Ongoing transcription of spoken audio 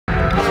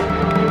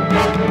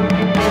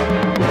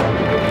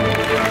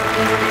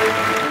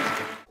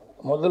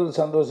முதல்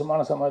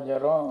சந்தோஷமான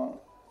சமாச்சாரம்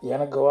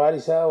எனக்கு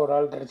வாரிசாக ஒரு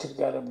ஆள்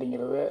கிடச்சிருக்காரு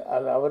அப்படிங்கிறது.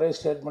 அது அவரே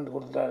ஸ்டேட்மெண்ட்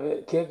கொடுத்தாரு.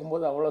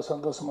 கேட்கும்போது அவ்வளோ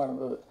சந்தோஷமாக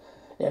இருந்தது.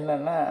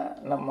 என்னென்னா,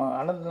 நம்ம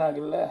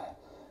அனந்த்நாகில்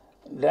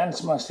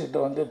டான்ஸ் மாஸ்டர்கிட்ட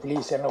வந்து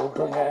ப்ளீஸ் என்னை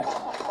விட்டுருங்க,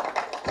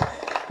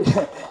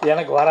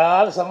 எனக்கு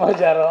வராத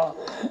சமாச்சாரம்,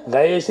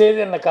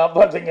 தயவுசெய்து என்னை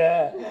காப்பாற்றுங்க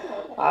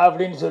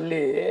அப்படின்னு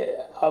சொல்லி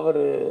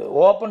அவர்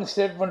ஓப்பன்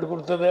ஸ்டேட்மெண்ட்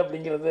கொடுத்தது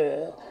அப்படிங்கிறது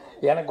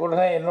எனக்கு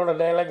உடனே என்னோடய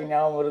டைலாக்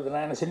ஞாபகம் வருது.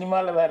 நான்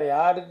சினிமாவில் வேறு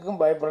யாருக்கும்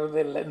பயப்படுறதே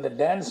இல்லை. இந்த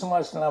டான்ஸ்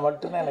மாஸ்டர்னால்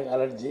மட்டும்தான் எனக்கு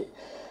அலர்ஜி.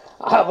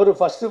 அவர்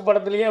ஃபஸ்ட்டு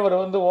படத்துலேயே அவர்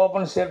வந்து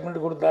ஓப்பன்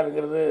ஸ்டேட்மெண்ட்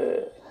கொடுத்தாருங்கிறது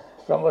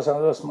ரொம்ப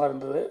சந்தோஷமாக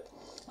இருந்தது.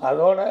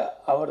 அதோடு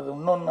அவரது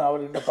இன்னொன்று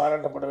அவர்கிட்ட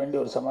பாராட்டப்பட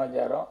வேண்டிய ஒரு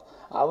சமாச்சாரம்,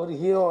 அவர்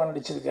ஹீரோவாக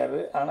நடிச்சிருக்காரு.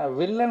 ஆனால்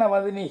வில்லனை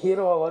வந்து நீ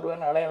ஹீரோவாக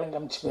வருவேன்னு அடையாளம்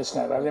காமிச்சு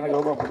பேசினார். அது எனக்கு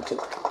ரொம்ப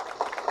பிடிச்சது.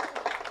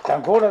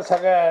 தன் கூட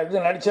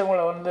இது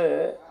நடித்தவங்கள வந்து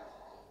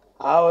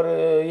அவர்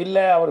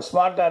இல்லை, அவர்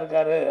ஸ்மார்ட்டாக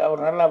இருக்கார்,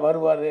 அவர் நல்லா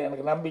வருவார்,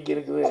 எனக்கு நம்பிக்கை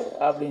இருக்குது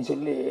அப்படின்னு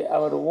சொல்லி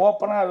அவர்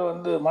ஓப்பனாக அது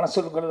வந்து மனசு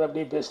இருக்கிறது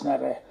அப்படியே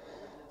பேசினார்.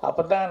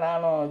 அப்போ தான்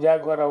நானும்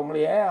ஜாக்குவார்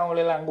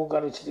அவங்களெல்லாம் அங்கே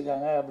உட்கார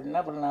வச்சுருக்காங்க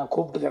அப்படின்னா அப்புறம் நான்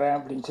கூப்பிட்டுக்கிறேன்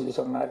அப்படின்னு சொல்லி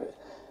சொன்னார்.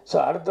 ஸோ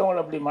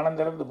அடுத்தவங்களை அப்படி மனம்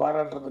திறந்து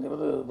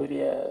பாராட்டுறதுங்கிறது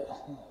பெரிய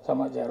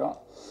சமாச்சாரம்.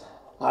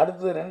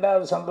 அடுத்து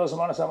ரெண்டாவது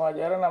சந்தோஷமான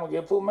சமாச்சாரம், நமக்கு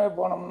எப்பவுமே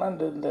போனோம்னா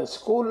இந்த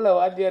ஸ்கூலில்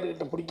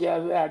வாத்தியார்கிட்ட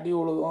பிடிக்காது, அடி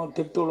உழுகும்,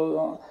 திட்டு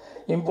உழுகும்,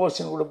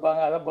 இம்போசிஷன்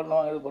கொடுப்பாங்க, அதை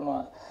பண்ணுவாங்க, இது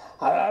பண்ணுவாங்க.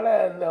 அதனால்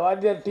இந்த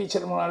வாத்தியார்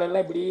டீச்சர்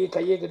முன்னாலெல்லாம் இப்படி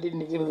கையை கட்டிட்டு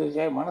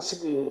நிற்கிறதுக்கு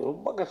மனசுக்கு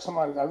ரொம்ப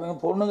கஷ்டமாக இருக்குது.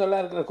 அதுவும்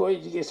பொண்ணுங்கள்லாம் இருக்கிற கோ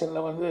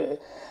எஜுகேஷனில் வந்து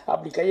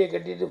அப்படி கையை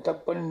கட்டிட்டு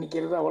தப்பு பண்ணி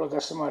நிற்கிறது அவ்வளோ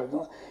கஷ்டமாக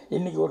இருக்கும்.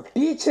 இன்றைக்கி ஒரு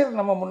டீச்சர்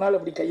நம்ம முன்னால்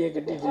இப்படி கையை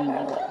கட்டிட்டு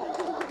இருந்தாங்க,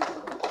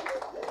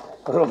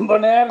 ரொம்ப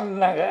நேரம்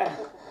இருந்தாங்க.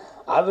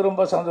 அது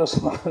ரொம்ப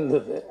சந்தோஷமாக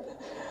இருந்தது.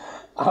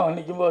 அவன்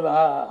நிற்கும்போது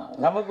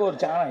நமக்கு ஒரு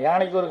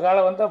யானைக்கு ஒரு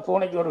காலம் வந்தால்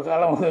பூனைக்கு ஒரு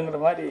காலம் வந்துங்கிற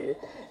மாதிரி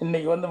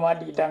இன்றைக்கி வந்து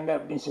மாட்டிக்கிட்டாங்க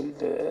அப்படின்னு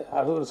சொல்லிட்டு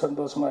அது ஒரு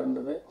சந்தோஷமாக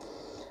இருந்தது.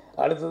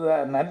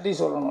 அடுத்ததாக நன்றி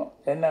சொல்லணும்.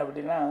 என்ன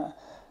அப்படின்னா,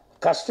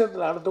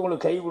 கஷ்டத்தில்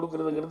அடுத்தவங்களுக்கு கை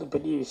கொடுக்குறதுங்கிறது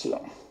பெரிய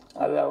விஷயம்.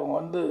 அது அவங்க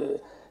வந்து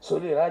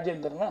சொல்லி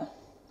ராஜேந்திரனா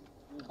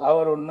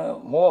அவர் ஒன்று,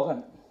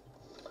 மோகன்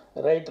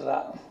ரைட்டரா,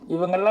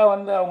 இவங்கெல்லாம்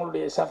வந்து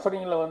அவங்களுடைய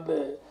சஃபரிங்கில் வந்து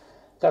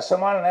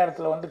கஷ்டமான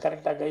நேரத்தில் வந்து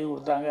கரெக்டாக கை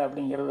கொடுத்தாங்க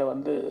அப்படிங்கிறத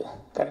வந்து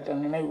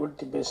கரெக்டாக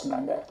நினைவுபடுத்தி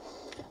பேசினாங்க.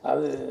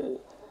 அது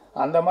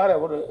அந்த மாதிரி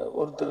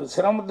ஒருத்தர்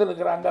சிரமத்தில்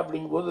இருக்கிறாங்க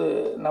அப்படிங்கும்போது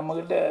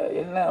நம்மக்கிட்ட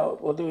என்ன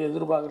உதவி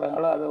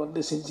எதிர்பார்க்குறாங்களோ அதை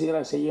வந்து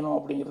சின்சியராக செய்யணும்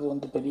அப்படிங்கிறது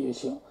வந்து பெரிய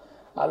விஷயம்.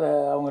 அதை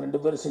அவங்க 2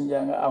 பேரும்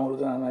செஞ்சாங்க.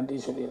 அவங்களுக்கு நான் நன்றி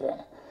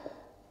சொல்லிடுறேன்.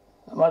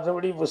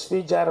 மற்றபடி இப்போ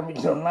ஸ்பீச்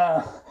ஆரம்பிக்கணும்னா,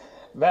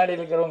 மேடையில்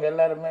இருக்கிறவங்க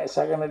எல்லாருமே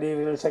சக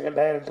நடிகர்கள், சக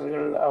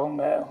டைரக்டர்கள்,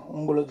 அவங்க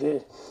உங்களுக்கு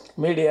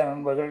மீடியா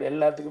நண்பர்கள்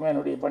எல்லாத்துக்குமே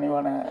என்னுடைய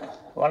பணிவான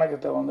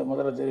வணக்கத்தை வந்து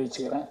முதல்ல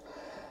தெரிவிச்சுக்கிறேன்.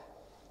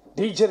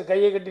 டீச்சர்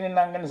கையை கட்டி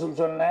நின்னாங்கன்னு சொல்லி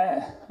சொன்னேன்.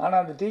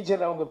 ஆனால் அந்த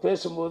டீச்சர் அவங்க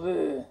பேசும்போது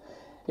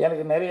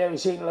எனக்கு நிறைய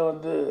விஷயங்களை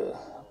வந்து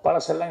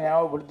பழசெல்லாம்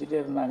ஞாபகப்படுத்திகிட்டே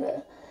இருந்தாங்க.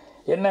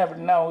 என்ன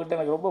அப்படின்னா, அவங்ககிட்ட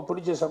எனக்கு ரொம்ப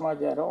பிடிச்ச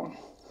சமாச்சாரம்,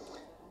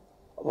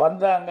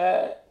 வந்தாங்க,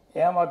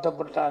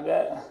 ஏமாற்றப்பட்டாங்க,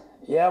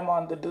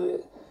 ஏமாந்துட்டு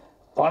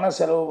பணம்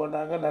செலவு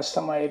பண்ணாங்க,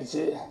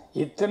 நஷ்டமாயிருச்சு.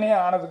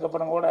 இத்தனையும்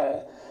ஆனதுக்கப்புறம் கூட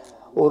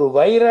ஒரு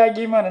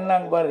வைராக்கியமாக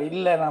நின்னாங்க பாரு.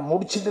 இல்லை, நான்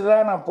முடிச்சுட்டு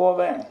தான் நான்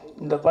போவேன்,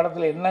 இந்த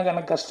படத்தில் என்ன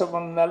கணக்கு கஷ்டம்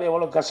வந்தாலும்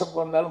எவ்வளோ கஷ்டம்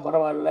வந்தாலும்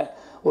பரவாயில்ல,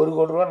 1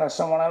 கோடி ரூபா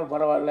நஷ்டமானாலும்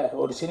பரவாயில்ல,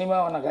 ஒரு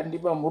சினிமாவை நான்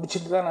கண்டிப்பாக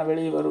முடிச்சுட்டு தான் நான்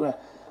வெளியே வருவேன்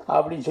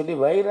அப்படின்னு சொல்லி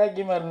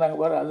வைராக்கியமாக இருந்தாங்க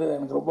பாரு. அது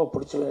எனக்கு ரொம்ப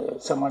பிடிச்ச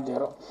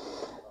சமாச்சாரம்.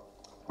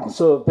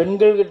 ஸோ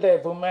பெண்கள்கிட்ட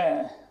எப்பவுமே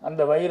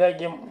அந்த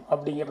வைராக்கியம்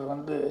அப்படிங்கிறது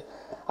வந்து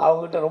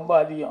அவங்ககிட்ட ரொம்ப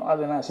அதிகம்.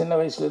 அது நான் சின்ன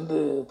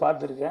வயசுலேருந்து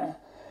பார்த்துருக்கேன்.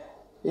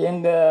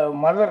 எங்கள்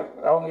மதர்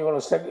அவங்க இவ்வளோ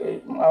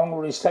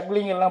அவங்களுடைய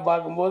ஸ்ட்ரகிளிங் எல்லாம்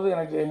பார்க்கும்போது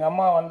எனக்கு எங்கள்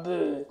அம்மா வந்து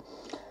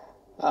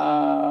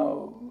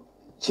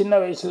சின்ன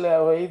வயசில்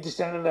 8th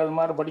ஸ்டாண்டர்ட் அது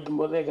மாதிரி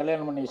படிக்கும்போதே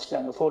கல்யாணம் பண்ணி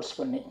வச்சுட்டாங்க, ஃபோர்ஸ்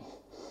பண்ணி.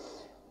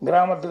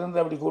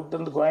 கிராமத்துலேருந்து அப்படி கூப்பிட்டு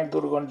வந்து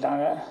கோயம்புத்தூருக்கு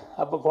வந்துட்டாங்க.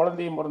 அப்போ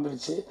குழந்தையும்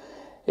பிறந்துருச்சு.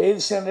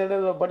 8th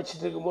ஸ்டாண்டர்டு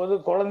படிச்சுட்டு இருக்கும்போது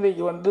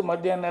குழந்தைக்கு வந்து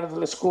மத்தியான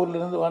நேரத்தில்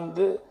ஸ்கூல்லேருந்து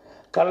வந்து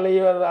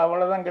கடலையோ அது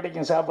அவ்வளோதான்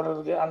கிடைக்கும்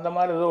சாப்பிட்றதுக்கு. அந்த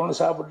மாதிரி ஏதோ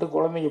ஒன்று சாப்பிட்டு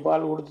குழந்தைக்கு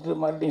பால்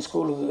கொடுத்துட்டு மறுபடியும்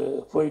ஸ்கூலுக்கு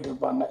போயிட்டு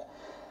இருப்பாங்க.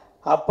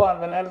 அப்போ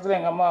அந்த நேரத்தில்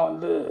எங்கள் அம்மா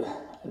வந்து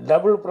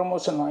டபுள்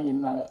ப்ரமோஷன்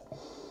வாங்கியிருந்தாங்க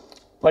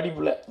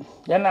படிப்பில்.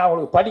 ஏன்னா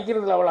அவங்களுக்கு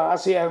படிக்கிறதுல அவ்வளோ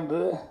ஆசையாக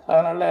இருந்தது.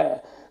 அதனால்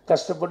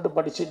கஷ்டப்பட்டு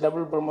படித்து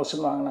டபுள்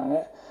ப்ரமோஷன் வாங்கினாங்க.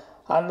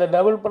 அந்த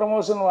டபுள்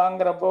ப்ரமோஷன்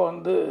வாங்குறப்போ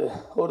வந்து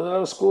ஒரு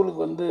தடவை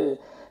ஸ்கூலுக்கு வந்து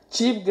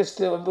சீஃப்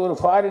கெஸ்ட்டு வந்து ஒரு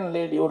ஃபாரின்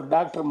லேடி, ஒரு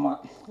டாக்டர்மா,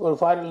 ஒரு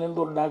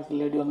ஃபாரின்லேருந்து ஒரு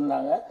டாக்டர் லேடி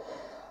வந்தாங்க.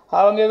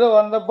 அவங்க ஏதோ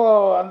வந்தப்போ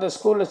அந்த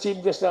ஸ்கூலில்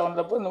சீஃப் கெஸ்ட்டாக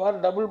வந்தப்போ இந்த மாதிரி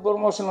டபுள்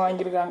ப்ரமோஷன்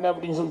வாங்கியிருக்காங்க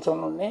அப்படின்னு சொல்லி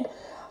சொன்னோடனே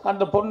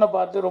அந்த பொண்ணை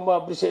பார்த்து ரொம்ப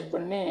அப்ரிஷியேட்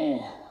பண்ணி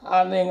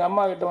அந்த எங்கள்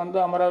அம்மா கிட்ட வந்து,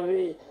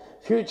 அமராவதி,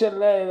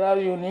 ஃப்யூச்சரில்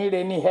ஏதாவது யூ நீட்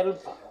எனி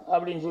ஹெல்ப்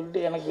அப்படின்னு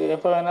சொல்லிட்டு எனக்கு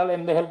எப்போ வேணாலும்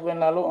எந்த ஹெல்ப்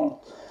வேணாலும்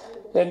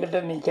என்கிட்ட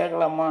நீ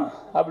கேட்கலாமா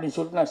அப்படின்னு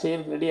சொல்லிட்டு நான்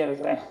செய்யறதுக்கு ரெடியாக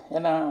இருக்கிறேன்.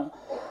 ஏன்னா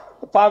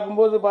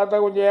பார்க்கும்போது பார்த்தா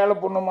கொஞ்சம் ஏழை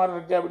பொண்ணு மாதிரி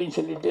இருக்குது அப்படின்னு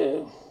சொல்லிட்டு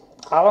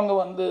அவங்க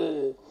வந்து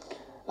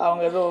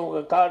அவங்க ஏதோ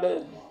கார்டு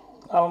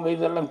அவங்க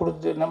இதெல்லாம்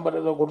கொடுத்து நம்பர்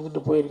ஏதோ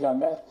கொடுத்துட்டு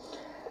போயிருக்காங்க.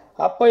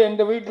 அப்போ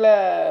எங்கள் வீட்டில்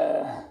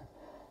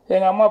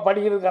எங்கள் அம்மா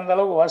படிக்கிறதுக்கு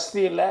அந்தளவுக்கு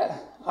வசதி இல்லை.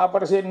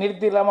 அப்புறம் சரி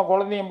நிறுத்திடலாமா,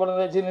 குழந்தையும்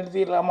பிறந்தாச்சு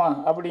நிறுத்திடலாமா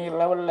அப்படிங்கிற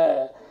லெவலில்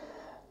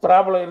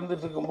ப்ராப்ளம்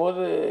இருந்துகிட்டு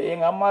இருக்கும்போது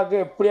எங்கள் அம்மாவுக்கு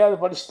எப்படியாவது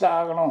படிச்சுட்டு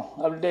ஆகணும்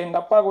அப்படின்ட்டு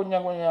எங்கள் அப்பா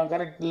கொஞ்சம்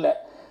கரெக்ட் இல்லை.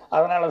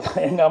 அதனால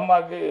தான் எங்கள்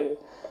அம்மாவுக்கு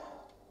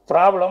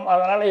ப்ராப்ளம்.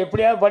 அதனால்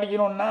எப்படியாவது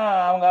படிக்கணுன்னா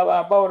அவங்க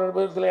அப்பா ஒரு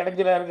விதத்தில்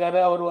இடைஞ்சலாக இருக்கார்.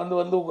 அவர்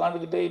வந்து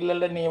உட்காந்துக்கிட்டு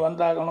இல்லை நீ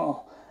வந்தாகணும்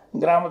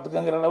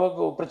கிராமத்துக்குங்கிற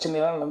அளவுக்கு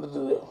பிரச்சனைலாம்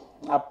நடந்துட்டுது.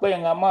 அப்போ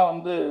எங்கள் அம்மா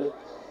வந்து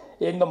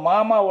எங்கள்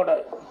மாமாவோட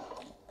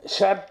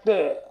ஷர்ட்டு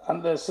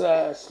அந்த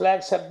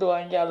ஸ்லாக் ஷர்ட்டு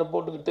வாங்கி அதை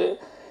போட்டுக்கிட்டு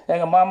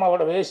எங்கள்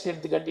மாமாவோட வேஸ்ட்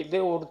எடுத்து கட்டிட்டு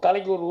ஒரு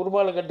தலைக்கு ஒரு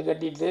உருபாலை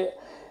கட்டிட்டு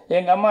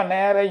எங்கள் அம்மா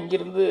நேராக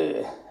இங்கேருந்து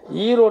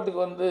ஈரோட்டுக்கு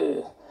வந்து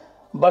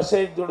பஸ்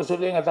ஏற்றிவிட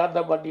சொல்லி எங்கள்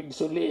தாத்தா பாட்டிகிட்ட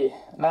சொல்லி,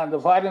 நான் அந்த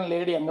ஃபாரின்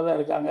லேடி அங்கே தான்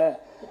இருக்காங்க,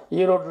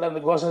 ஈரோட்டில்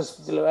அந்த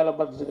கோசாஸ்பத்திரியில் வேலை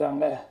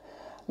பார்த்துருக்காங்க,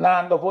 நான்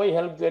அங்கே போய்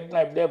ஹெல்ப் கேட்டு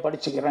நான் எப்படியா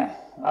படிச்சுக்கிறேன்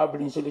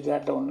அப்படின்னு சொல்லி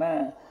கேட்ட உடனே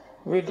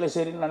வீட்டில்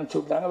சரின்னு அனுப்பிச்சி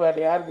விட்டாங்க.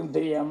 வேறு யாருக்கும்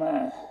தெரியாமல்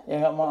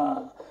எங்கள் அம்மா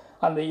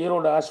அந்த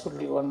ஈரோடு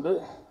ஹாஸ்பிட்டலுக்கு வந்து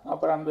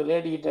அப்புறம் அந்த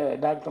லேடிக்கிட்ட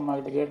டாக்டர்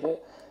அம்மாக்கிட்ட கேட்டு,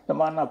 இந்த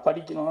மாதிரி நான்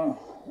படிக்கணும்,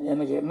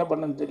 எனக்கு என்ன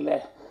பண்ணுன்னு தெரியல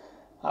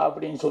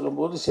அப்படின்னு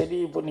சொல்லும்போது, சரி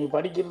இப்போ நீ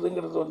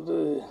படிக்கிறதுங்கிறது வந்து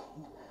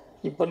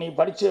இப்போ நீ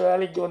படித்த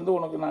வேலைக்கு வந்து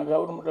உனக்கு நான்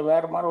கவர்மெண்ட்டில்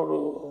வேறு மாதிரி ஒரு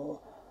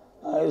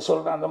இது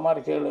சொல்கிறேன், அந்த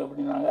மாதிரி கேளு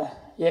அப்படின்னாங்க.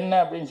 என்ன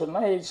அப்படின்னு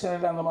சொன்னால்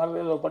எக்ஸ்டெண்ட் அந்த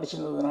மாதிரி ஏதோ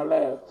படிச்சுருந்ததுனால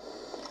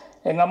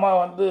எங்கள் அம்மா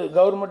வந்து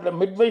கவர்மெண்ட்டில்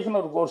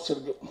மிட்வைஃப்னு ஒரு கோர்ஸ்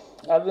இருக்குது.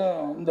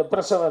 அதுவும் இந்த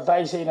பிரசவ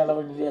தாய் சேய்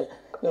நடவடிக்கை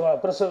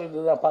பிரசவ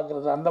இது தான்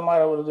பார்க்குறது, அந்த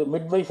மாதிரி ஒரு இது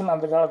மிட்வைஃப்னு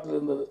அந்த காலத்தில்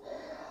இருந்தது.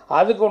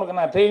 அதுக்கு உனக்கு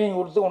நான் ட்ரைனிங்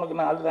கொடுத்து உனக்கு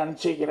நான் அதில்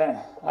அனுப்பிச்சி வைக்கிறேன்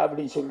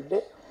அப்படின்னு சொல்லிட்டு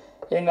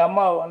எங்கள்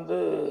அம்மா வந்து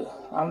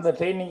அந்த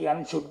ட்ரைனிங்க்கு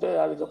அனுப்பிச்சி விட்டு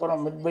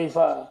அதுக்கப்புறம்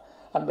மிட்வைஃபாக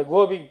அந்த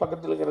கோபிக்கு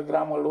பக்கத்தில் இருக்கிற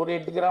கிராமங்கள் ஒரு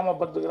 8 கிராமம்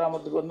 10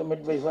 கிராமத்துக்கு வந்து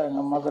மிட்வைஃபாக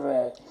எங்கள் மதரை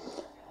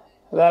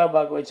வேலை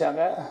பார்க்க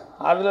வச்சாங்க.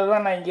 அதில்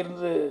தான் நான்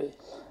இங்கேருந்து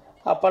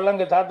அப்போல்லாம்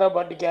இங்கே தாத்தா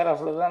பாட்டி கேர்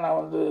ஆஃபில் தான் நான்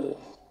வந்து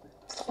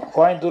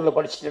கோயம்புத்தூரில்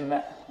படிச்சுட்டு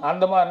இருந்தேன்.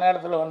 அந்த மாதிரி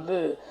நேரத்தில் வந்து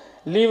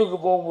லீவுக்கு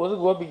போகும்போது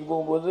கோபிக்கு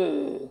போகும்போது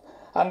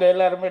அங்கே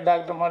எல்லாருமே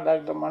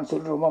டாக்டர்மான்னு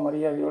சொல்லிட்டு ரொம்ப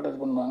மரியாதையோடு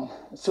இது பண்ணுவாங்க.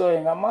 ஸோ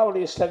எங்கள்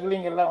அம்மாவுடைய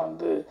ஸ்ட்ரகிளிங் எல்லாம்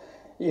வந்து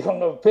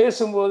இவங்க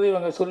பேசும்போது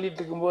இவங்க சொல்லிகிட்டு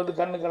இருக்கும்போது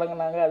கண்ணு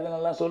கலங்கினாங்க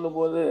அதுன்னெல்லாம்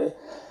சொல்லும்போது,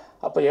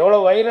 அப்போ எவ்வளோ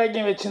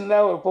வைராக்கியம் வச்சுருந்தா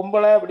ஒரு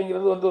பொம்பளை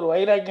அப்படிங்கிறது வந்து ஒரு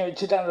வைராக்கியம்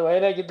வச்சுட்டு அந்த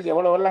வைராக்கியத்துக்கு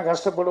எவ்வளோவெல்லாம்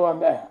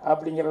கஷ்டப்படுவாங்க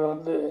அப்படிங்கிறத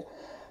வந்து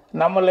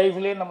நம்ம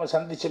லைஃப்லேயே நம்ம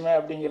சந்திச்சோமே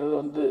அப்படிங்கிறது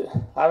வந்து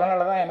அதனால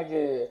தான்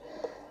எனக்கு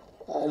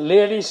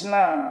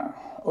லேடிஸ்னால்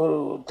ஒரு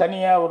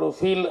தனியாக ஒரு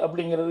ஃபீல்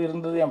அப்படிங்கிறது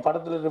இருந்தது என்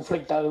படத்தில்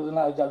ரிஃப்ளெக்ட்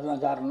ஆகுதுன்னா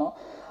அதுதான் காரணம்.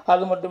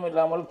 அது மட்டும்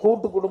இல்லாமல்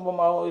கூட்டு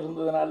குடும்பமாகவும்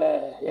இருந்ததுனால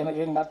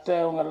எனக்கு எங்கள் அத்தை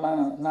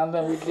அவங்கெல்லாம் நான்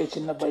தான் வீட்டிலே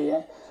சின்ன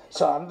பையன்.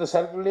 ஸோ அந்த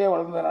சர்க்கிள்லேயே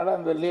வளர்ந்ததுனால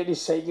அந்த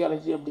லேடிஸ்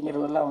சைக்காலஜி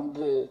அப்படிங்கிறதெல்லாம்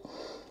வந்து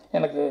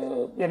எனக்கு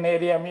என்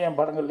ஏரியாமே என்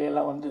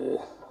படங்கள்லாம் வந்து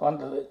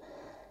வந்தது.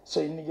 ஸோ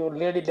இன்றைக்கி ஒரு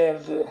லேடி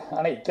டைரக்டர்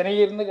ஆனால்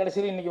இத்தனையும் இருந்து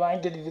கடைசியில் இன்றைக்கி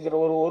வாங்கி கட்டிட்டு இருக்கிற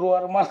ஒரு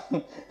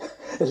வாரமாக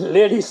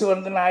லேடிஸ்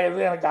வந்து நான்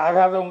எதுவும் எனக்கு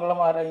ஆகாதவங்கள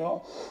மாதிரியும்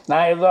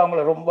நான் எதுவும்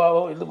அவங்கள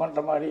ரொம்பவும் இது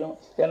பண்ணுற மாதிரியும்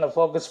என்னை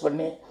ஃபோக்கஸ்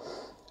பண்ணி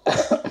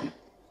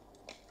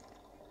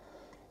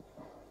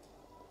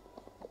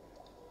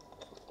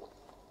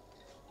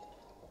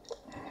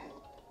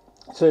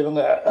ஸோ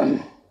இவங்க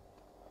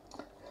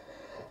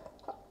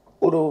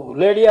ஒரு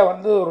லேடியாக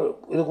வந்து ஒரு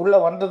இதுக்குள்ளே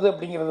வந்தது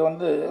அப்படிங்கிறது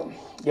வந்து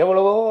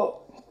எவ்வளவோ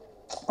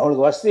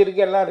அவளுக்கு வசதி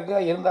இருக்குது எல்லாம்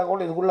இருக்குது இருந்தால்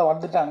கூட இதுக்குள்ளே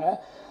வந்துட்டாங்க.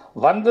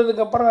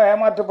 வந்ததுக்கப்புறம்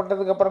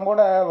ஏமாற்றப்பட்டதுக்கப்புறம்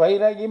கூட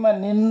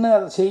வைராக்கியமாக நின்று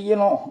அதை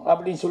செய்யணும்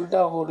அப்படின்னு சொல்லிட்டு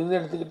அவங்க ஒரு இது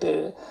எடுத்துக்கிட்டு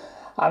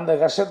அந்த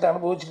கஷ்டத்தை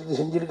அனுபவிச்சுக்கிட்டு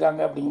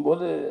செஞ்சுருக்காங்க.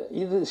 அப்படிங்கும்போது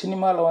இது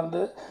சினிமாவில்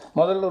வந்து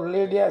முதல்ல ஒரு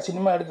லேடியாக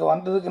சினிமா எடுக்க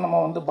வந்ததுக்கு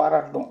நம்ம வந்து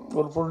பாராட்டணும்.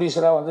 ஒரு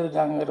ப்ரொடியூசராக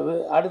வந்திருக்காங்கிறது.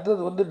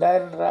 அடுத்தது வந்து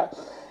டைரக்டராக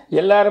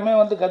எல்லாருமே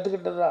வந்து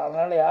கற்றுக்கிட்டது தான்.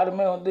 அதனால்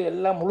யாருமே வந்து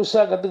எல்லாம்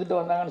முழுசாக கற்றுக்கிட்டு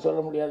வந்தாங்கன்னு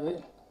சொல்ல முடியாது.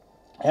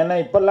 ஏன்னா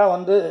இப்போல்லாம்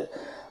வந்து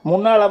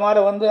முன்னால் மாதிரி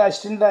வந்து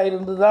அசிஸ்டண்ட்டாக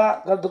இருந்து தான்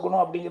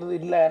கற்றுக்கணும் அப்படிங்கிறது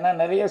இல்லை. ஏன்னா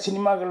நிறைய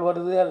சினிமாக்கள்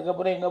வருது.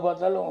 அதுக்கப்புறம் எங்கே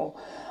பார்த்தாலும்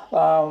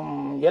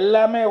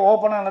எல்லாமே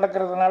ஓப்பனாக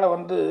நடக்கிறதுனால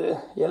வந்து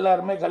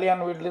எல்லாருமே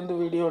கல்யாண வீட்டிலேருந்து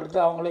வீடியோ எடுத்து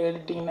அவங்களே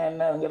எடிட்டிங்னா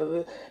என்னங்கிறது,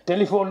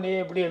 டெலிஃபோன்லேயே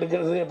எப்படி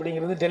எடுக்கிறது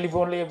அப்படிங்கிறது,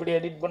 டெலிஃபோன்லேயே எப்படி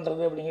எடிட்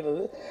பண்ணுறது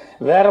அப்படிங்கிறது,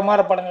 வேறு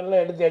மாதிரி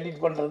படங்கள்லாம் எடுத்து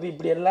எடிட் பண்ணுறது,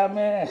 இப்படி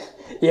எல்லாமே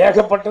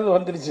ஏகப்பட்டது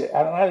வந்துடுச்சு.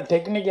 அதனால்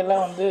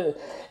டெக்னிக்கெல்லாம் வந்து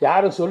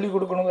யாரும் சொல்லிக்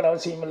கொடுக்கணுங்கிற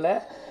அவசியம் இல்லை.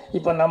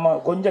 இப்போ நம்ம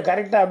கொஞ்சம்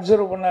கரெக்டாக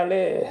அப்சர்வ்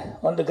பண்ணாலே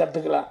வந்து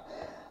கற்றுக்கலாம்.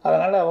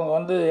 அதனால் அவங்க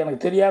வந்து எனக்கு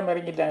தெரியாமல்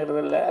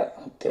இறங்கிட்டாங்கிறதில்ல,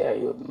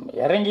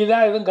 இறங்கி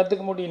தான் எதுவும்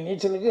கற்றுக்க முடியும்.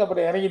 நீச்சலுக்கு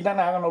அப்புறம் இறங்கி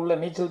தான் ஆகணும். உள்ள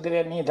நீச்சல்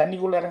தெரியாது, நீங்கள்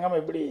தண்ணிக்குள்ளே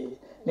இறங்காமல் எப்படி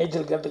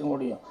நீச்சல் கற்றுக்க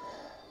முடியும்?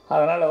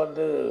 அதனால்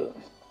வந்து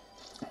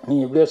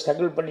நீங்கள் எப்படியோ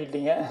ஸ்ட்ரகிள்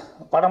பண்ணிட்டீங்க.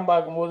 படம்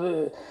பார்க்கும்போது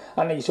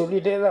அன்றைக்கி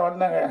சொல்லிகிட்டே தான்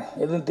வந்தாங்க,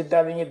 எதுவும்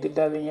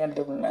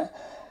திட்டாதீங்கன்ட்டு அப்படின்னா.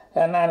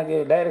 ஏன்னா எனக்கு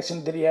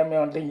டைரெக்ஷன்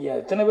தெரியாமல் வந்துட்டீங்க.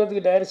 எத்தனை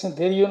பேர்த்துக்கு டைரெக்ஷன்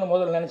தெரியும்னு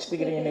முதல்ல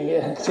நினச்சிட்டுக்கிறீங்க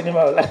நீங்கள்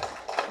சினிமாவில்?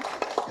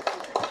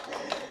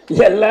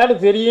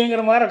 எல்லோரும்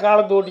தெரியுங்கிற மாதிரி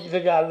காலத்தை ஓட்டிக்கிட்டு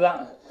இருக்கா.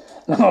 அதுதான்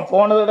நம்ம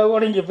போன தடவை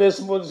கூட இங்கே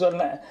பேசும்போது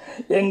சொன்னேன்,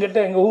 எங்கிட்ட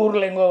எங்கள்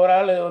ஊரில் எங்கள் ஒரு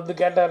ஆள் வந்து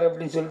கேட்டார்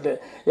அப்படின்னு சொல்லிட்டு,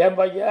 ஏன்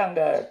பாக்கியா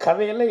அங்கே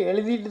கதையெல்லாம்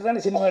எழுதிட்டு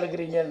தானே சினிமா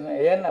எடுக்கிறீங்கன்னு.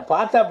 ஏன்னா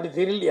பார்த்தா அப்படி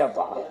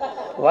தெரியலையாப்பா,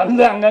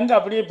 வந்து அங்கங்கே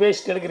அப்படியே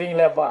பேசிட்டு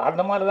எடுக்கிறீங்களாப்பா,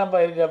 அந்த மாதிரி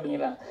தான்ப்பா இருக்குது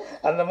அப்படிங்கிறான்.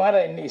 அந்த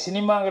மாதிரி இன்றைக்கி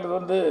சினிமாங்கிறது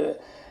வந்து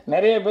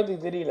நிறைய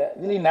பேர்த்துக்கு தெரியல.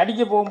 இதுலேயும்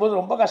நடிக்க போகும்போது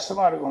ரொம்ப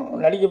கஷ்டமாக இருக்கும்.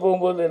 நடிக்க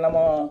போகும்போது நம்ம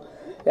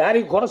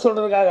யாரையும் குறை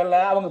சொல்கிறதுக்காக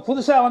இல்லை, அவங்க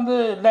புதுசாக வந்து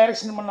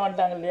டைரக்ஷன் பண்ண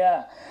வந்துட்டாங்க இல்லையா,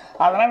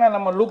 அதனால்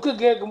நம்ம லுக்கு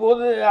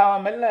கேட்கும்போது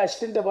அவன் மெல்ல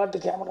அசிஸ்டண்ட்டை பார்த்து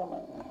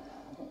கேமராமேன்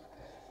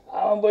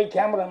அவன் போய்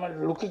கேமராமேன்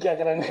லுக்கு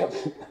கேட்குறாங்க.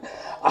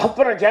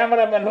 அப்புறம்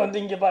கேமராமேன்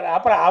வந்து இங்கே பாரு.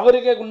 அப்புறம்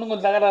அவருக்கே இன்னும்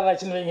கொஞ்சம்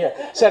தகராறாச்சுன்னு வைங்க,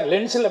 சார்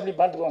லென்ஸில் அப்படி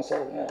பார்த்துக்குவோம்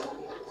சார்.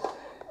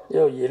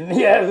 ஐயோ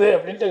என்னையாது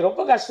அப்படின்ட்டு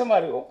ரொம்ப கஷ்டமாக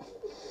இருக்கும்.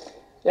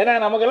 ஏன்னா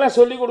நமக்கெல்லாம்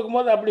சொல்லிக்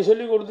கொடுக்கும்போது அப்படி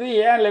சொல்லிக் கொடுத்து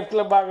ஏன்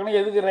லெஃப்ட்டில் பார்க்கணும்,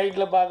 எதுக்கு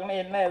ரைட்டில் பார்க்கணும்,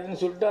 என்ன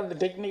எதுன்னு சொல்லிட்டு அந்த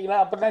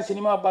டெக்னிக்கெலாம் அப்போ தான்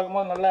சினிமா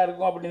பார்க்கும்போது நல்லா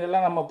இருக்கும்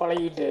அப்படின்றலாம் நம்ம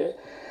பழகிட்டு,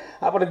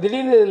 அப்புறம்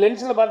திடீர்னு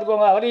லென்ஸில்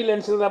பார்த்துக்கோங்க, அவரையும்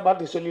லென்ஸில் தான்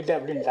பார்த்து சொல்லிட்டேன்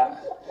அப்படின்ட்டான்.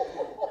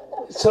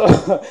 ஸோ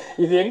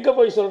இது எங்கே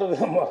போய் சொல்கிறது?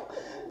 நம்ம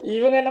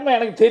இவங்க என்னமோ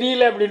எனக்கு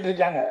தெரியல அப்படின்ட்டு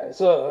இருக்காங்க.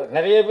 ஸோ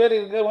நிறைய பேர்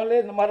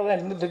இருக்கிறவங்களே இந்த மாதிரி தான்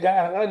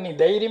இருந்துகிட்ருக்காங்க. அதனால் நீ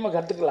தைரியமாக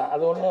கற்றுக்கலாம்,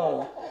 அது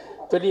ஒன்றும்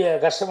பெரிய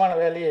கஷ்டமான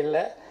வேலையே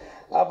இல்லை.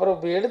 அப்புறம்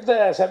இப்போ எடுத்த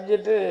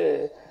சப்ஜெக்ட்டு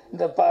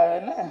இந்த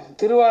என்ன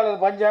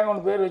திருவாளர்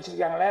பஞ்சாங்கம்னு பேர்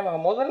வச்சுருக்காங்களே, இவங்க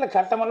முதல்ல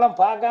கட்டமெல்லாம்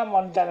பார்க்காம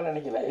வந்துட்டாங்கன்னு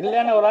நினைக்கிறேன்.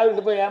 இல்லைன்னா ஒரு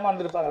ஆள்கிட்ட போய்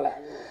ஏமாந்துருப்பாங்களே,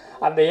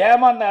 அந்த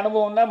ஏமாந்த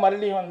அனுபவம் தான்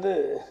மறுபடியும் வந்து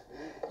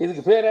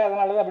இதுக்கு பேர்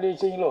அதனால தான் அப்படி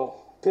வச்சிங்களோ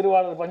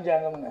திருவாளர்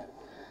பஞ்சாங்கம்னு.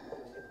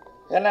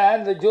 ஏன்னா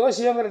இந்த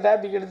ஜோசியங்கிற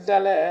டாபிக்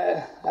எடுத்துட்டாலே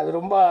அது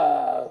ரொம்ப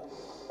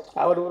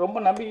அவர் ரொம்ப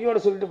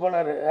நம்பிக்கையோடு சொல்லிட்டு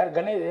போனார். யார்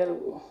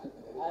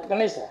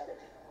கணேஷா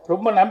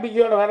ரொம்ப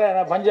நம்பிக்கையோடு வர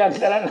நான்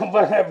பஞ்சாங்கத்தெல்லாம்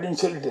நம்புறேன் அப்படின்னு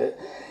சொல்லிட்டு.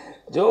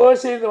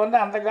 ஜோசியத்தை வந்து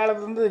அந்த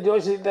காலத்துலேருந்து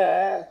ஜோசியத்தை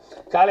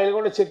காலையில்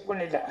கூட செக்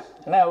பண்ணிட்டேன்.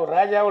 ஏன்னா ஒரு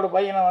ராஜாவோட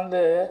பையனை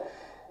வந்து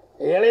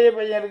இளைய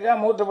பையன்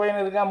இருக்கான், மூத்த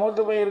பையன் இருக்கான்.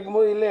 மூத்த பையன்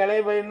இருக்கும்போது இல்லை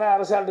இளைய பையன் தான்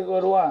அரசாட்டுக்கு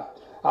வருவான்,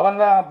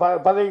 அவன் தான்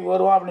பதவிக்கு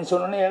வருவான் அப்படின்னு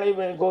சொன்னோன்னே இளைய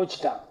பையன்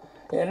கோவிச்சிட்டான்.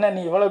 என்ன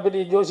நீ இவ்வளோ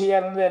பெரிய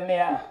ஜோசியாக இருந்த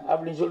என்னையா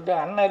அப்படின்னு சொல்லிட்டு,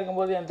 அண்ணன்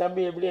இருக்கும்போது என்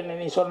தம்பி எப்படி என்ன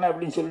நீ சொன்ன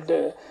அப்படின்னு சொல்லிட்டு,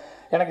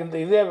 எனக்கு இந்த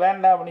இதே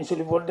வேண்டாம் அப்படின்னு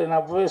சொல்லி போட்டு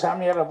நான் போய்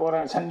சாமியாரை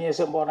போகிறேன்,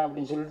 சன்னியாசம் போகிறேன்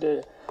அப்படின்னு சொல்லிட்டு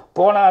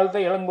போன ஆள்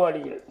தான்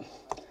இளங்கோடிகள்.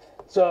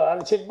 ஸோ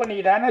அதை செக்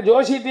பண்ணிக்கிட்டேன். ஆனால்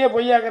ஜோசியத்தையே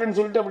பொய்யாக்கிறேன்னு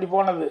சொல்லிட்டு அப்படி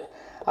போனது.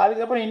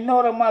 அதுக்கப்புறம்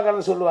இன்னொரு அம்மா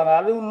கதை சொல்லுவாங்க,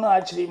 அது இன்னும்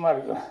ஆச்சரியமாக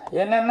இருக்கும்.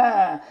 என்னென்னா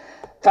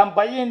தன்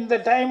பையன் இந்த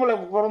டைமில்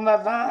பிறந்தா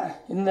தான்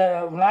இந்த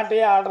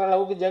நாட்டையே ஆடுற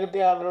அளவுக்கு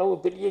ஜெகத்தையே ஆடுற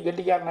அளவுக்கு பெரிய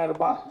கெட்டிக்காரனாக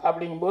இருப்பான்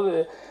அப்படிங்கும்போது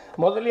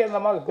முதல்ல அந்த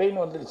அம்மாவுக்கு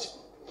பெயின் வந்துடுச்சு.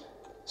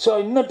 ஸோ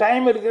இன்னும்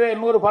டைம் இருக்கிற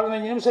இன்னொரு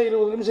 15 நிமிஷம்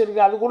 20 நிமிஷம்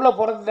இருக்குது, அதுக்குள்ளே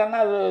பிறந்துட்டான்னா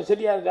அது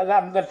சரியாக இருக்காது.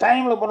 அந்த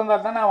டைமில் பிறந்தா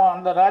தானே அவன்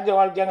அந்த ராஜ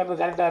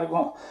வாழ்க்கைங்கிறது கரெக்டாக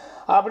இருக்கும்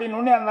அப்படின்னு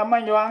ஒன்று அந்த அம்மா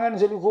இங்கே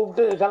வாங்கன்னு சொல்லி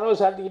கூப்பிட்டு கதவை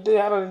சாத்திக்கிட்டு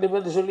யாரோ 2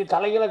 பேர்த்து சொல்லி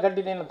தலைகளை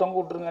கட்டி என்னை தொங்க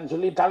விட்ருங்கன்னு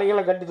சொல்லி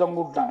தலைகளை கட்டி தொங்க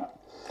விட்டாங்க.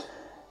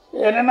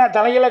 என்னென்னா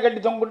தலைகளை கட்டி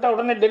தொங்க விட்டால்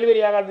உடனே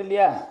டெலிவரி ஆகாது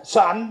இல்லையா. ஸோ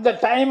அந்த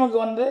டைமுக்கு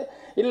வந்து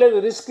இல்லை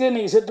இது ரிஸ்க்கு,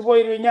 நீங்கள் செத்து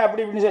போயிடுவீங்க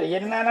அப்படி இப்படின்னு சரி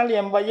என்னன்னாலும்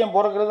என் பையன்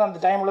பிறக்கிறது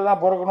அந்த டைமில்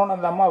தான் பிறக்கணும்னு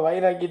அந்த அம்மா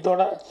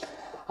வைராக்கியத்தோட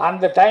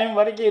அந்த டைம்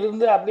வரைக்கும்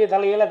இருந்து அப்படியே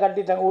தலைகளை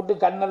கட்டி தங்க விட்டு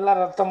கண்ணெல்லாம்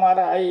ரத்தமாற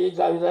ஆகி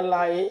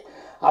இதெல்லாம் ஆகி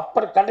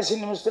அப்புறம் கடைசி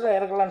நிமிஷத்தில்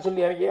இறக்கலான்னு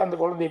சொல்லி இறக்கி அந்த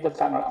குழந்தையை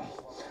பெற்றாங்களாம்.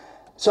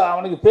 ஸோ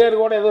அவனுக்கு பேர்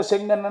கூட ஏதோ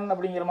செங்கண்ணன்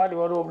அப்படிங்கிற மாதிரி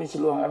வரும் அப்படின்னு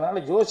சொல்லுவாங்க.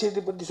 அதனால்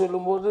ஜோசியத்தை பற்றி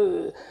சொல்லும்போது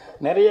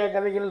நிறைய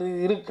கதைகள்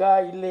இருக்கா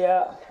இல்லையா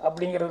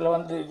அப்படிங்கிறதுல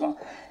வந்து இருக்கும்.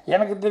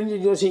 எனக்கு தெரிஞ்ச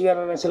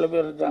ஜோசிகாரர் சில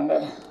பேர் இருக்காங்க,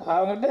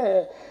 அவங்ககிட்ட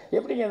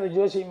எப்படிங்க அந்த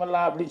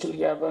ஜோசியமெல்லாம் அப்படின்னு சொல்லி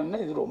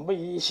கேட்பாங்கன்னா இது ரொம்ப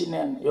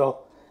ஈஸின்னு. யோ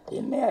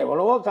என்ன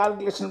எவ்வளவோ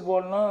கால்குலேஷன்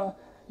போடணும்,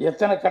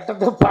 எத்தனை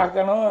கட்டத்தை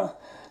பார்க்கணும்,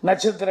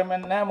 நட்சத்திரம்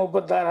என்ன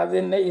 36 அது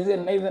என்ன இது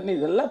என்ன இது என்ன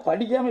இதெல்லாம்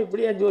படிக்காமல்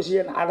இப்படியா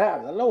ஜோசியன்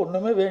அதெல்லாம்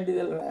ஒன்றுமே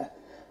வேண்டியதில்லை.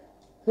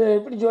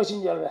 எப்படி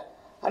ஜோசியம் சொல்கிறேன்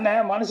அண்ணா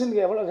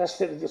மனுஷனுக்கு எவ்வளோ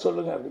கஷ்டம் இருக்குது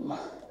சொல்லுங்கள் அப்படிமா.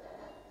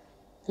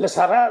 இல்லை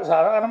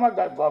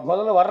சாதாரணமாக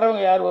முதல்ல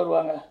வர்றவங்க யார்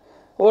வருவாங்க,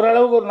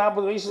 ஓரளவுக்கு ஒரு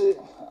 40 வயசு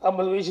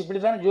 50 வயசு இப்படி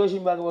தானே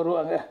ஜோசியம் பார்க்க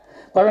வருவாங்க.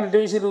 18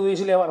 வயசு 20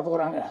 வயசுலேயே வர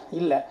போகிறாங்க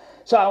இல்லை.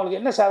 ஸோ அவங்களுக்கு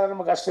என்ன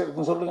சாதாரணமாக கஷ்டம்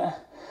இருக்குன்னு சொல்லுங்கள்.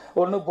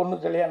 ஒன்று பொண்ணு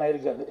கல்யாணம்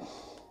இருக்காது,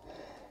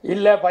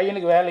 இல்லை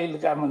பையனுக்கு வேலை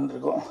இருக்காமல்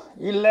இருக்கும்,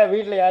 இல்லை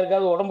வீட்டில்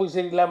யாருக்காவது உடம்புக்கு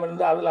சரியில்லாமல்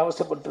இருந்து அதில்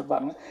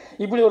அவசரப்பட்டுருப்பாங்க.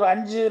 இப்படி ஒரு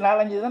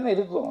 4-5 தானே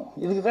இருக்கும்.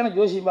 இதுக்கு தானே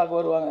ஜோசியம்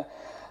பார்க்க வருவாங்க.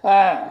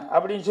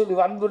 அப்படின்னு சொல்லி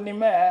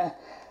வந்துன்னுமே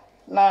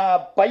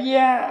நான்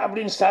பையன்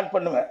அப்படின்னு ஸ்டார்ட்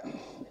பண்ணுவேன்.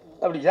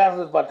 அப்படி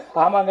ஜாதகத்தை பார்த்து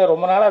ஆமாங்க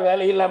ரொம்ப நாளாக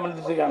வேலை இல்லாமல்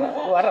இருந்துட்டுருக்காங்க,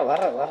 வர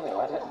வர வர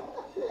வர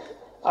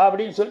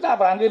அப்படின்னு சொல்லிட்டு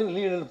அப்புறம் அங்கேருந்து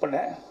லீட்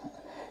பண்ணேன்.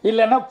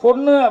 இல்லைன்னா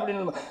பொண்ணு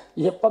அப்படின்னு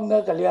எப்போங்க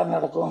கல்யாணம்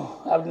நடக்கும்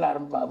அப்படின்னு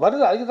ஆரம்பிப்பேன்.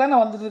 வருது அதுக்கு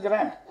தானே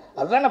வந்துட்டுருக்கிறேன்,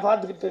 அதுதானே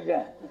பார்த்துக்கிட்டு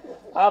இருக்கேன்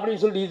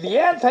அப்படின்னு சொல்லிட்டு இது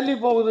ஏன் தள்ளி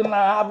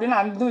போகுதுன்னா அப்படின்னு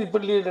அங்கேருந்து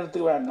இப்படி லீட்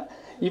எடுத்துக்குவேன்.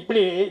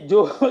 இப்படி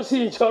ஜோசி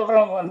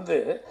சொல்கிறவங்க வந்து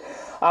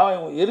அவன்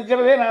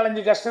இருக்கிறதே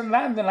 4-5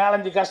 கஷ்டம்தான், இந்த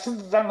 4-5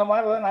 கஷ்டத்துக்கு தகுந்த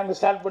மாதிரி தான் நாங்கள்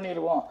ஸ்டார்ட்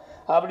பண்ணிடுவோம்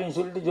அப்படின்னு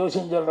சொல்லிட்டு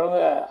ஜோசியம்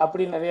சொல்கிறவங்க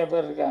அப்படி நிறைய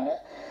பேர் இருக்காங்க.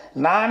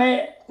 நானே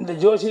இந்த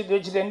ஜோசியத்தை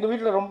வச்சுட்டு எங்கள்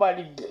வீட்டில் ரொம்ப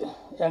அடிக்ட்டு,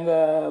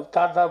 எங்கள்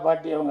தாத்தா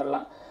பாட்டி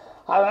அவங்கெல்லாம்.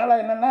 அதனால்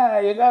என்னென்னா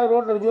எங்கேயாவது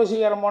ரோட்டில்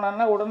ஜோசிகாரம்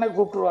போனான்னா உடனே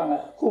கூப்பிட்ருவாங்க.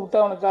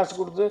 கூப்பிட்டு அவனுக்கு காசு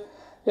கொடுத்து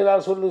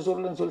ஏதாவது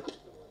சொல்லுன்னு சொல்லிட்டு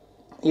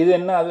இது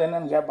என்ன அது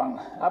என்னன்னு கேட்பாங்க.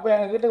 அப்போ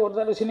எங்ககிட்ட ஒரு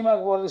தடவை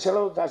சினிமாவுக்கு போகிறது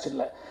செலவு காசு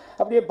இல்லை.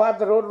 அப்படியே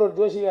பார்த்த ரோட்டில் ஒரு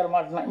ஜோசிகார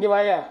மாட்டினான், இங்கே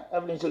வாயா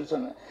அப்படின்னு சொல்லி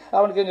சொன்னேன்.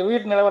 அவனுக்கு எங்கள்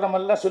வீட்டு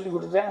நிலவரமெல்லாம் சொல்லி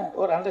கொடுத்தேன்.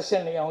 ஒரு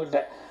அண்டர்ஸ்டாண்டிங் அவங்ககிட்ட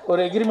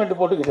ஒரு எக்ரிமெண்ட்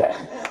போட்டுக்கிட்டேன்,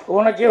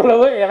 உனக்கு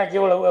எவ்வளவு எனக்கு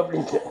எவ்வளவு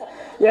அப்படின்ட்டு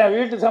என்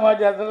வீட்டு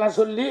சமாச்சாரத்தெல்லாம்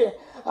சொல்லி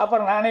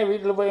அப்புறம் நானே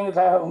வீட்டில் போய்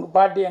உங்கள்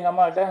பாட்டி எங்கள்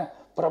அம்மாக்கிட்ட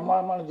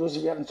பிரமாதமான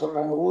ஜோசிக்காரன்னு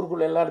சொல்கிறாங்க,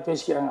 ஊருக்குள்ளே எல்லோரும்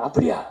பேசிக்கிறாங்க.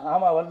 அப்படியா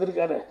ஆமாம்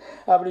வந்திருக்காரு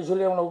அப்படின்னு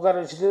சொல்லி அவனை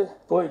உட்கார வச்சுட்டு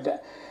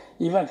போயிட்டேன்.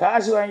 இவன்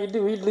காசு வாங்கிட்டு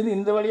வீட்டிலேருந்து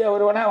இந்த வழியாக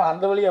வருவானா அவன்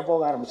அந்த வழியாக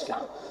போக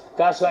ஆரம்பிச்சிட்டான்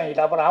காசு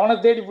வாங்கிட்டு. அப்புறம் அவனை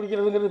தேடி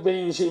பிடிக்கிறதுங்கிறது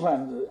பெரிய விஷயமா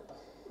இருந்தது.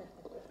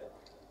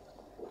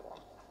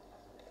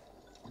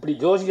 இப்படி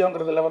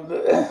ஜோசியங்கிறதுல வந்து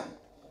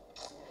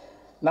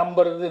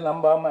நம்புறது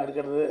நம்பாமல்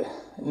இருக்கிறது,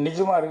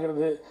 நிஜமாக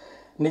இருக்கிறது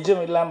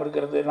நிஜம் இல்லாமல்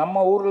இருக்கிறது.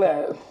 நம்ம ஊரில்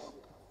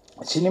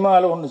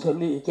சினிமாவில் ஒன்று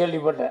சொல்லி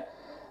கேள்விப்பட்டேன்.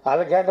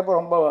 அதை கேட்டப்போ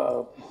ரொம்ப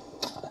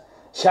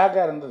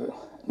ஷாக்காக இருந்தது.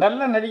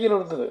 நல்ல நடிகர்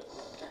ஒருத்தர்,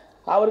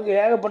 அவருக்கு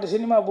ஏகப்பட்ட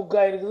சினிமா புக்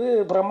ஆகிருக்குது,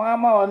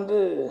 பிரமாதமாக வந்து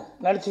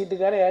நடிச்சுக்கிட்டு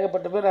இருக்காரு,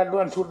 ஏகப்பட்ட பேர்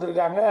அட்வான்ஸ்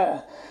கொடுத்துருக்காங்க.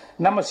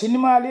 நம்ம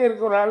சினிமாலேயே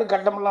இருக்கிற ஒரு ஆள்,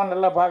 கட்டமெல்லாம்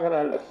நல்லா பார்க்குற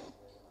ஆள்.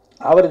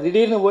 அவர்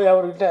திடீர்னு போய்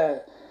அவர்கிட்ட,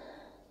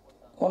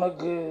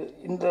 உனக்கு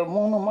இந்த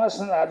 3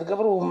 மாதம்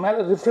அதுக்கப்புறம் உன்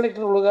மேலே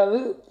ரிஃப்ளெக்டர் விழுகாது,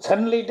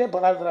 சன்லைட்டே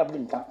படாதுடா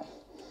அப்படின்ட்டான்.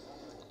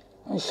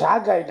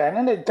 ஷாக் ஆகிட்டான்.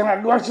 என்னென்ன இத்தனை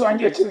அட்வான்ஸ்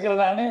வாங்கி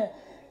வச்சுருக்கிறேன் நான்,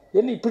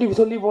 என்ன இப்படி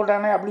சொல்லி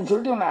போட்டானே அப்படின்னு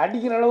சொல்லிட்டு உன்னை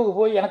அடிக்கிற அளவுக்கு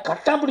போய் எனக்கு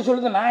கரெக்டாக அப்படி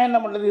சொல்லுது, நான் என்ன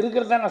பண்ணுறது,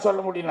 இருக்கிறதா நான்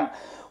சொல்ல முடியும்னா.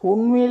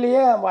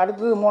 உண்மையிலேயே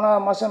அடுத்தது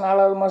 3ஆவது மாதம்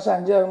 4ஆவது மாதம்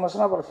 5ஆவது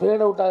மாதம் அப்புறம்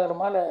ஃபேட் அவுட் ஆகிற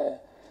மாதிரி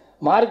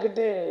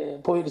மார்க்கெட்டே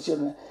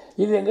போயிடுச்சுன்னு.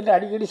 இது எங்கிட்ட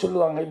அடிக்கடி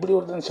சொல்லுவாங்க. இப்படி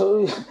ஒருத்தன்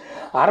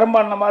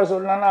அறம்பாடின மாதிரி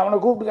சொன்னான்னா அவனை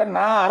கூப்பிட்டுக்காரு,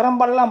 நான்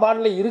அறம்பாடலாம்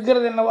பாடல,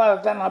 இருக்கிறது என்னவோ அதை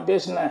தான் நான்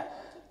பேசினேன்,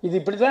 இது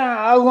இப்படி தான்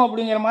ஆகும்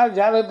அப்படிங்கிற மாதிரி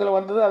ஜாதகத்தில்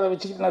வந்தது, அதை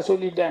வச்சுக்கிட்டு நான்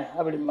சொல்லிட்டேன்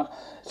அப்படிமா.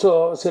 ஸோ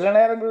சில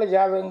நேரங்களில்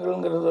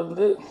ஜாதகங்கள்ங்கிறது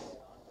வந்து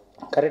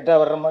கரெக்டாக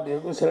வர்ற மாதிரி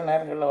இருக்கும், சில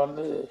நேரங்களில்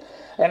வந்து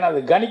ஏன்னா அது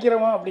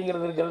கணிக்கிறோமா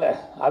அப்படிங்கிறது இருக்குல்ல,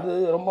 அது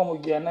ரொம்ப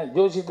முக்கியம். என்ன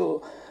ஜோசித்து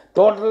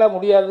டோட்டலாக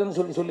முடியாதுன்னு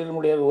சொல்லிட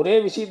முடியாது. ஒரே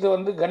விஷயத்தை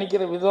வந்து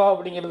கணிக்கிற விதம்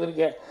அப்படிங்கிறது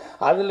இருக்கு,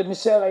 அதில்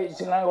மிஸ்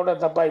ஆகிடுச்சுன்னா கூட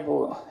தப்பாகி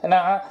போகும். ஏன்னா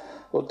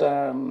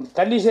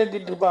தண்ணி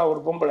சேர்த்திட்டு இருப்பா ஒரு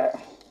பொம்பளை,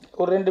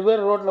 ஒரு 2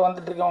 பேர் ரோட்டில்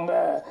வந்துட்டுருக்கவங்க,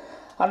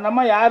 அந்த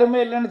அம்மா யாருமே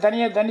இல்லைன்னு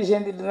தனியாக தண்ணி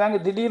சேர்ந்துட்டு இருந்தாங்க.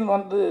 திடீர்னு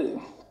வந்து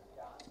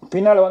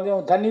பின்னால் வந்து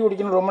தண்ணி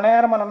குடிக்கணும், ரொம்ப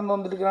நேரமாக நடந்து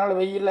வந்துட்டுருக்கனால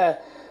வெயிலில்,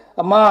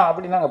 அம்மா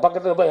அப்படின்னாங்க.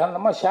 பக்கத்தில் போய்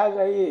அந்த அம்மா ஷாக்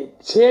ஆகி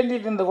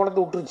சேர்ந்துட்டு இந்த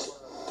குடத்தை விட்டுருச்சு.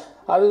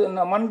 அது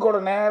இந்த மண் கூட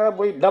நேராக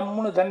போய்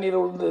டம்முன்னு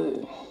தண்ணீர் விழுந்து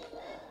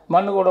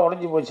மண் கூட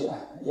உடஞ்சி போச்சு.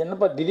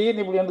 என்னப்பா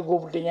திடீர்னு இப்படி வந்து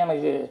கூப்பிட்டீங்க,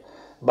 எனக்கு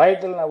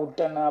பயத்தில் நான்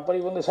விட்டேன். அப்புறம்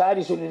இவங்க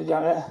சாரி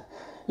சொல்லியிருக்காங்க,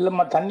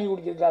 இல்லைம்மா தண்ணி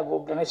குடிக்கிறதுக்காக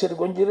கூப்பிட்டேனே, சரி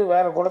கொஞ்சம்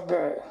வேறு குடத்தை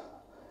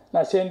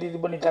நான் சேர்ந்து இது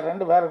பண்ணி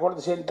தரேன்ட்டு வேறு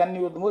குடத்தை சேர்ந்து தண்ணி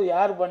ஊற்றும்போது,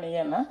 யார்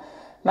பண்ணீங்கன்னா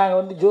நாங்கள்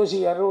வந்து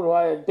ஜோசிகாரர்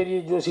ஒரு பெரிய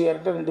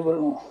ஜோசிகார்கிட்ட 2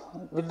 பேரும்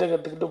வித்தை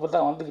கற்றுக்கிட்டு இப்போ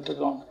தான் வந்துக்கிட்டு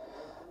இருக்கோம்.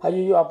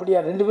 ஐயோ அப்படியா,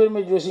 2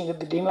 பேருமே ஜோசியம்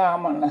கற்றுக்கிட்டீங்களா?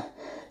 ஆமாண்ணே.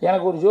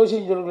 எனக்கு ஒரு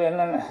ஜோசியம் சொல்லுங்கள்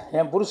என்னென்ன,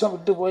 என் புருஷன்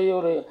விட்டு போய்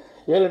ஒரு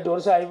 7-8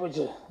 வருஷம்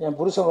ஆகிப்போச்சு, என்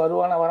புருஷன்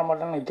வருவானா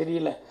வரமாட்டான்னு எனக்கு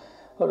தெரியல,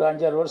 ஒரு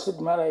 5-6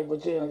 வருஷத்துக்கு மேலே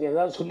ஆகிப்போச்சு, எனக்கு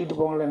ஏதாவது சொல்லிட்டு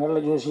போங்களேன் நல்ல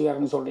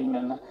ஜோசிகாரன்னு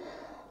சொல்கிறீங்களேண்ணா.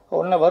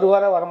 ஒன்று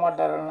வருவாரா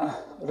வரமாட்டாருன்னா,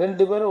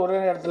 2 பேரும் ஒரே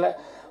நேரத்தில்,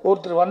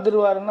 ஒருத்தர்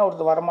வந்துடுவாருன்னா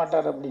ஒருத்தர்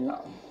வரமாட்டார் அப்படின்னா.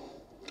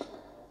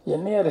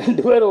 என்னையா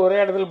 2 பேரும் ஒரே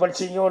இடத்துல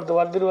படிச்சிங்க,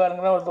 ஒருத்தர்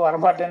வந்துடுவாருங்கன்னா ஒருத்தர்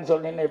வரமாட்டேன்னு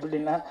சொன்னீங்கன்னா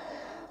எப்படின்னா,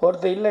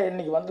 ஒருத்தர் இல்லை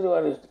இன்றைக்கி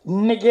வந்துடுவார்,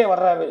 இன்றைக்கே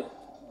வர்றாரு,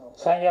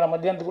 சாயங்காலம்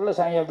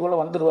சாயங்காலத்துக்குள்ளே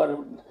வந்துடுவார்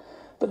அப்படின்னு.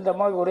 இப்போ இந்த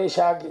அம்மாவுக்கு ஒரே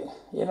ஷாக்கு,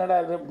 என்னடா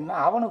இது அப்படின்னா,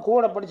 அவனுக்கு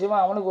கூட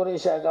படித்தவன் அவனுக்கு ஒரே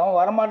ஷாக்கு, அவன்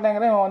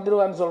வரமாட்டேங்கிறேன் இவன்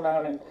வந்துடுவான்னு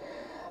சொல்கிறாங்களே.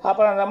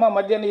 அப்புறம் அந்த அம்மா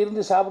மத்தியானம்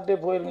இருந்து சாப்பிட்டே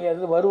போயிருங்க,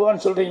 எது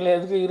வருவான்னு சொல்கிறீங்களே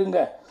எதுக்கு இருங்க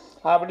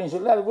அப்படின்னு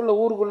சொல்லி அதுக்குள்ளே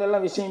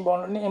ஊருக்குள்ளெல்லாம் விஷயம்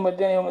போகணுன்னு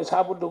மத்தியானம் இவங்க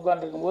சாப்பிட்டு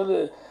உட்காந்துருக்கும்போது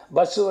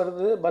பஸ்ஸு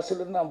வருது,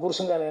 பஸ்ஸுலேருந்து அவன்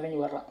புருஷங்கார இறங்கி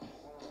வர்றான்.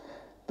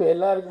 இப்போ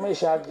எல்லாருக்குமே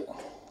ஷாக்கு.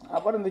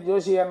 அப்புறம் இந்த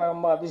ஜோசிகாரனை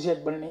ரொம்ப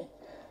அப்ரிஷியேட் பண்ணி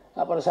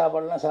அப்புறம்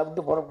சாப்பாடெல்லாம்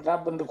சாப்பிட்டு புறப்பட்டான்.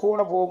 இப்போ இந்த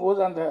கூட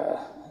போகும்போது அந்த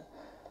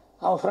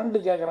அவன் ஃப்ரெண்டு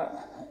கேட்குறான்,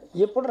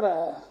 எப்படிடா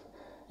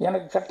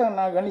எனக்கு கட்டம்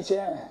நான்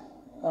கணிச்சேன்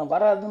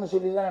வராதுன்னு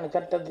சொல்லி தான் எனக்கு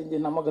கரெக்டாக தெரிஞ்சு,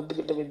 நம்ம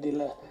கற்றுக்கிட்ட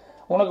வித்தியில்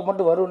உனக்கு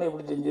மட்டும் வரும்னு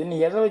எப்படி தெரிஞ்சு, நீ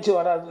எதை வச்சு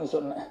வராதுன்னு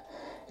சொன்னேன்.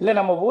 இல்லை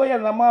நம்ம போய்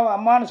அந்த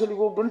அம்மான்னு சொல்லி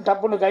கூப்பிட்டுன்னு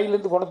டப்புன்னு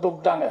கையிலேருந்து குடத்தை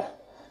விட்டாங்க,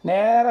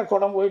 நேராக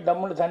குடம் போய்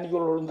டம்முன்னு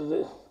தண்ணிக்குள்ளே விழுந்தது,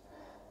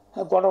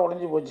 குடம்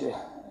உடஞ்சி போச்சு.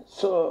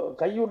 ஸோ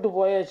கைவிட்டு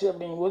போயாச்சு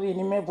அப்படிங்கும்போது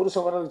இனிமேல்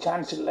புருஷன் வர்றதுக்கு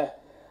சான்ஸ் இல்லை,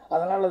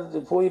 அதனால்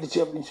அது போயிடுச்சு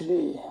அப்படின்னு சொல்லி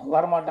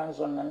வரமாட்டான்னு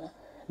சொன்னேன்.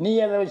 நீ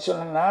எதை வச்சு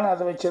சொன்ன? நானும்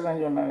அதை வச்சு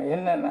தான் சொன்னேன்.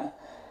 என்னென்ன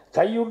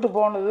கைவிட்டு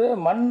போனது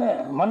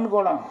மண்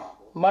குடம்,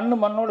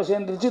 மண்ணோடு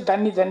சேர்ந்துருச்சு,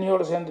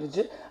 தண்ணியோடு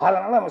சேர்ந்துருச்சு,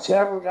 அதனால் அவன்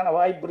சேர்றதுக்கான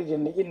வாய்ப்பு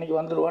இருக்குது, இன்றைக்கி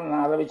வந்துடுவான்னு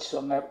நான் அதை வச்சு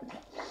சொன்னேன்.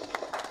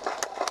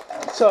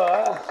 ஸோ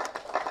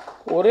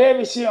ஒரே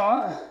விஷயம்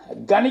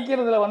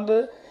கணிக்கிறதுல வந்து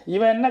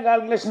இவன் என்ன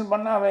கால்குலேஷன்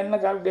பண்ணா அவன் என்ன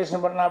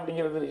கால்குலேஷன் பண்ணா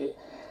அப்படிங்கிறது இருக்குது.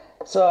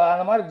 ஸோ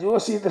அந்த மாதிரி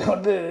ஜோசியத்தில்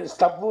வந்து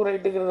தப்பு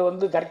ரைட்டுங்கிறத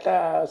வந்து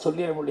கரெக்டாக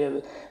சொல்லிட முடியாது.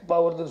 இப்போ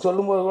ஒருத்தர்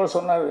சொல்லும்போது கூட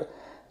சொன்னார்,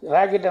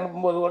 ராக்கெட்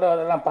அனுப்பும்போது கூட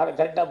அதெல்லாம்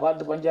கரெக்டாக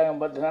பார்த்து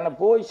பஞ்சாங்கம் பார்த்து,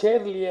 நான் போய்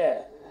சேரலையே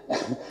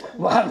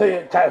அந்த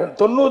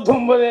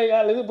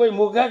 99 இது போய்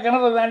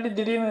கிணறை தாண்டி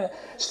திடீர்னு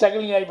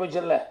ஸ்ட்ரகிளிங் ஆகி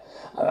போச்சுல்ல.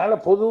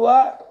 அதனால்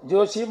பொதுவாக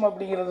ஜோசியம்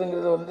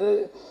அப்படிங்கிறதுங்கிறது வந்து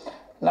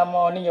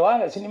நீங்கள்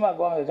வாங்க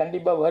சினிமாவுக்கு வாங்க,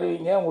 கண்டிப்பாக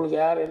வருவீங்க, உங்களுக்கு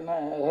யார் என்ன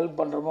ஹெல்ப்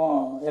பண்ணுறோமோ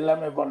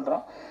எல்லாமே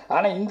பண்ணுறோம்.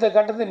 ஆனால் இந்த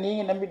கட்டத்தை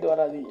நீங்கள் நம்பிட்டு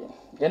வராதீங்க.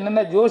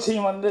 என்னென்ன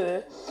ஜோசியம் வந்து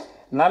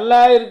நல்லா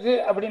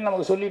இருக்குது அப்படின்னு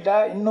நமக்கு சொல்லிட்டா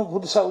இன்னும்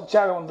புதுசாக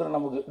உற்சாகம் வந்துடும்,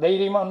 நமக்கு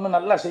தைரியமாக இன்னும்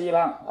நல்லா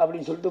செய்யலாம்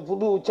அப்படின்னு சொல்லிட்டு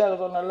புது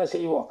உற்சாகத்தோடு நல்லா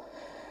செய்வோம்.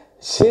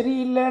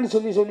 சரியில்லைன்னு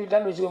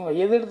சொல்லிட்டான்னு வச்சுக்கோங்க,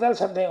 எது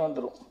எடுத்தாலும் சந்தேகம்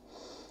வந்துடும்.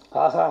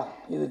 ஆஹா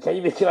இது கை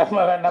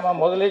வைக்கலாமா வேண்டாமா,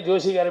 முதலே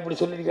ஜோசிகார் இப்படி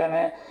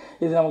சொல்லியிருக்கானே,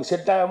 இது நமக்கு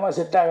செட்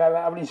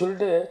ஆகாதா அப்படின்னு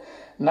சொல்லிட்டு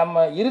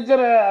நம்ம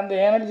இருக்கிற அந்த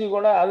எனர்ஜி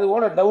கூட அது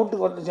கூட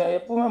டவுட்டுக்கு வந்துச்சு.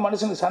 எப்பவுமே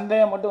மனுஷனுக்கு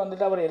சந்தேகம் மட்டும்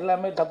வந்துட்டு அப்புறம்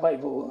எல்லாமே தப்பாகி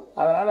போகும்.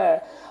 அதனால்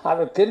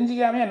அதை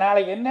தெரிஞ்சிக்காமே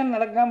நாளைக்கு என்னென்ன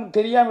நடக்காமல்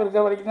தெரியாமல்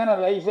இருக்கிற வரைக்கும்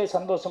தான் லைஃபே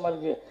சந்தோஷமாக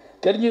இருக்குது.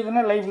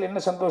 தெரிஞ்சதுன்னா லைஃப்பில்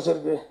என்ன சந்தோஷம்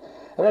இருக்குது?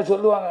 அதான்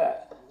சொல்லுவாங்க,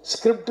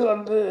 ஸ்கிரிப்ட்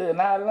வந்து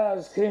நான் எல்லாம்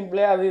ஸ்க்ரீன்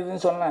ப்ளே அது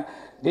இதுன்னு சொன்னேன்.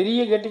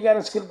 பெரிய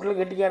கெட்டிக்காரன் ஸ்கிரிப்டில்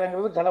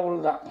கெட்டிக்காரங்கிறது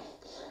கடவுள் தான்.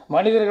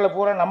 மனிதர்களை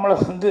பூரா நம்மளை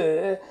வந்து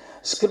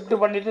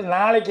ஸ்கிரிப்ட் பண்ணிவிட்டு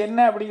நாளைக்கு என்ன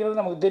அப்படிங்கிறது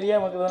நமக்கு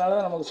தெரியாமல் இருக்கிறதுனால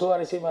தான் நமக்கு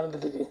சுவாரஸ்யமாக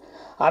இருந்துட்டுருக்கு.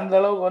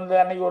 அந்தளவுக்கு வந்து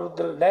அன்றைக்கி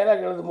ஒருத்தர்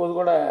டைலாக் எழுதும்போது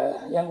கூட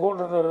என் கூட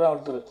இருந்தவர் தான்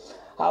ஒருத்தர்,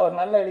 அவர்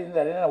நல்லா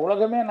எழுதியிருந்தார். ஏன்னா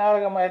உலகமே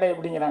நாடக மேடை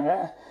அப்படிங்கிறாங்க,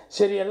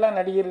 சரி எல்லாம்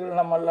நடிகர்கள்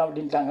நம்மெல்லாம்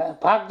அப்படின்ட்டாங்க,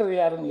 பார்க்குறது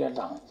யாருன்னு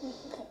கேட்டான்.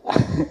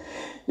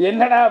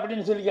 என்னடா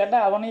அப்படின்னு சொல்லி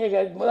கேட்டால் அவனையே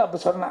கேட்கும்போது அப்போ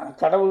சொன்னான்,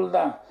 கடவுள்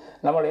தான்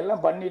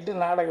நம்மளையெல்லாம் பண்ணிவிட்டு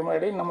நாடக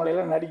மேடை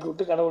நம்மளையெல்லாம் நடிக்க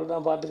விட்டு கடவுள்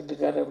தான் பார்த்துக்கிட்டு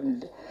இருக்காரு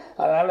அப்படின்ட்டு.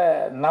 அதனால்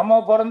நம்ம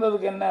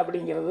பிறந்ததுக்கு என்ன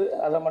அப்படிங்கிறது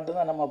அதை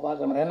மட்டும்தான் நம்ம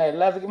பார்க்கணும். ஏன்னா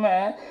எல்லாத்துக்குமே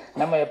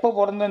நம்ம எப்போ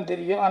பிறந்தோன்னு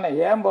தெரியும், ஆனால்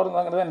ஏன்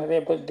பிறந்தோங்கிறத நிறைய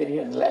பேர்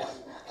தெரியல.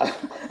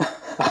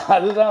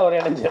 அதுதான் ஒரு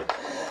இடைஞ்சல்.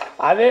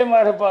 அதே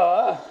மாதிரி இப்போ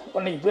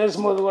இன்னைக்கு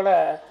பேசும்போது கூட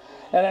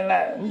என்னென்ன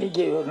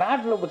இன்றைக்கி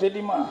நாட்டில் இப்போ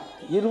தெரியுமா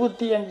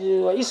 25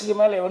 வயசுக்கு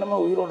மேலே எவனுமே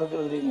உயிரோடு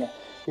இருக்கிறதுங்க,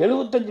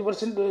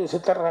 75%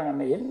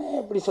 செத்துடுறாங்க. என்ன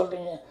எப்படி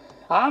சொல்கிறீங்க?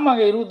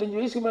 ஆமாங்க, 25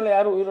 வயசுக்கு மேலே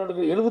யாரும் உயிரோடு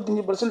இருக்குது,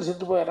 75%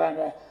 செத்து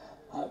போயிடுறாங்க.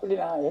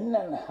 அப்படின்னா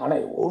என்னென்ன?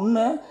 ஆனால்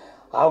ஒன்று,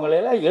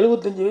 அவங்களெல்லாம்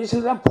 75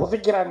 வயசில் தான்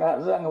புதைக்கிறாங்க,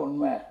 அதுதாங்க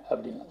உண்மை.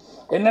 அப்படின்னு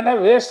என்னென்னா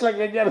வேஸ்ட்டில்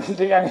கேஜியாக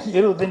இருந்துட்டுருக்காங்க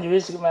 25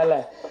 வயசுக்கு மேலே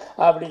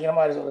அப்படிங்கிற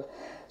மாதிரி சொல்லுது.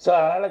 ஸோ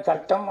அதனால்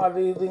கட்டம் அது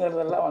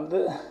இதுங்கிறதெல்லாம் வந்து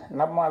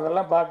நம்ம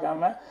அதெல்லாம்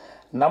பார்க்காம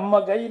நம்ம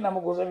கை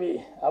நமக்கு உதவி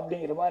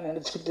அப்படிங்கிற மாதிரி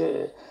நினச்சிக்கிட்டு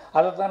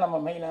அதை தான் நம்ம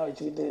மெயினாக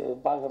வச்சுக்கிட்டு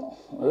பார்க்கணும்.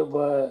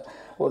 இப்போ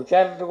ஒரு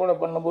கேரக்டர் கூட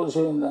பண்ணும்போது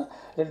சொல்லியிருந்தேன்,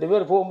 2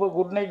 பேர் போகும்போது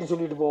குட் நைட்டு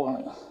சொல்லிட்டு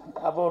போகணுங்க.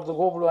 அப்போ ஒருத்தர்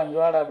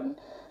கூப்பிடுவாங்க வாடா அப்படின்னு.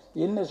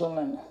 என்ன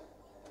சொன்னேன்னு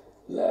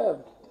இல்லை,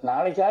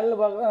 நாளைக்கு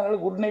காலையில் பார்க்குறேன்,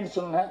 அதனால் குட் நைட்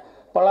சொன்னேன்,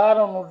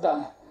 பலாரம்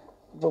விட்டான்.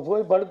 இப்போ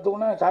போய்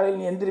படுத்தோன்னா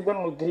காலையில் நீ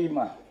எந்திரிப்பேன்னு உங்களுக்கு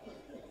தெரியுமா?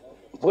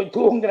 போய்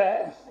தூங்குற,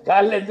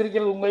 காலையில்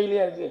எந்திரிக்கிறது உங்கள்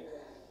கையிலேயே இருக்குது,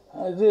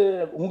 இது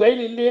உங்கள்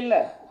கையில் இல்லையே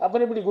இல்லை,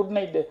 அப்புறம் எப்படி குட்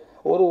நைட்டு?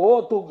 ஒரு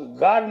தூக்கு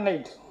காட்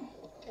நைட்,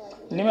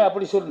 இனிமேல்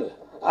அப்படி சொல்லு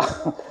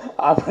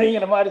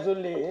அப்படிங்கிற மாதிரி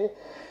சொல்லி.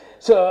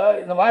 ஸோ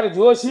இந்த மாதிரி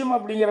ஜோசியம்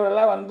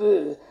அப்படிங்கிறதெல்லாம் வந்து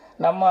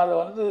நம்ம அதை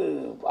வந்து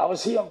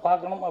அவசியம்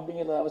பார்க்கணும்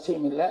அப்படிங்கிறது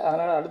அவசியம் இல்லை.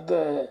 அதனால் அடுத்த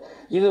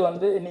இது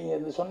வந்து நீங்கள்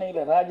இந்த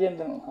சொன்னீங்களே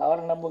ராஜேந்திரன்,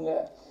 அவரை நம்புங்க,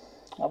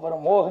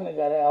 அப்புறம்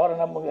மோகனுக்காரு அவரை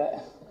நம்புங்க.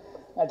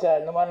 ஆச்சா,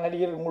 இந்த மாதிரி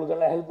நடிகர்கள்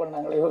உங்களுக்கெல்லாம் ஹெல்ப்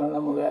பண்ணாங்களே இவங்க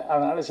நம்புங்க.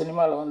 அதனால்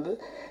சினிமாவில் வந்து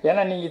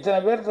ஏன்னா நீங்கள் இத்தனை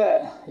பேர்த்த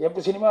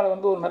எப்போ சினிமாவில்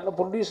வந்து ஒரு நல்ல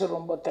ப்ரொடியூசர்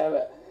ரொம்ப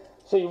தேவை.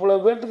 ஸோ இவ்வளோ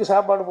பேர்த்துக்கு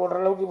சாப்பாடு போடுற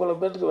அளவுக்கு, இவ்வளோ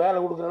பேர்த்துக்கு வேலை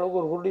கொடுக்குற அளவுக்கு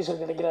ஒரு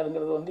ப்ரொடியூசர்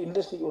கிடைக்கிறாருங்கிறது வந்து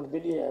இண்டஸ்ட்ரிக்கு ஒரு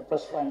பெரிய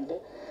ப்ளஸ் பாயிண்ட்டு.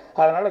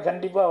 அதனால்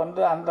கண்டிப்பாக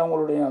வந்து அந்த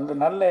உங்களுடைய அந்த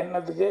நல்ல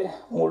எண்ணத்துக்கு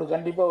உங்களுக்கு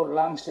கண்டிப்பாக ஒரு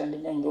லாங்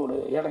ஸ்டாண்டிங்காக இங்கே ஒரு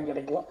இடம்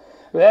கிடைக்கும்.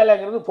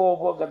 வேலைங்கிறது போக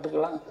போக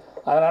கற்றுக்கலாம்.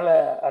 அதனால்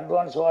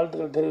அட்வான்ஸ்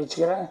வாழ்த்துக்கள்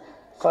தெரிவிச்சுக்கிறேன்.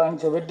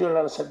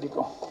 வெற்றியாளர்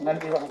சந்திப்போம்.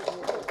 நன்றி, வணக்கம்.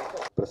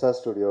 பிரசாத்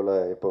ஸ்டுடியோவில்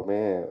எப்போவுமே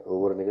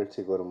ஒவ்வொரு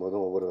நிகழ்ச்சிக்கு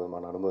வரும்போதும் ஒவ்வொரு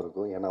விதமான அனுபவம்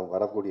இருக்கும். ஏன்னா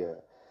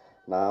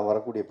நான்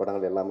வரக்கூடிய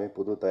படங்கள் எல்லாமே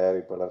புது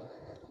தயாரிப்பாளர்,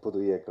 புது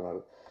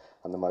இயக்குனர்,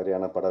 அந்த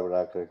மாதிரியான பட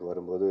விழாக்களுக்கு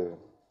வரும்போது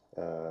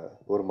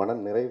ஒரு மன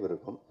நிறைவு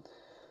இருக்கும்.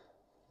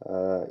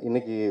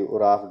 இன்றைக்கி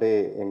ஒரு ஆஃப் டே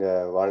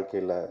எங்கள்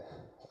வாழ்க்கையில்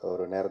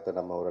ஒரு நேரத்தை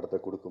நம்ம ஒரு இடத்த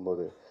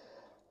கொடுக்கும்போது,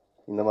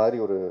 இந்த மாதிரி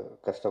ஒரு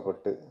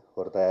கஷ்டப்பட்டு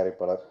ஒரு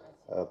தயாரிப்பாளர்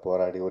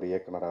போராடி ஒரு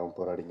இயக்குனராகவும்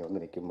போராடி இங்கே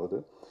வந்து நிற்கும்போது,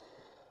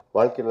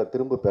 வாழ்க்கையில்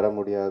திரும்ப பெற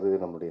முடியாது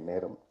நம்முடைய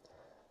நேரம்.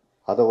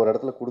 அதை ஒரு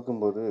இடத்துல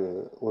கொடுக்கும்போது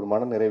ஒரு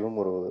மன நிறைவும்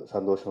ஒரு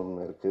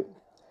சந்தோஷமும் இருக்குது.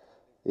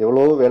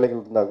 எவ்வளோ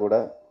வேலைகள் இருந்தால் கூட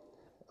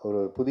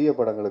ஒரு புதிய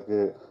படங்களுக்கு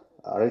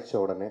அழைச்ச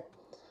உடனே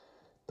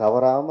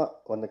தவறாமல்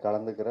வந்து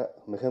கலந்துக்கிற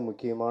மிக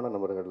முக்கியமான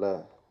நபர்களில்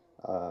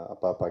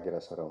அப்பா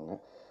பாக்கியராஜ் சார் அவங்க.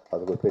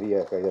 அதுக்கு ஒரு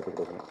பெரிய கைதட்டு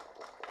கொடுக்கணும்.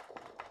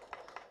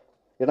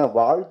 ஏன்னா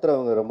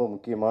வாழ்த்துறவங்க ரொம்ப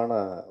முக்கியமான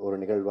ஒரு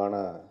நிகழ்வான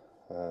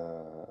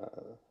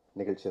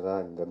நிகழ்ச்சி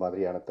தான் இந்த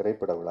மாதிரியான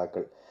திரைப்பட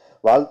விழாக்கள்.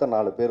 வாழ்த்த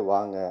 4 பேர்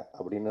வாங்க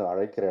அப்படின்னு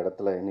அழைக்கிற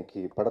இடத்துல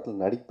இன்றைக்கி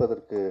படத்தில்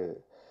நடிப்பதற்கு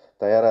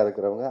தயாராக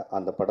இருக்கிறவங்க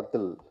அந்த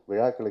படத்தில்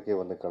விழாக்களுக்கே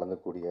வந்து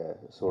கலந்துக்கூடிய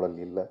சூழல்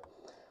இல்லை.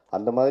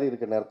 அந்த மாதிரி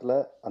இருக்கிற நேரத்தில்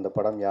அந்த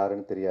படம்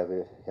யாருன்னு தெரியாது,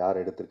 யார்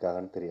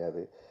எடுத்திருக்காங்கன்னு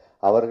தெரியாது.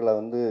 அவர்களை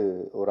வந்து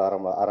ஒரு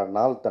அரை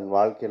நாள் தன்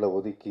வாழ்க்கையில்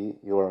ஒதுக்கி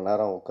இவ்வளோ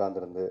நேரம்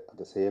உட்கார்ந்துருந்து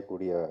அதை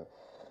செய்யக்கூடிய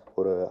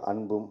ஒரு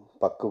அன்பும்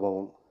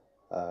பக்குவமும்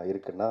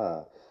இருக்குன்னா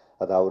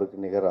அது அவருக்கு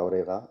நிகர் அவரே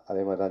தான்.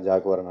 அதே மாதிரி தான்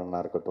ஜாகுவாரன் அண்ணா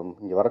இருக்கட்டும்,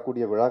 இங்கே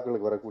வரக்கூடிய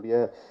விழாக்களுக்கு வரக்கூடிய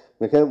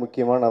மிக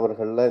முக்கியமான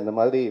நபர்களில் இந்த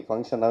மாதிரி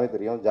ஃபங்க்ஷனாகவே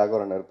தெரியும்.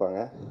 ஜாகுவாரன் இருப்பாங்க,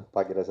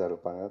 பாக்கியராஜ் சார்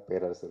இருப்பாங்க,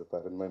 பேரரசு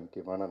இருப்பார். இந்த மாதிரி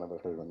முக்கியமான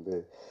நபர்கள் வந்து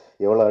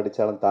எவ்வளோ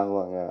அடித்தாலும்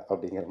தாங்குவாங்க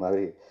அப்படிங்கிற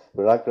மாதிரி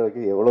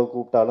விழாக்களுக்கு எவ்வளோ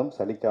கூப்பிட்டாலும்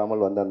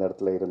சலிக்காமல் வந்து அந்த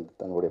இடத்துல இருந்து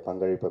தங்களுடைய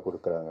பங்களிப்பை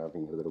கொடுக்குறாங்க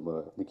அப்படிங்கிறது ரொம்ப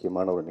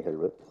முக்கியமான ஒரு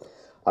நிகழ்வு.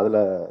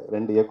 அதில்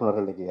 2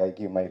 இயக்குநர்கள் இன்றைக்கி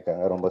ஐக்கியமாக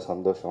இருக்காங்க. ரொம்ப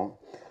சந்தோஷம்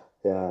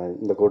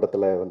இந்த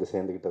கூட்டத்தில் வந்து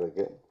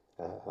சேர்ந்துக்கிட்டதுக்கு.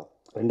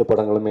 2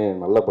 படங்களுமே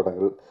நல்ல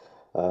படங்கள்.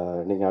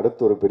 நீங்கள்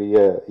அடுத்து ஒரு பெரிய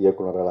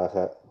இயக்குநர்களாக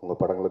உங்கள்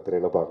படங்களை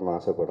திரையில் பார்க்கணும்னு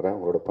ஆசைப்பட்றேன்.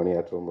 உங்களோட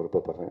பணியாற்றவும்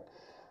விருப்பப்படுறேன்.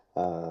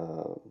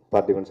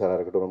 பார்த்திபன் சாராக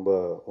இருக்கட்டும், ரொம்ப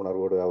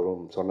உணர்வோடு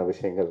அவரும் சொன்ன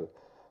விஷயங்கள்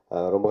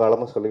ரொம்ப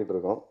காலமாக சொல்லிக்கிட்டு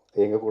இருக்கோம்.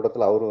 எங்கள்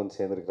கூட்டத்தில் அவரும் வந்து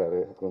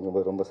சேர்ந்துருக்காரு.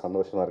 ரொம்ப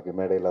சந்தோஷமாக இருக்குது.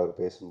 மேடையில் அவர்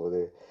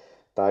பேசும்போது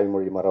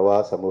தாய்மொழி மறவா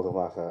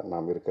சமூகமாக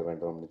நாம் இருக்க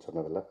வேண்டும் அப்படின்னு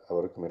சொன்னதில்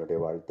அவருக்கும் என்னுடைய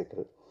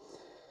வாழ்த்துக்கள்.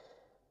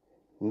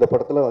 இந்த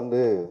படத்தில்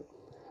வந்து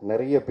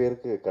நிறைய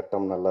பேருக்கு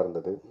கட்டம் நல்லா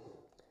இருந்தது.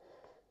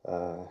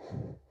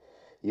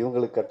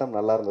 இவங்களுக்கு கட்டம்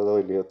நல்லா இருந்ததோ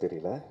இல்லையோ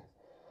தெரியல.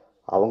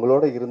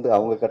 அவங்களோட இருந்து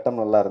அவங்க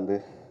கட்டம் நல்லா இருந்து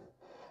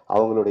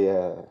அவங்களுடைய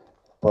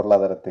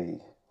பொருளாதாரத்தை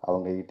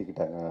அவங்க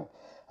ஈட்டிக்கிட்டாங்க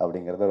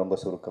அப்படிங்கிறத ரொம்ப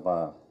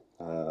சுருக்கமாக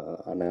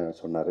அண்ணன்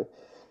சொன்னார்.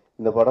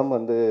 இந்த படம்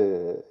வந்து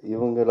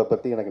இவங்களை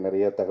பற்றி எனக்கு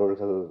நிறைய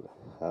தகவல்கள்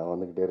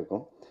வந்துக்கிட்டே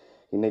இருக்கும்.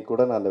 இன்றைக்கி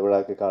கூட நான் அந்த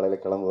விழாவுக்கு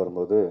காலையில் கிளம்பு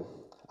வரும்போது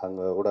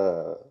அங்கே கூட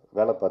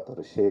வேலை பார்த்த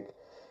ஒரு ஷேக்,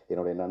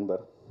 என்னுடைய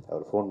நண்பர்,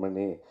 அவர் ஃபோன்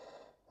பண்ணி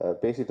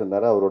பேசிகிட்டு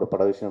இருந்தார். அவரோட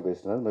பட விஷயம்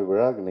பேசினார். இந்த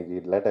விழாவுக்கு இன்றைக்கி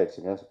லேட்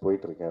ஆகிடுச்சுங்க,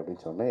 போயிட்டுருக்கேன்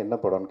அப்படின்னு சொன்னேன். என்ன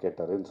படம்னு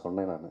கேட்டாருன்னு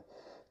சொன்னேன். நான்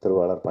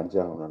திருவாளர்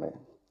பஞ்சாங்கம்னு.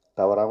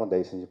 தவறாமல்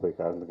தயவு செஞ்சு போய்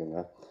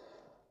கலந்துக்குங்க.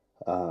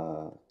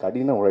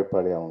 கடின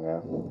உழைப்பாளி அவங்க,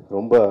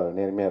 ரொம்ப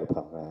நேர்மையாக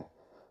இருப்பாங்க.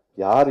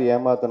 யார்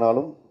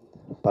ஏமாத்தினாலும்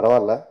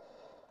பரவாயில்ல,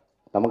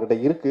 நம்மக்கிட்ட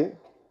இருக்குது,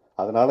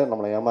 அதனால்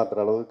நம்மளை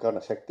ஏமாத்துகிற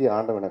அளவுக்கான சக்தி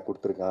ஆண்டவன் எனக்கு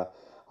கொடுத்துருக்கான்.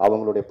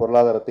 அவங்களுடைய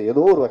பொருளாதாரத்தை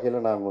ஏதோ ஒரு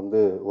வகையில் நான் வந்து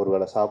ஒரு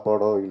வேளை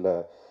சாப்பாடோ இல்லை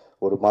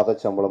ஒரு மாத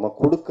சம்பளமாக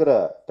கொடுக்குற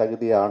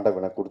தகுதியை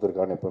ஆண்டவன் எனக்கு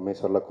கொடுத்துருக்கான்னு எப்போவுமே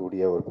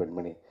சொல்லக்கூடிய ஒரு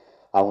பெண்மணி.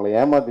 அவங்கள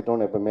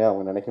ஏமாற்றிட்டோன்னு எப்போவுமே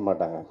அவங்க நினைக்க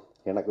மாட்டாங்க.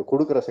 எனக்கு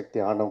கொடுக்குற சக்தி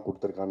ஆண்டவன்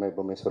கொடுத்துருக்கான்னு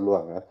எப்போவுமே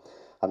சொல்லுவாங்க.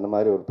 அந்த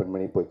மாதிரி ஒரு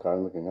பெண்மணி போய்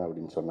கலந்துக்குங்க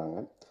அப்படின்னு சொன்னாங்க.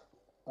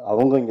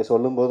 அவங்க இங்கே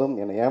சொல்லும்போதும்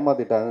என்னை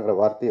ஏமாற்றிட்டாங்கிற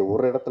வார்த்தையை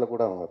ஒரு இடத்துல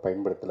கூட அவங்க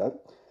பயன்படுத்தலை.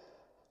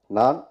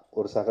 நான்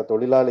ஒரு சக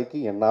தொழிலாளிக்கு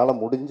என்னால்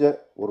முடிஞ்ச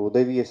ஒரு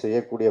உதவியை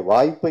செய்யக்கூடிய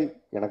வாய்ப்பை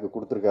எனக்கு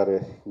கொடுத்துருக்காரு.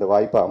 இந்த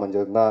வாய்ப்பை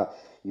அமைஞ்சது தான்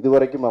இது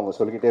வரைக்கும் அவங்க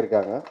சொல்லிக்கிட்டே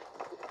இருக்காங்க.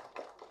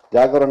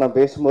 ஜாகரா நான்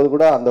பேசும்போது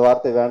கூட அந்த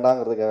வார்த்தை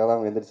வேண்டாங்கிறதுக்காக தான்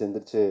அவங்க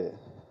எந்திரிச்சு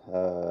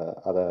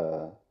அதை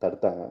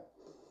தடுத்தாங்க.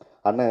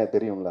 அண்ணன்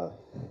தெரியும்ல,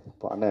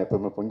 இப்போ அண்ணன்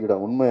எப்பவுமே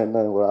பொங்கிவிடும். உண்மை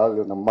என்ன, ஒரு ஆள்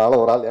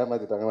நம்மளால் ஒரு ஆள்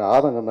ஏமாற்றிட்டாங்க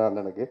ஆதங்கம் தான்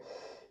அண்ணனுக்கு.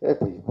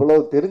 இப்போ இவ்வளோ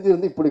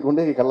தெரிஞ்சிருந்து இப்படி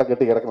கொண்டு கல்லை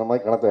கட்டி கிடக்கிற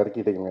மாதிரி கணத்தை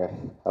இறக்கிட்டீங்க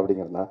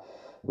அப்படிங்கிறதுனா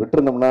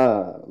விட்டுருந்தோம்னா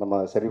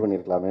நம்ம சரி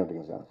பண்ணியிருக்கலாமே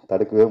அப்படிங்க.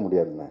 தடுக்கவே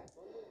முடியாதுண்ணே.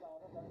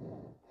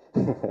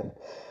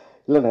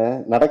 இல்லைண்ணே,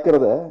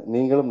 நடக்கிறத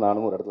நீங்களும்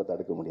நானும் ஒரு இடத்துல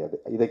தடுக்க முடியாது.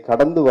 இதை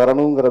கடந்து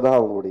வரணுங்கிறதா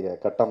அவங்களுடைய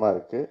கட்டமாக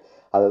இருக்குது.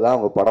 அதுதான்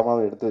அவங்க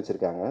படமாகவும் எடுத்து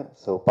வச்சுருக்காங்க.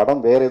 ஸோ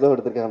படம் வேறு ஏதோ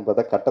எடுத்திருக்காங்கன்னு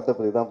பார்த்தா கட்டத்தை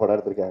பற்றி தான் படம்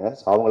எடுத்திருக்காங்க.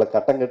 ஸோ அவங்கள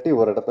கட்டம் கட்டி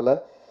ஒரு இடத்துல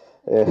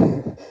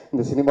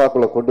இந்த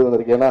சினிமாக்குள்ளே கொண்டு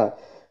வந்திருக்கு. ஏன்னா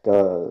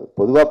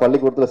பொதுவாக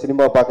பள்ளிக்கூடத்தில்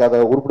சினிமா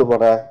பார்க்காத உருப்பிடு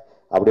போட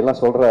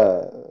அப்படிலாம் சொல்கிற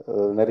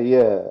நிறைய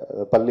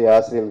பள்ளி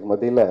ஆசிரியர்களுக்கு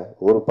மத்தியில்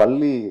ஒரு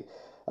பள்ளி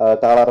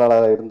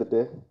தாளராக இருந்துட்டு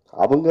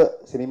அவங்க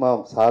சினிமா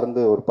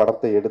சார்ந்து ஒரு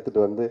படத்தை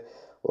எடுத்துகிட்டு வந்து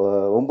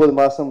 9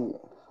 மாதம்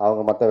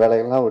அவங்க மற்ற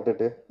வேலைகள்லாம்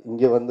விட்டுட்டு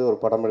இங்கே வந்து ஒரு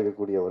படம்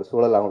எடுக்கக்கூடிய ஒரு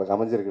சூழல் அவங்களுக்கு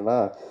அமைஞ்சிருக்குன்னா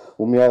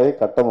உண்மையாகவே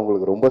கட்டம்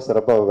உங்களுக்கு ரொம்ப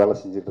சிறப்பாக வேலை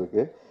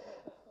செஞ்சிட்ருக்கு.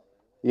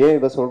 ஏன்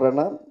இதை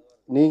சொல்கிறேன்னா,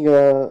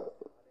 நீங்கள்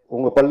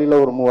உங்கள்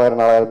பள்ளியில் ஒரு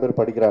 3000-4000 பேர்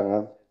படிக்கிறாங்க.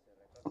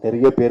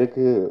 நிறைய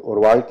பேருக்கு ஒரு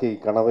வாழ்க்கை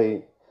கனவை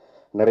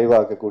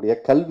நிறைவாக்கக்கூடிய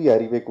கல்வி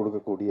அறிவை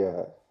கொடுக்கக்கூடிய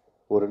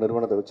ஒரு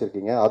நிறுவனத்தை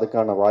வச்சுருக்கீங்க.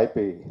 அதுக்கான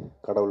வாய்ப்பை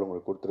கடவுள்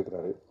உங்களுக்கு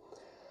கொடுத்துருக்கிறாரு.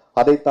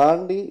 அதை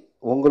தாண்டி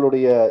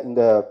உங்களுடைய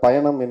இந்த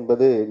பயணம்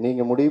என்பது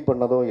நீங்கள் முடிவு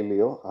பண்ணதோ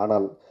இல்லையோ,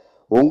 ஆனால்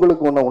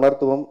உங்களுக்கு ஒன்று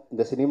உணர்த்துவோம்,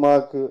 இந்த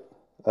சினிமாவுக்கு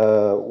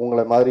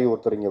உங்களை மாதிரி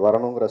ஒருத்தர் இங்கே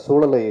வரணுங்கிற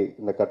சூழலை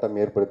இந்த கட்டம்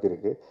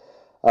ஏற்படுத்தியிருக்கு.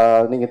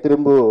 நீங்கள்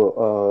திரும்ப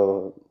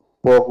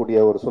போகக்கூடிய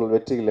ஒரு சூழல்,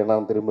 வெற்றிகள் என்ன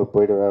திரும்ப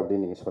போயிடுவேன்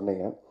அப்படின்னு நீங்கள்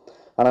சொன்னீங்க.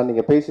 ஆனால்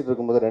நீங்கள் பேசிகிட்டு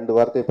இருக்கும்போது 2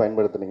 வார்த்தையை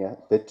பயன்படுத்துனீங்க.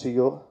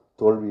 வெற்றியோ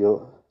தோல்வியோ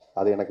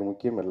அது எனக்கு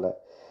முக்கியம் இல்லை,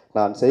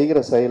 நான் செய்கிற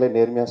செயலை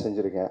நேர்மையாக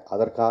செஞ்சுருக்கேன்,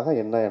 அதற்காக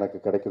என்ன எனக்கு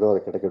கிடைக்குதோ அது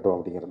கிடைக்கட்டும்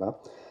அப்படிங்கிறது தான்.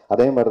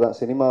 அதே மாதிரி தான்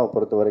சினிமாவை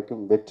பொறுத்த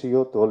வரைக்கும்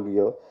வெற்றியோ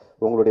தோல்வியோ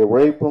உங்களுடைய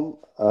உழைப்பும்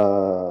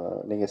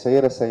நீங்கள்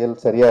செய்கிற செயல்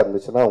சரியாக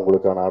இருந்துச்சுன்னா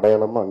உங்களுக்கான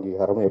அடையாளமும்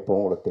அங்கீகாரமும்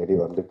எப்போவும் உங்களை தேடி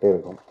வந்துகிட்டே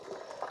இருக்கும்.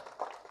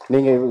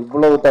 நீங்கள்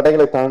இவ்வளவு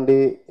தடைகளை தாண்டி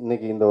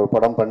இன்றைக்கி இந்த ஒரு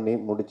படம் பண்ணி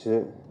முடித்து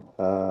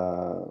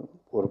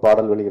ஒரு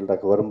பாடல்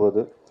வெளியிடக்கு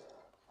வரும்போது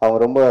அவங்க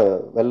ரொம்ப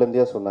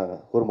வெள்ளந்தியாக சொன்னாங்க,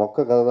 ஒரு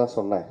மொக்க கதை தான்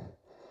சொன்னேன்,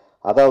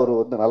 அதான் அவர்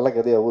வந்து நல்ல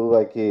கதையை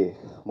உருவாக்கி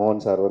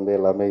மோகன் சார் வந்து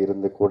எல்லாமே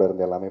இருந்து கூட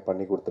இருந்து எல்லாமே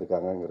பண்ணி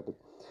கொடுத்துருக்காங்கங்கிறது.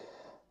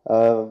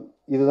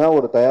 இதுதான்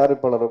ஒரு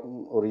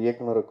தயாரிப்பாளருக்கும் ஒரு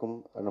இயக்குனருக்கும்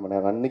நம்ம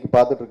அன்னைக்கு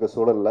பார்த்துட்டு இருக்க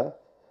சூழலில்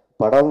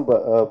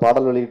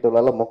பாடல்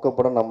வெளியிட்டதால மொக்க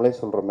படம் நம்மளே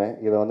சொல்கிறோமே,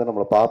 இதை வந்து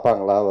நம்மளை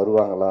பார்ப்பாங்களா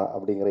வருவாங்களா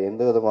அப்படிங்கிற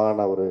எந்த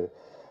விதமான ஒரு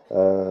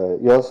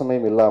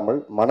யோசனையும் இல்லாமல்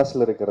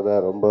மனசில் இருக்கிறத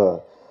ரொம்ப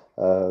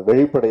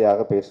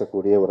வெளிப்படையாக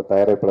பேசக்கூடிய ஒரு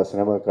தயாரிப்பாளர்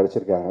சினிமா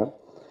கிடைச்சிருக்காங்க.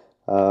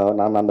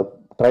 நான் அந்த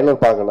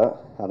ட்ரைலர் பார்க்கல,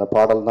 அந்த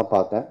பாடல் தான்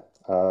பார்த்தேன்.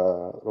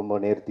 ரொம்ப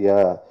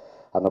நேர்த்தியாக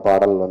அந்த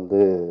பாடல் வந்து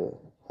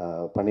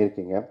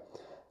பண்ணியிருக்கீங்க.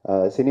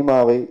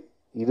 சினிமாவை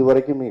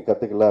இதுவரைக்கும் நீங்கள்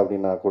கற்றுக்கல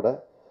அப்படின்னா கூட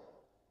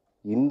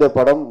இந்த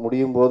படம்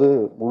முடியும் போது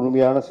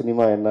முழுமையான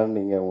சினிமா என்னன்னு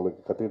நீங்கள்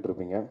உங்களுக்கு கற்றுக்கிட்டு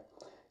இருப்பீங்க.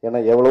 ஏன்னா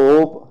எவ்வளவோ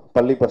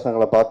பள்ளி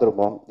பசங்களை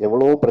பார்த்துருப்போம்,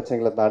 எவ்வளவோ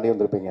பிரச்சனைகளை தாண்டி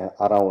வந்திருப்பீங்க.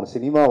 ஆனால் அவங்க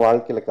சினிமா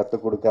வாழ்க்கையில்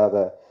கற்றுக் கொடுக்காத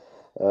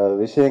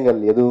விஷயங்கள்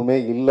எதுவுமே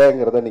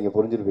இல்லைங்கிறத நீங்கள்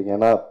புரிஞ்சுருப்பீங்க.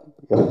 ஏன்னா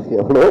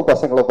எவ்வளோ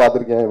பசங்களை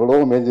பார்த்துருக்கேன், எவ்வளோ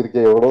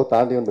மேய்ஞ்சிருக்கேன், எவ்வளோ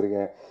தாண்டி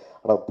வந்திருக்கேன்.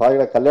 ஆனால்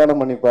பாயில கல்யாணம்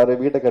பண்ணிப்பாரு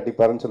வீட்டை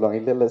கட்டிப்பாருன்னு சொல்லுவாங்க.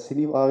 இல்லை இல்லை,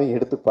 சினிமாவையும்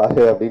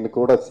எடுத்துப்பாரு அப்படின்னு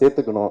கூட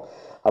சேர்த்துக்கணும்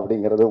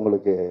அப்படிங்கிறது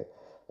உங்களுக்கு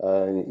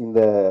இந்த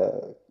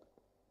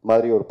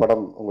மாதிரி ஒரு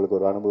படம் உங்களுக்கு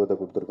ஒரு அனுபவத்தை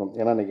கொடுத்துருக்கும்.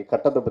 ஏன்னா இன்றைக்கி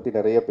கட்டத்தை பற்றி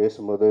நிறைய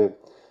பேசும்போது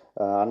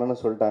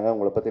அண்ணனும் சொல்லிட்டாங்க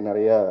உங்களை பற்றி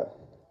நிறையா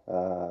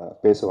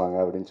பேசுவாங்க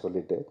அப்படின்னு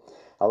சொல்லிட்டு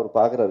அவர்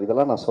பார்க்குறாரு,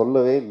 இதெல்லாம் நான்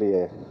சொல்லவே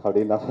இல்லையே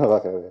அப்படின்னு நான்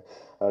பார்க்குறாரு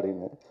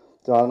அப்படின்னு.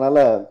 ஸோ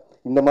அதனால்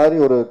இந்த மாதிரி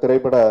ஒரு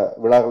திரைப்பட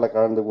விழாக்களில்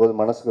கலந்து போது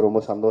மனசுக்கு ரொம்ப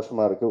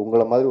சந்தோஷமாக இருக்குது.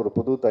 உங்களை மாதிரி ஒரு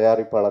புது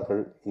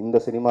தயாரிப்பாளர்கள் இந்த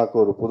சினிமாவுக்கு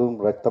ஒரு புது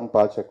ரத்தம்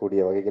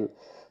பாய்ச்சக்கூடிய வகையில்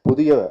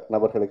புதிய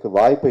நபர்களுக்கு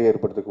வாய்ப்பை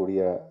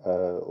ஏற்படுத்தக்கூடிய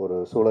ஒரு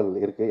சூழல்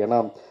இருக்குது. ஏன்னா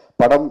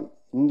படம்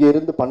இங்கே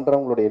இருந்து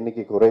பண்ணுறவங்களோட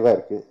எண்ணிக்கை குறைவாக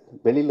இருக்குது,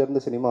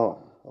 வெளியிலேருந்து சினிமா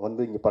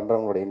வந்து இங்கே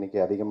பண்ணுறவங்களோட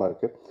எண்ணிக்கை அதிகமாக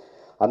இருக்குது.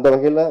 அந்த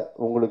வகையில்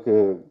உங்களுக்கு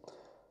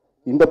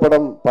இந்த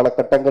படம் பல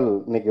கட்டங்கள்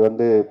இன்னைக்கு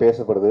வந்து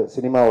பேசப்படுது.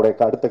 சினிமாவுடைய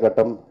அடுத்த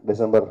கட்டம்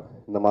டிசம்பர்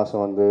இந்த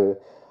மாதம் வந்து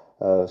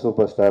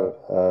சூப்பர் ஸ்டார்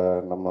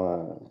நம்ம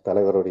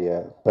தலைவருடைய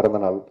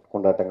பிறந்தநாள்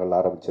கொண்டாட்டங்கள்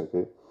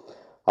ஆரம்பிச்சிருக்கு.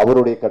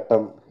 அவருடைய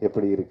கட்டம்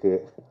எப்படி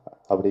இருக்குது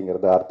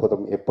அப்படிங்கிறது,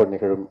 அற்புதம் எப்போ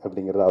நிகழும்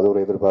அப்படிங்கிறது அது ஒரு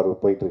எதிர்பார்ப்பு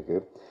போயிட்டுருக்கு.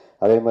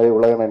 அதே மாதிரி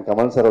உலகநாயகன்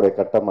கமல் சாருடைய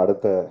கட்டம்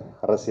அடுத்த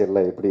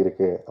அரசியலில் எப்படி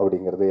இருக்குது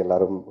அப்படிங்கிறது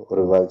எல்லாரும்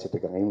ஒரு விவாதிச்சுட்டு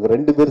இருக்காங்க. இவங்க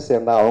 2 பேர்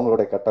சேர்ந்தா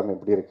அவங்களுடைய கட்டம்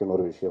எப்படி இருக்குன்னு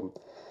ஒரு விஷயம்.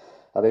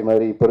 அதே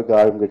மாதிரி இப்போ இருக்க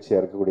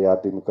ஆளுங்கட்சியாக இருக்கக்கூடிய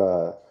அதிமுக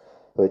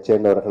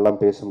சேர்ந்தவர்கள்லாம்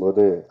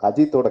பேசும்போது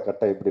அஜித்தோட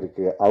கட்டம் எப்படி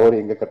இருக்குது, அவர்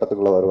எங்கள்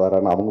கட்டத்துக்குள்ளே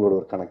வருவாரான்னு அவங்களோட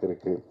ஒரு கணக்கு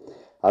இருக்குது.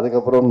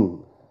 அதுக்கப்புறம்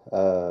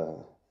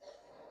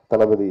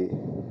தளபதி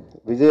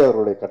விஜய்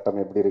அவருடைய கட்டம்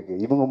எப்படி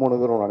இருக்குது, இவங்க 3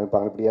 பேரும்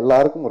நினைப்பாங்க. இப்படி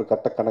எல்லாருக்கும் ஒரு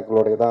கட்ட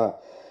கணக்குகளோடைய தான்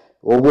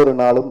ஒவ்வொரு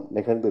நாளும்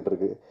நிகழ்ந்துட்டு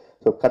இருக்கு.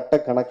 ஸோ கட்ட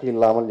கணக்கு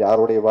இல்லாமல்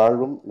யாருடைய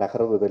வாழ்வும்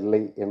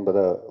நகர்வதில்லை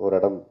என்பதை ஒரு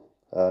இடம்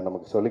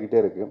நமக்கு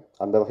சொல்லிக்கிட்டே இருக்கு.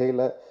 அந்த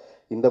வகையில்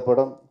இந்த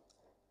படம்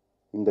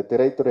இந்த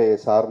திரைத்துறையை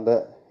சார்ந்த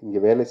இங்கே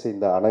வேலை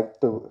செய்த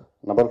அனைத்து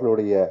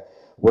நபர்களுடைய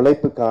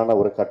உழைப்புக்கான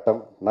ஒரு கட்டம்,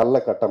 நல்ல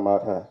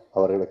கட்டமாக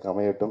அவர்களுக்கு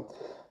அமையட்டும்.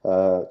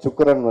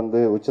 சுக்கரன் வந்து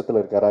உச்சத்தில்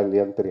இருக்காரா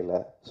இல்லையான்னு தெரியல.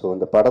 ஸோ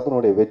இந்த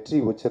படத்தினுடைய வெற்றி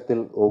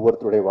உச்சத்தில்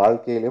ஒவ்வொருத்தருடைய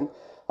வாழ்க்கையிலும்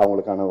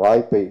அவங்களுக்கான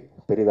வாய்ப்பை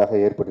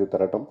பெரிதாக ஏற்படுத்தி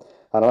தரட்டும்.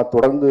 அதனால்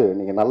தொடர்ந்து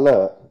நீங்கள் நல்ல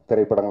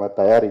திரைப்படங்களை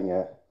தயாரிங்க,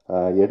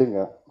 எடுங்க.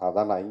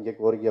 அதான் நான் இங்கே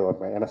கோரிக்கையாக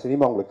வரேன். ஏன்னா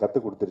சினிமா உங்களுக்கு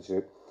கற்றுக் கொடுத்துருச்சு.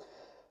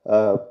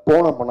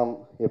 போன பணம்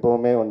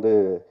எப்போவுமே வந்து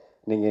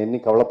நீங்கள் எண்ணி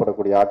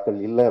கவலைப்படக்கூடிய ஆட்கள்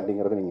இல்லை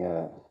அப்படிங்கிறத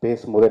நீங்கள்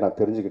பேசும்போதே நான்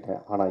தெரிஞ்சுக்கிட்டேன்.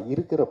 ஆனால்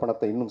இருக்கிற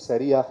பணத்தை இன்னும்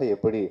சரியாக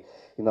எப்படி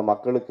இந்த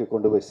மக்களுக்கு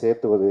கொண்டு போய்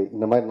சேர்த்துவது,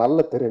 இந்த மாதிரி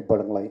நல்ல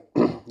திரைப்படங்களை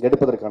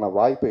எடுப்பதற்கான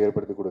வாய்ப்பை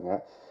ஏற்படுத்தி கொடுங்க.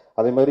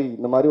 அதே மாதிரி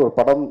இந்த மாதிரி ஒரு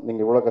படம்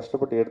நீங்கள் இவ்வளோ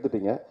கஷ்டப்பட்டு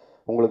எடுத்துட்டீங்க,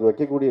 உங்களுக்கு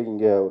வைக்கக்கூடிய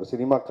இங்கே ஒரு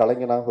சினிமா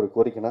கலைஞனாக ஒரு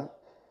கோரிக்கைனா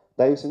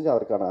தயவு செஞ்சு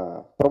அதற்கான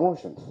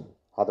ப்ரமோஷன்ஸ்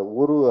அதை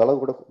ஒரு அளவு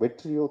கூட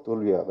வெற்றியோ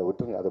தோல்வியோ அதை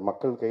விட்டுருங்க. அது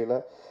மக்கள் கையில்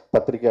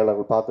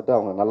பத்திரிகையாளர்கள் பார்த்துட்டு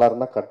அவங்க நல்லா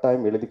இருந்தால்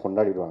கட்டாயம் எழுதி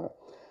கொண்டாடிடுவாங்க.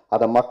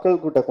 அதை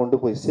மக்கள்கிட்ட கொண்டு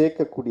போய்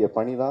சேர்க்கக்கூடிய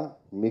பணி தான்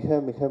மிக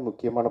மிக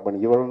முக்கியமான பணி.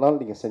 இவ்வளோ நாள்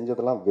நீங்கள்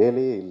செஞ்சதெல்லாம்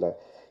வேலையே இல்லை,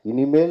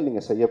 இனிமேல்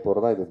நீங்கள் செய்ய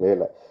போகிறதா இது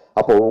வேலை.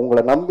 அப்போ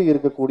உங்களை நம்பி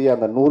இருக்கக்கூடிய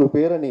அந்த 100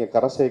 பேரை நீங்கள்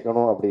கரை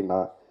சேர்க்கணும் அப்படின்னா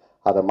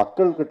அதை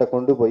மக்கள்கிட்ட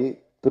கொண்டு போய்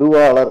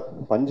திருவாளர்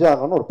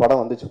பஞ்சாங்கம்னு ஒரு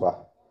படம் வந்துச்சுப்பா,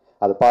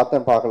 அதை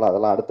பார்த்தேன் பார்க்கலாம்,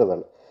 அதெல்லாம் அடுத்த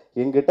வேலை.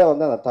 எங்கிட்ட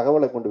வந்து அந்த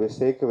தகவலை கொண்டு போய்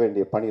சேர்க்க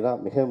வேண்டிய பணி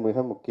தான் மிக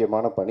மிக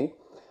முக்கியமான பணி.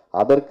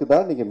 அதற்கு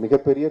தான் நீங்கள்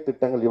மிகப்பெரிய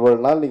திட்டங்கள் இவ்வளோ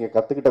நாள் நீங்கள்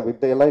கற்றுக்கிட்ட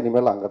வித்தையெல்லாம்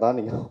இனிமேல் அங்கே தான்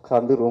நீங்கள்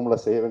உட்காந்து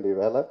ரூமில் செய்ய வேண்டிய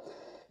வேலை.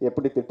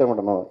 எப்படி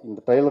திட்டமிடணும், இந்த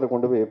ட்ரெய்லரை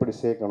கொண்டு போய் எப்படி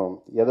சேர்க்கணும்,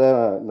 எதை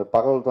இந்த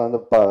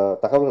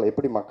தகவல்களை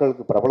எப்படி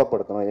மக்களுக்கு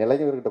பிரபலப்படுத்தணும்,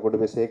 இளைஞர்கிட்ட கொண்டு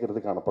போய்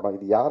சேர்க்கறதுக்கான படம்,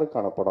 இது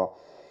யாருக்கான படம்,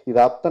 இது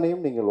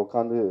அத்தனையும் நீங்கள்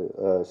உட்காந்து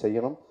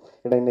செய்யணும்.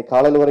 ஏன்னா இன்னைக்கு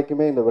காலையில்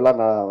வரைக்குமே இந்த விழா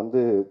நான்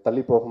வந்து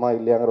தள்ளி போகுமா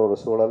இல்லையாங்கிற ஒரு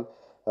சூழல்,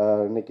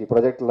 இன்னைக்கு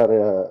ப்ரொஜெக்டில்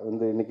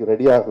வந்து இன்னைக்கு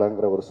ரெடி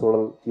ஆகலைங்கிற ஒரு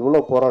சூழல்,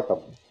 இவ்வளோ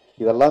போராட்டம்,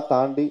 இதெல்லாம்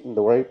தாண்டி இந்த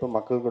உழைப்பு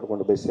மக்கள்கிட்ட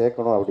கொண்டு போய்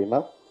சேர்க்கணும்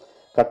அப்படின்னா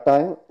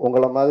கட்டாயம்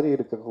உங்களை மாதிரி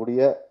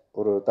இருக்கக்கூடிய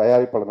ஒரு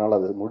தயாரிப்பாளனால்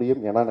அது முடியும்.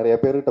 ஏன்னா நிறைய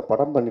பேர்கிட்ட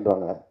படம்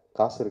பண்ணிடுவாங்க,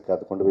 காசு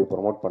இருக்காது கொண்டு போய்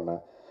ப்ரொமோட் பண்ண,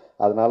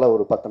 அதனால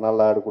ஒரு 10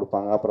 நாள் ஆடு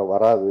கொடுப்பாங்க, அப்புறம்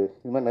வராது,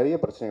 இது மாதிரி நிறைய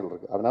பிரச்சனைகள்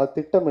இருக்குது. அதனால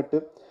திட்டமிட்டு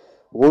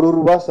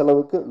 ₹1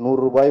 செலவுக்கு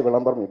 ₹100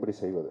 விளம்பரம் எப்படி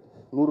செய்வது,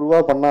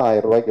 ₹100 பண்ணால்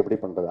 ₹1000 எப்படி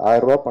பண்ணுறது,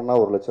 ₹1000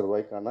 பண்ணால்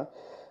 ₹1,00,000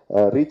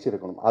 ரீச்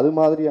இருக்கணும். அது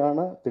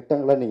மாதிரியான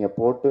திட்டங்களை நீங்கள்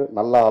போட்டு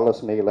நல்ல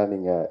ஆலோசனைகளை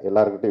நீங்கள்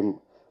எல்லாருக்கிட்டையும்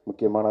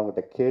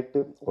முக்கியமானவங்ககிட்ட கேட்டு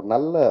ஒரு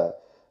நல்ல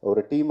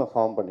ஒரு டீமை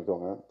ஃபார்ம்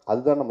பண்ணிக்கோங்க.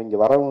 அதுதான் நம்ம இங்கே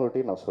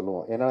வரவங்ககிட்டையும் நான்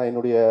சொல்லுவோம். ஏன்னா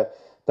என்னுடைய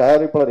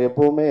தயாரிப்பாளர்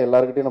எப்போவுமே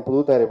எல்லாருக்கிட்டையும் நான்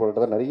புது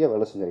தயாரிப்பாளர்கிட்ட தான் நிறைய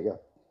வேலை செஞ்சுருக்கேன்,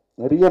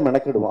 நிறைய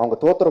மெனக்கிடுவோம். அவங்க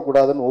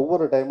தோற்றக்கூடாதுன்னு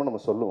ஒவ்வொரு டைமும்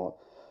நம்ம சொல்லுவோம்.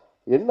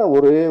 என்ன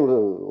ஒரே ஒரு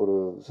ஒரு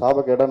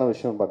சாபக்கேடான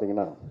விஷயம்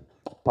பார்த்தீங்கன்னா,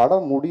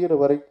 படம் முடிகிற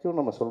வரைக்கும்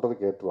நம்ம சொல்கிறது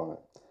கேட்டுருவாங்க.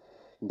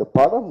 இந்த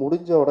படம்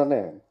முடிஞ்ச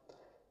உடனே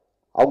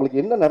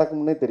அவங்களுக்கு என்ன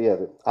நடக்கும்னே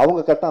தெரியாது. அவங்க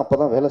கட்டம் அப்போ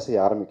தான் வேலை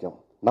செய்ய ஆரம்பிக்கும்,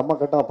 நம்ம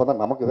கட்டம் அப்போ தான்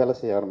நமக்கு வேலை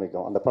செய்ய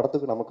ஆரம்பிக்கும். அந்த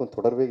படத்துக்கு நமக்கும்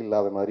தொடர்பே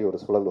இல்லாத மாதிரி ஒரு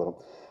சூழல் வரும்.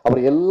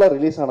 அப்புறம் எல்லாம்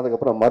ரிலீஸ்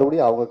ஆனதுக்கப்புறம்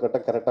மறுபடியும் அவங்க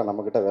கட்டம் கரெக்டாக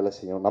நம்மக்கிட்ட வேலை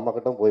செய்யும். நம்ம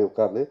கட்டம் போய்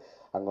உட்காந்து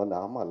அங்கே வந்து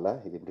ஆமாம் இல்லை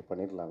இது இப்படி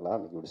பண்ணிடலாம்ல,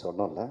 அன்றைக்கி இப்படி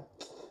சொன்னோம்ல,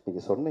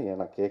 நீங்கள் சொன்னீங்க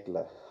நான் கேட்கல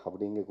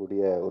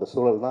அப்படிங்கக்கூடிய ஒரு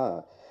சூழல் தான்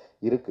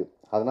இருக்குது.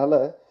 அதனால்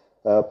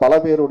பல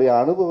பேருடைய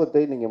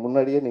அனுபவத்தை நீங்கள்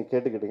முன்னாடியே நீங்கள்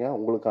கேட்டுக்கிட்டீங்க,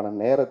 உங்களுக்கான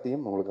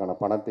நேரத்தையும் உங்களுக்கான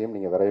பணத்தையும்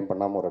நீங்கள் விரயம்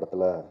பண்ணாமல் ஒரு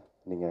இடத்துல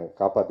நீங்கள்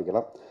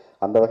காப்பாற்றிக்கலாம்.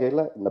 அந்த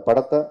வகையில் இந்த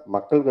படத்தை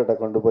மக்கள்கிட்ட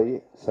கொண்டு போய்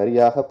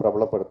சரியாக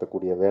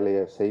பிரபலப்படுத்தக்கூடிய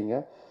வேலையை செய்யுங்க.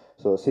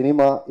 ஸோ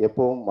சினிமா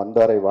எப்பவும்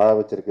வந்தாரை வாழ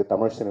வச்சிருக்கு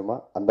தமிழ் சினிமா.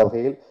 அந்த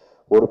வகையில்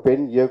ஒரு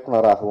பெண்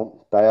இயக்குனராகவும்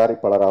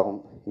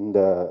தயாரிப்பாளராகவும் இந்த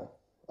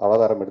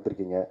அவதாரம்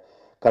எடுத்திருக்கீங்க.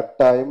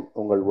 கட்டாயம்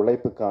உங்கள்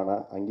உழைப்புக்கான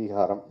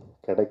அங்கீகாரம்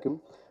கிடைக்கும்.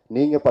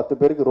 நீங்கள் 10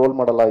 பேருக்கு ரோல்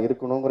மாடலாக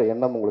இருக்கணுங்கிற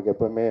எண்ணம் உங்களுக்கு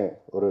எப்பவுமே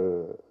ஒரு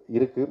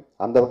இருக்குது.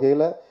 அந்த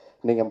வகையில்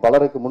நீங்கள்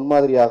பலருக்கு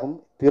முன்மாதிரியாகவும்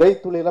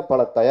திரைத்துறையில்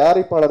பல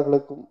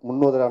தயாரிப்பாளர்களுக்கும்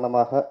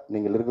முன்னுதாரணமாக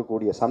நீங்கள்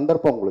இருக்கக்கூடிய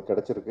சந்தர்ப்பம் உங்களுக்கு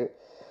கிடைச்சிருக்கு.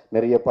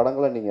 நிறைய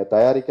படங்களை நீங்கள்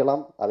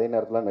தயாரிக்கலாம், அதே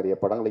நேரத்தில் நிறைய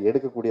படங்களை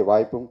எடுக்கக்கூடிய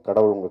வாய்ப்பும்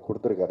கடவுள் உங்களுக்கு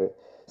கொடுத்துருக்காரு.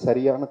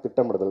 சரியான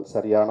திட்டமிடுதல்,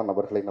 சரியான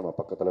நபர்களை நம்ம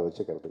பக்கத்தில்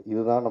வச்சுக்கிறது,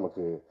 இதுதான்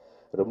நமக்கு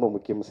ரொம்ப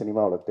முக்கியம்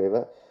சினிமாவில்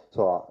தேவை.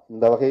 ஸோ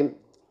இந்த வகையில்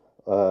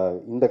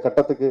இந்த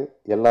கட்டத்துக்கு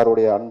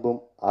எல்லாருடைய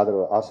அன்பும்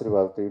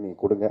ஆசீர்வாதத்தையும்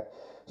நீங்கள் கொடுங்க.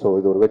 ஸோ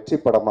இது ஒரு வெற்றி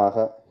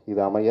படமாக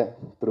இது அமைய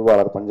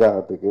திருவாளர்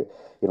பஞ்சாங்கத்துக்கு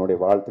என்னுடைய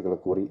வாழ்த்துக்களை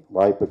கூறி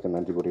வாய்ப்புக்கு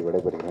நன்றி கூறி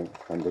விடைபெறுகிறேன்.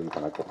 நன்றி,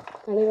 வணக்கம்.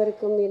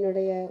 அனைவருக்கும்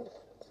என்னுடைய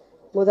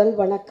முதல்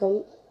வணக்கம்.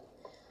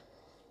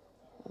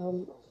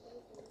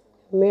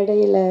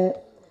 மேடையில்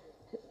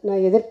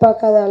நான்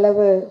எதிர்பார்க்காத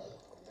அளவு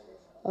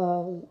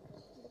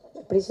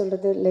எப்படி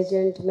சொல்கிறது,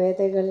 லெஜண்ட்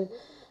மேதைகள்,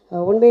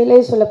 உண்மையிலே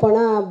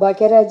சொல்லப்போனால்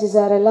பாக்யராஜ்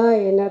சாரெல்லாம்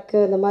எனக்கு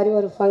இந்த மாதிரி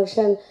ஒரு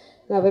ஃபங்க்ஷன்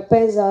நான்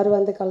வைப்பேன், சார்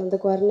வந்து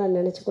கலந்துக்குவார்னு நான்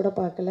நினச்சி கூட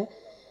பார்க்கல.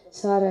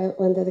 சார்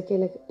வந்ததுக்கு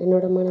எனக்கு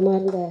என்னோட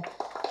மனமார்ந்த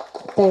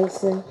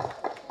thanks.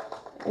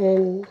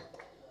 And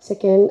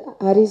second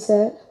Hari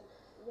sir,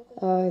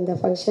 இந்த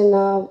ஃபங்க்ஷன்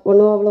நான்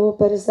ஒன்றும் அவ்வளோ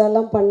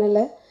பெருசாலாம்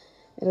பண்ணலை,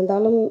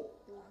 இருந்தாலும்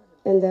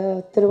இந்த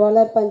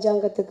திருவாளர்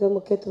பஞ்சாங்கத்துக்கு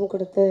முக்கியத்துவம்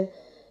கொடுத்து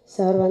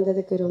சார்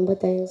வந்ததுக்கு ரொம்ப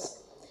தேங்க்ஸ்.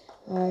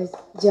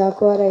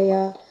 ஜாக்குவார்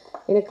ஐயா,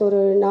 எனக்கு ஒரு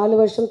 4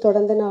 வருஷம்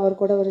தொடர்ந்து நான்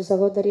அவர் கூட ஒரு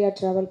சகோதரியாக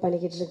ட்ராவல்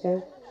பண்ணிக்கிட்டு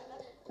இருக்கேன்.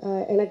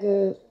 எனக்கு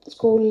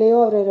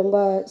ஸ்கூல்லேயும் அவர் ரொம்ப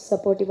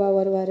சப்போர்ட்டிவாக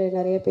வருவார்,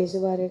 நிறைய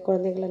பேசுவார்,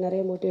 குழந்தைங்கள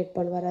நிறைய மோட்டிவேட்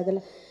பண்ணுவார்.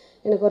 அதில்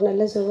எனக்கு ஒரு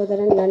நல்ல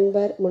சகோதரன்,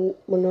 நண்பர்,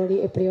 முன்னோடி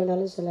எப்படி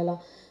வேணாலும்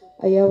சொல்லலாம்.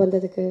 ஐயா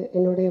வந்ததுக்கு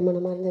என்னுடைய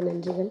மனமார்ந்த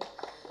நன்றிகள்.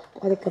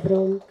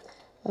 அதுக்கப்புறம்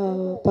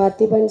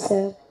பார்த்திபன்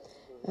சார்,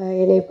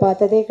 என்னை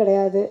பார்த்ததே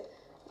கிடையாது.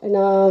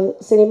 நான்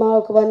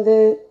சினிமாவுக்கு வந்து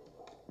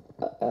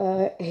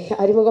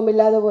அறிமுகம்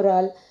இல்லாத ஒரு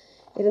ஆள்,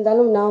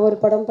 இருந்தாலும் நான் ஒரு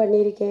படம்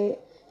பண்ணியிருக்கேன்,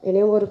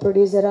 என்னையும் ஒரு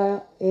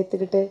ப்ரொடியூசராக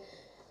ஏற்றுக்கிட்டு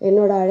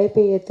என்னோட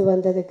அழைப்பை ஏற்று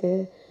வந்ததுக்கு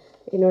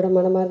என்னோட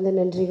மனமார்ந்த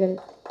நன்றிகள்.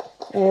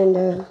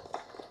 அண்டு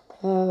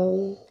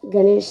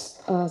கணேஷ்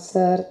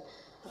சார்,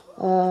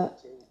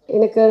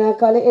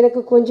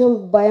 எனக்கு கொஞ்சம்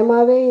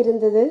பயமாகவே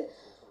இருந்தது.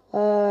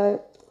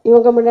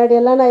 இவங்க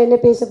முன்னாடியெல்லாம் நான் என்ன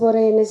பேச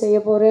போகிறேன், என்ன செய்ய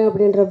போகிறேன்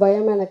அப்படின்ற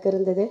பயம் எனக்கு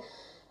இருந்தது.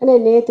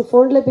 ஆனால் நேற்று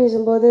ஃபோனில்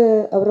பேசும்போது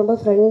அவர் ரொம்ப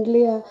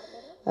ஃப்ரெண்ட்லியாக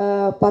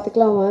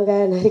பார்த்துக்கலாம் வாங்க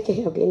நடிக்கை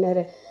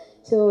அப்படின்னாரு.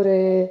 ஸோ ஒரு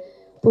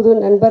புது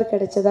நண்பர்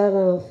கிடைச்சதா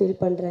நான்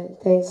ஃபீல் பண்ணுறேன்.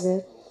 Thanks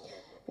sir.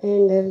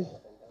 அண்டு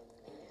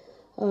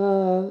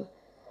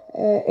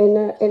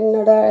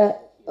என்னோட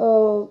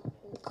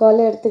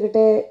காலை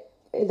எடுத்துக்கிட்டு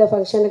இந்த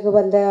ஃபங்க்ஷனுக்கு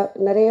வந்த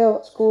நிறைய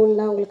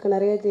ஸ்கூல்னால் உங்களுக்கு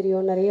நிறைய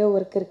தெரியும், நிறைய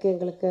ஒர்க் இருக்குது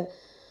எங்களுக்கு.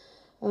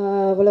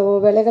 இவ்வளோ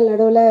வேலைகள்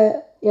நடுவில்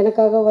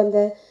எனக்காக வந்த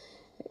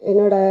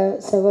என்னோட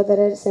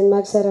சகோதரர்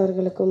சென்மார்க் சார்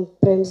அவர்களுக்கும்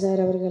பிரேம் சார்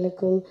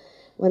அவர்களுக்கும்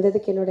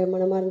வந்ததுக்கு என்னுடைய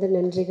மனமார்ந்த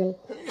நன்றிகள்.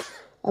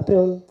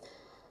 அப்புறம்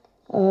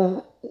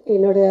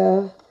என்னுடைய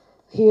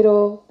ஹீரோ,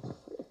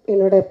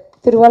 என்னோட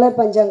திருவாளர்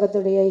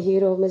பஞ்சாங்கத்துடைய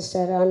ஹீரோ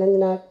மிஸ்டர்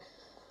ஆனந்த்நாத்,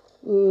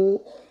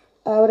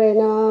 அவரை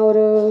நான்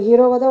ஒரு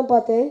ஹீரோவை தான்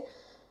பார்த்தேன்.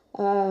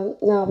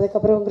 நான்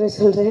அதுக்கப்புறம் கூட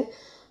சொல்கிறேன்.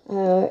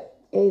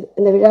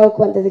 இந்த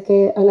விழாவுக்கு வந்ததுக்கு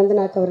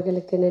அனந்தநாத்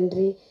அவர்களுக்கு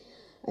நன்றி.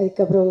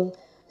 அதுக்கப்புறம்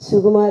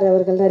சுகுமார்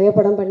அவர்கள் நிறைய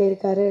படம்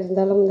பண்ணியிருக்காரு,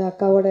 இருந்தாலும் இந்த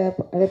அக்காவோட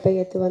அழைப்பை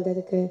ஏற்று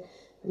வந்ததுக்கு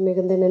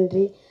மிகுந்த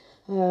நன்றி.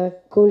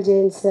 கூல்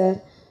ஜெயின் சார்,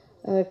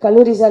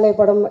 கல்லூரி சாலை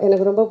படம்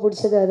எனக்கு ரொம்ப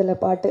பிடிச்சது.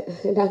 அதில் பாட்டு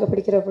நாங்கள்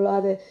படிக்கிறப்பெல்லாம்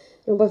அது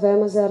ரொம்ப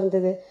ஃபேமஸாக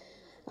இருந்தது.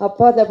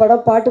 அப்போ அந்த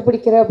படம் பாட்டு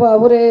பிடிக்கிறப்போ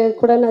அவரு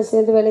கூட நான்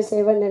சேர்ந்து வேலை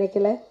செய்வேன்னு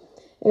நினைக்கல.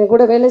 என்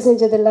கூட வேலை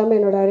செஞ்சது இல்லாமல்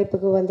என்னோடய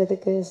அழைப்புக்கு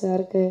வந்ததுக்கு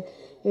சாருக்கு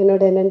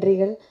என்னோட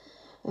நன்றிகள்.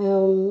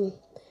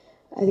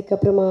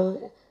 அதுக்கப்புறமா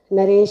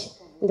நரேஷ்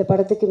இந்த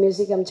படத்துக்கு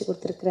மியூசிக் அமைச்சு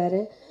கொடுத்துருக்குறாரு.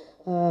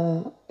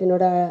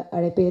 என்னோட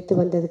அழைப்பை ஏற்று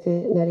வந்ததுக்கு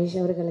நரேஷ்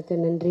அவர்களுக்கு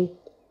நன்றி.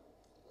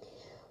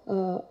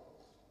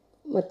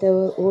 மற்ற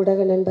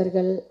ஊடக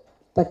நண்பர்கள்,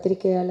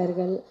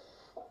 பத்திரிகையாளர்கள்,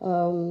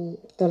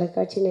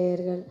 தொலைக்காட்சி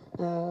நேயர்கள்,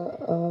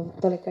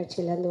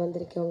 தொலைக்காட்சியிலேருந்து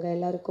வந்திருக்கவங்க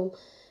எல்லாருக்கும்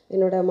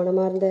என்னோட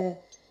மனமார்ந்த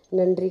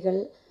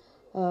நன்றிகள்.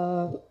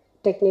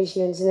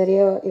 டெக்னீஷியன்ஸ்,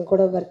 நிறைய என்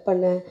கூட ஒர்க்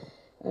பண்ண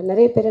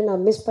நிறைய பேரை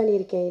நான் மிஸ்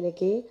பண்ணியிருக்கேன்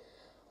இன்றைக்கி.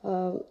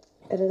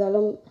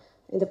 இருந்தாலும்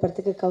இந்த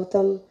படத்துக்கு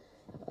கௌதம்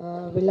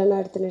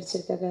வில்லனாக எடுத்து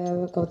நடிச்சிருக்காங்க,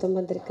 கௌதம்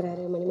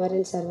வந்திருக்கிறாரு,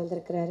 மணிமாறன் சார்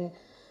வந்திருக்கிறாரு,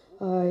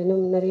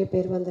 இன்னும் நிறைய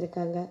பேர்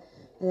வந்திருக்காங்க.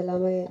 அது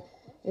இல்லாமல்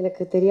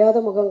எனக்கு தெரியாத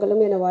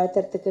முகங்களும் என்னை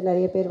வாழ்த்துறதுக்கு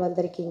நிறைய பேர்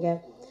வந்திருக்கீங்க.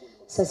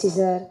 சசி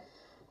சார்,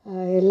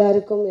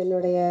 எல்லாருக்கும்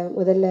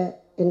முதல்ல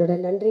என்னோட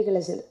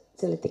நன்றிகளை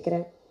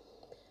செலுத்திக்கிறேன்.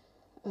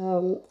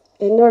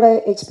 என்னோட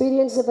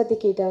எக்ஸ்பீரியன்ஸை பற்றி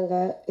கேட்டாங்க.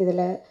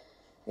 இதில்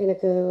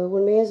எனக்கு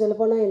உண்மையாக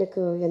சொல்லப்போனால்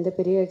எனக்கு எந்த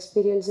பெரிய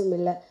எக்ஸ்பீரியன்ஸும்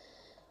இல்லை.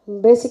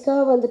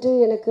 பேசிக்காக வந்துட்டு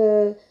எனக்கு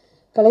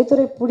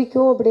கலைத்துறை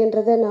பிடிக்கும்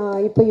அப்படின்றத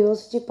நான் இப்போ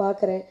யோசித்து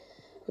பார்க்குறேன்.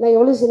 நான்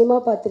எவ்வளோ சினிமா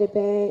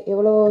பார்த்துருப்பேன்,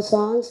 எவ்வளோ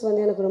சாங்ஸ்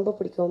வந்து எனக்கு ரொம்ப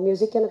பிடிக்கும்,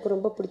 மியூசிக் எனக்கு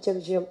ரொம்ப பிடிச்ச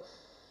விஷயம்.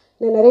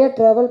 நான் நிறைய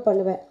ட்ராவல்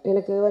பண்ணுவேன்.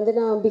 எனக்கு வந்து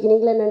நான்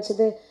பிகினிங்கில்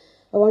நினச்சது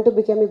I want to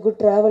become a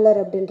good traveller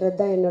அப்படின்றது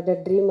தான் என்னோடய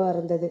ட்ரீமாக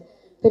இருந்தது.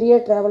 பெரிய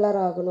ட்ராவலர்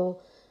ஆகணும்.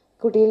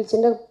 குட்டியில்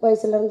சின்ன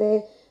வயசுலேருந்தே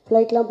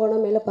ஃப்ளைட்லாம்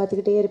போனால் மேலே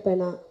பார்த்துக்கிட்டே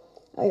இருப்பேன் நான்.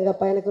 எங்கள்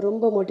அப்பா எனக்கு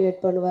ரொம்ப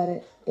மோட்டிவேட் பண்ணுவார்.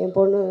 என்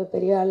பொண்ணு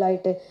பெரிய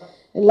ஆளாகிட்டு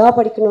லா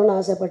படிக்கணும்னு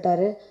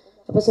ஆசைப்பட்டார்.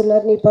 அப்போ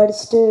சொல்லுவார், நீ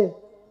படிச்சுட்டு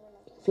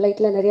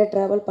ஃப்ளைட்டில் நிறைய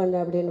ட்ராவல் பண்ண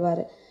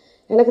அப்படின்வார்.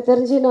 எனக்கு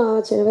தெரிஞ்சு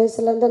நான் சின்ன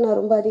வயசுலேருந்து நான்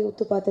ரொம்ப அதிகம்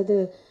உத்து பார்த்தது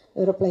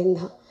ஏரோப்ளைன்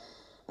தான்.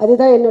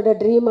 அதுதான் என்னோடய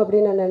ட்ரீம்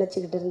அப்படின்னு நான்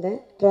நினச்சிக்கிட்டு இருந்தேன்.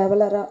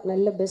 ட்ராவலராக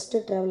நல்ல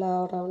பெஸ்ட்டு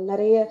ட்ராவலராக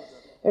நிறைய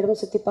இடம்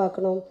சுற்றி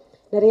பார்க்கணும்,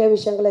 நிறைய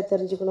விஷயங்களை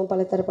தெரிஞ்சுக்கணும்,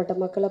 பலதரப்பட்ட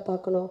மக்களை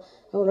பார்க்கணும்,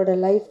 அவங்களோட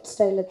லைஃப்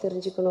ஸ்டைலை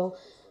தெரிஞ்சுக்கணும்.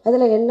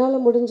 அதில்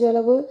என்னால் முடிஞ்ச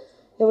அளவு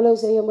எவ்வளோ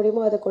செய்ய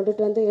முடியுமோ அதை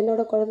கொண்டுட்டு வந்து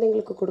என்னோடய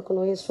குழந்தைங்களுக்கு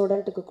கொடுக்கணும், என்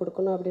ஸ்டூடெண்ட்டுக்கு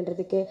கொடுக்கணும்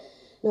அப்படின்றதுக்கே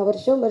நான்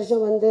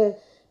வருஷம் வந்து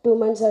 2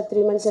 months ஆர்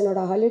 3 months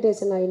என்னோடய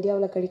ஹாலிடேஸை நான்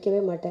இந்தியாவில் கழிக்கவே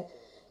மாட்டேன்.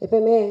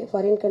 எப்போயுமே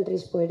ஃபாரின்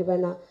கண்ட்ரிஸ்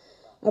போயிடுவேன். நான்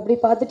அப்படி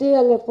பார்த்துட்டு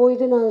அங்கே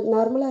போயிட்டு நான்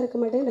நார்மலாக இருக்க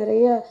மாட்டேன்.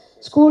 நிறைய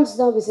ஸ்கூல்ஸ்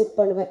தான் விசிட்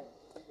பண்ணுவேன்,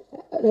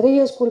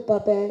 நிறைய ஸ்கூல்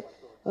பார்ப்பேன்.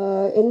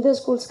 எந்த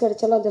ஸ்கூல்ஸ்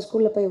கிடைச்சாலும் அந்த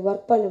ஸ்கூலில் போய்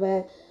ஒர்க்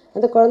பண்ணுவேன்.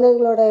 அந்த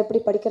குழந்தைங்களோட எப்படி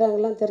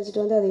படிக்கிறாங்கலாம்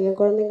தெரிஞ்சுட்டு வந்து அதை என்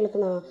குழந்தைங்களுக்கு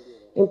நான்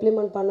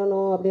இம்ப்ளிமெண்ட்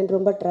பண்ணணும் அப்படின்னு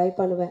ரொம்ப ட்ரை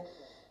பண்ணுவேன்.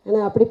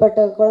 ஆனால் அப்படிப்பட்ட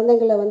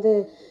குழந்தைங்கள வந்து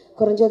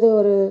குறைஞ்சது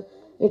ஒரு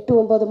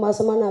 8-9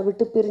 மாதமாக நான்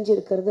விட்டு பிரிஞ்சு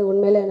இருக்கிறது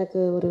உண்மையில் எனக்கு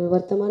ஒரு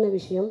வருத்தமான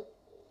விஷயம்.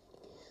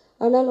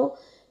 ஆனாலும்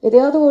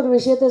எதையாவது ஒரு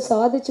விஷயத்தை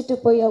சாதிச்சுட்டு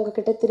போய்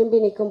அவங்கக்கிட்ட திரும்பி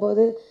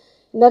நிற்கும்போது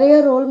நிறைய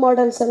ரோல்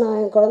மாடல்ஸை நான்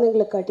என்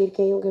குழந்தைங்களுக்கு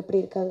காட்டியிருக்கேன். இவங்க எப்படி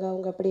இருக்காங்க,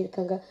 அவங்க அப்படி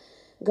இருக்காங்க,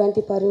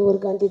 காந்தி பாரு ஒரு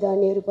காந்தி தான்,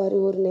 நேரு பாரு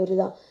ஒரு நேரு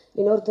தான்,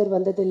 இன்னொருத்தர்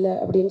வந்ததில்லை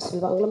அப்படின்னு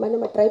சொல்லுவேன். அவங்கள மாதிரி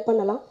நம்ம ட்ரை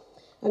பண்ணலாம்,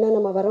 ஆனால்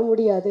நம்ம வர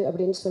முடியாது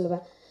அப்படின்னு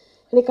சொல்லுவேன்.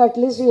 எனக்கு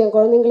அட்லீஸ்ட் என்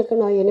குழந்தைங்களுக்கு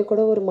நான் எனக்கு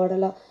கூட ஒரு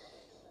மாடலாக,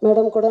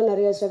 மேடம் கூட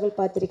நிறைய ஸ்ட்ரகிள்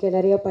பார்த்துருக்கேன்,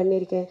 நிறையா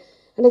பண்ணியிருக்கேன்.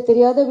 எனக்கு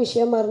தெரியாத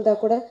விஷயமா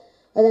இருந்தால் கூட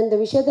அது அந்த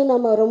விஷயத்தை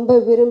நம்ம ரொம்ப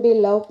விரும்பி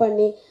லவ்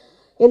பண்ணி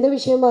எந்த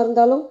விஷயமா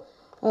இருந்தாலும்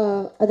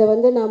அதை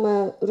வந்து நாம்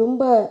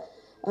ரொம்ப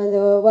அந்த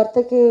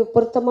வார்த்தைக்கு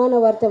பொருத்தமான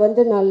வார்த்தை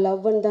வந்து நான்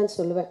லவ்ன்னு தான்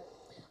சொல்லுவேன்.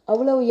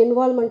 அவ்வளோ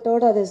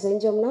இன்வால்மெண்ட்டோடு அதை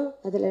செஞ்சோம்னா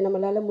அதில்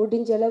நம்மளால்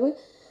முடிஞ்ச அளவு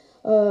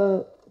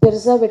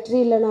பெருசாக வெற்றி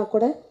இல்லைனா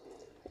கூட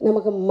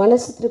நமக்கு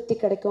மனசு திருப்தி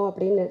கிடைக்கும்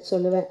அப்படின்னு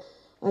சொல்லுவேன்.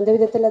 அந்த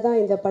விதத்தில் தான்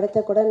இந்த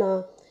படத்தை கூட நான்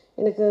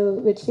எனக்கு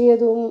வெற்றி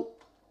எதுவும்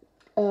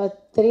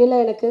தெரியல,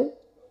 எனக்கு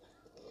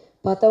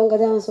பார்த்தவங்க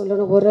தான்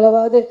சொல்லணும்.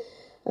 ஓரளவாவது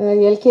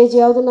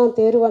எல்கேஜியாவது நான்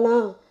தேர்வேனா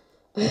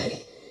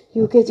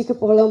யூகேஜிக்கு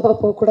போகலாமா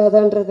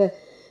போகக்கூடாதான்றதை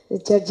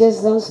ஜட்ஜஸ்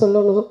தான்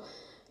சொல்லணும்.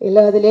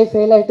 இல்லை அதிலே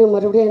ஃபெயில் ஆகிட்டு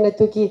மறுபடியும் என்னை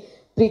தூக்கி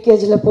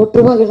ப்ரீகேஜியில்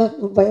போட்டுருவாங்களா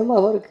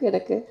பயமாகவும் இருக்குது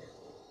எனக்கு.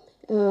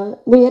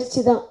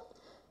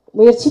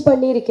 முயற்சி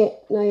பண்ணியிருக்கேன்.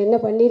 நான் என்ன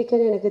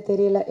பண்ணியிருக்கேன்னு எனக்கு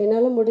தெரியல.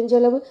 என்னால் முடிஞ்ச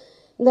அளவு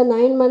இந்த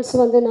 9 months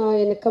வந்து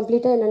நான் எனக்கு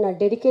கம்ப்ளீட்டாக நான்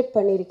டெடிகேட்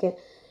பண்ணியிருக்கேன்.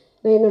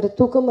 நான் என்னோடய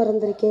தூக்கம்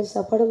மறந்திருக்கேன்,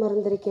 சாப்பாடு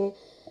மறந்திருக்கேன்,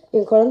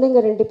 என் குழந்தைங்க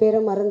 2 பேரை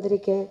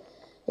மறந்திருக்கேன்,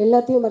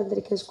 எல்லாத்தையும்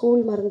மறந்திருக்கேன்,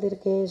 ஸ்கூல்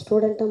மறந்திருக்கேன்,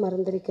 ஸ்டூடெண்ட்டை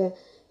மறந்திருக்கேன்,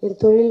 என்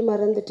தொழில்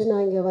மறந்துட்டு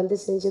நான் இங்கே வந்து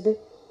செஞ்சது.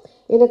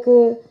 எனக்கு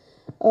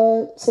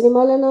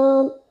சினிமாவில்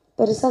நான்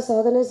பெருசாக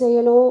சாதனை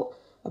செய்யணும்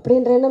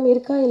அப்படின்ற எண்ணம்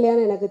இருக்கா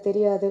இல்லையான்னு எனக்கு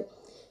தெரியாது.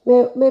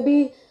 மேபி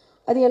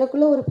அது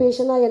எனக்குள்ளே ஒரு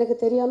பேஷனாக எனக்கு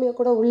தெரியாமையே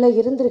கூட உள்ளே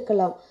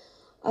இருந்திருக்கலாம்,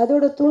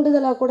 அதோட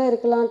தூண்டுதலாக கூட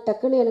இருக்கலாம்.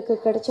 டக்குன்னு எனக்கு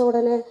கிடைச்ச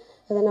உடனே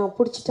அதை நான்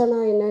பிடிச்சிட்டேன்னா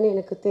என்னன்னு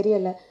எனக்கு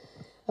தெரியலை.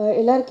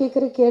 எல்லோரும்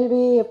கேட்குற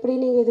கேள்வி, எப்படி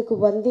நீங்கள் இதுக்கு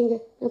வந்தீங்க?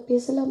 நான்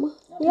பேசலாமா?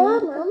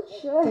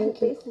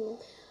 தேங்க்யூ.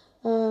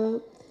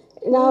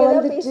 நான்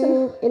வந்துட்டு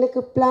எனக்கு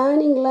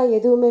பிளானிங்லாம்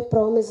எதுவுமே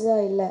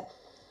ப்ராமிஸாக இல்லை.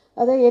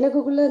 அதை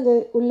எனக்குள்ளே அந்த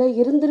உள்ளே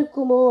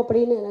இருந்திருக்குமோ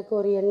அப்படின்னு எனக்கு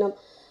ஒரு எண்ணம்.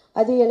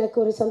 அது எனக்கு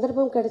ஒரு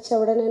சந்தர்ப்பம் கிடைச்ச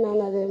உடனே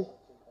நான் அது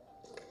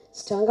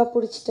ஸ்ட்ராங்காக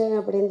பிடிச்சிட்டேன்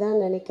அப்படின்னு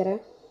தான் நினைக்கிறேன்.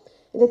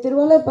 இந்த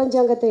திருவாளர்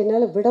பஞ்சாங்கத்தை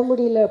என்னால் விட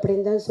முடியல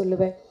அப்படின்னு தான்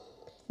சொல்லுவேன்.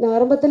 நான்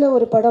ஆரம்பத்தில்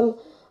ஒரு படம்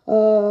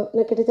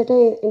நான் கிட்டத்தட்ட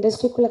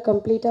இண்டஸ்ட்ரிக்குள்ளே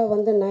கம்ப்ளீட்டாக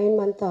வந்து 9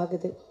 months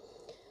ஆகுது.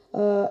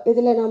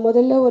 இதில் நான்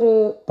முதல்ல ஒரு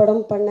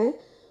படம் பண்ணேன்,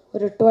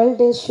 ஒரு 12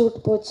 days ஷூட்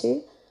போச்சு.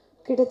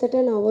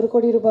 கிட்டத்தட்ட நான் 1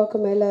 கோடி ரூபாய்க்கு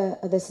மேலே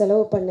அதை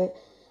செலவு பண்ணேன்.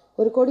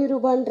 1 கோடி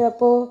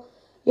ரூபான்றப்போ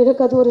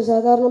எனக்கு அது ஒரு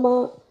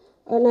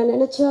சாதாரணமாக நான்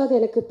நினச்சா அது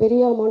எனக்கு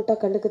பெரிய அமௌண்ட்டாக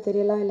கண்டுக்கு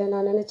தெரியலாம், இல்லை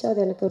நான் நினச்சா அது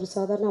எனக்கு ஒரு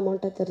சாதாரண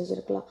அமௌண்ட்டாக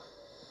தெரிஞ்சிருக்கலாம்.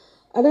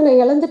 ஆனால் நான்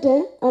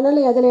இழந்துட்டேன். அதனால்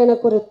அதில்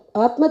எனக்கு ஒரு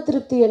ஆத்ம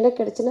திருப்தி என்ன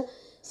கிடச்சுன்னா,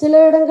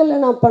 சில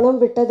இடங்களில் நான்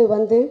பணம் விட்டது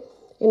வந்து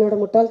என்னோடய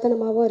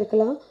முட்டாள்தனமாகவும்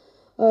இருக்கலாம்,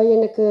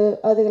 எனக்கு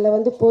அதில்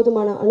வந்து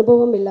போதுமான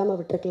அனுபவம் இல்லாமல்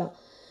விட்டுருக்கலாம்.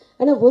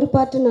 ஆனால் ஒரு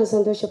பார்ட்டு நான்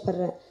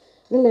சந்தோஷப்படுறேன்.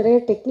 அதில் நிறைய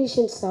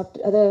டெக்னீஷியன்ஸ்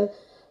அதை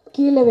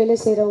கீழே வேலை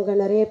செய்கிறவங்க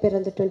நிறைய பேர்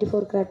அந்த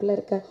 24 கிராஃப்டில்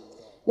இருக்க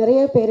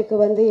நிறைய பேருக்கு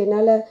வந்து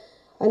என்னால்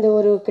அந்த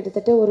ஒரு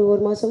கிட்டத்தட்ட ஒரு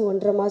 1 மாதம்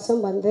 1.5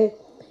 மாதம் வந்து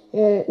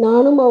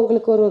நானும்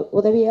அவங்களுக்கு ஒரு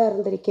உதவியாக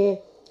இருந்திருக்கேன்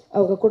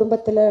அவங்க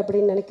குடும்பத்தில்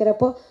அப்படின்னு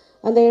நினைக்கிறப்போ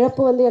அந்த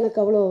இழப்பு வந்து எனக்கு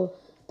அவ்வளோ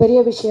பெரிய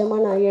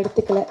விஷயமாக நான்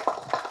எடுத்துக்கல.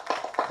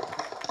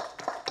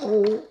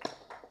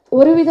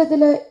 ஒரு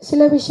விதத்தில்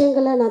சில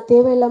விஷயங்களை நான்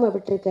தேவையில்லாமல்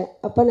விட்டுருக்கேன்.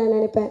 அப்போ நான்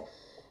நினைப்பேன்,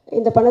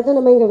 இந்த பணத்தை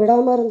நம்ம இங்கே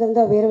விடாமல்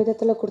இருந்திருந்தால் வேறு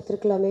விதத்தில்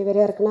கொடுத்துருக்கலாமே,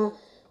 வேறு யாருக்குன்னா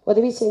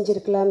உதவி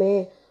செஞ்சுருக்கலாமே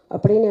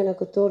அப்படின்னு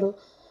எனக்கு தோணும்.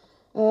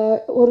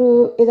 ஒரு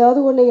ஏதாவது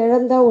ஒன்று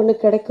இழந்தால் ஒன்று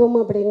கிடைக்கும்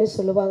அப்படின்னு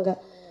சொல்லுவாங்க.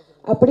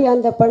 அப்படி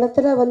அந்த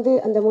பணத்தில் வந்து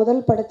அந்த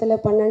முதல்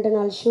படத்தில் 12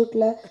 நாள்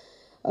ஷூட்டில்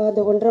அந்த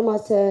 1.5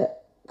 மாத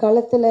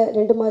காலத்தில்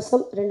 2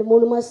 மாதம்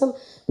 2-3 மாதம்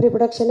ப்ரீ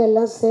ப்ரொடக்ஷன்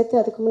எல்லாம் சேர்த்து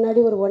அதுக்கு முன்னாடி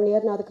ஒரு 1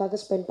 year நான் அதுக்காக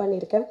ஸ்பெண்ட்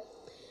பண்ணியிருக்கேன்.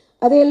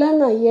 அதையெல்லாம்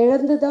நான்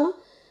இழந்து தான்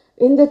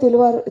இந்த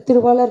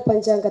திருவாளர்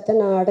பஞ்சாங்கத்தை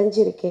நான்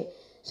அடைஞ்சிருக்கேன்.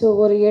 ஸோ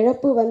ஒரு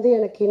இழப்பு வந்து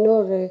எனக்கு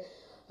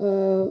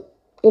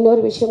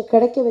இன்னொரு விஷயம்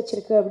கிடைக்க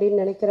வச்சுருக்கு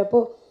அப்படின்னு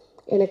நினைக்கிறப்போ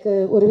எனக்கு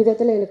ஒரு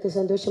விதத்தில் எனக்கு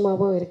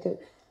சந்தோஷமாகவும் இருக்குது.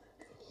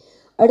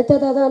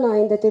 அடுத்ததாக தான்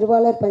நான் இந்த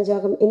திருவாளர்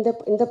பஞ்சாங்கம்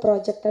இந்த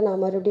ப்ராஜெக்டை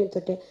நான் மறுபடியும்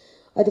தொட்டேன்.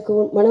 அதுக்கு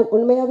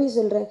உண்மையாகவே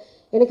சொல்கிறேன்,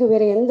 எனக்கு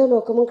வேறு எந்த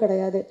நோக்கமும்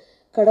கிடையாது.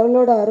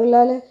 கடவுளோட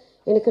அருளால்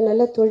எனக்கு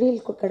நல்ல தொழில்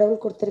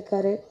கடவுள்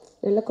கொடுத்துருக்காரு,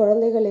 நல்ல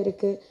குழந்தைகள்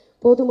இருக்குது,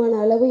 போதுமான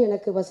அளவு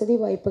எனக்கு வசதி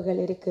வாய்ப்புகள்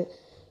இருக்குது.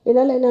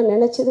 என்னால் நான்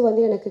நினச்சது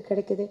வந்து எனக்கு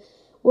கிடைக்குது.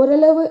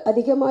 ஓரளவு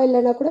அதிகமாக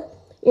இல்லைன்னா கூட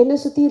என்னை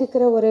சுற்றி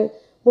இருக்கிற ஒரு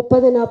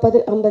 30, 40,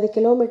 50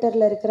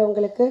 கிலோமீட்டரில்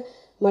இருக்கிறவங்களுக்கு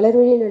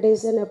மலர்விழி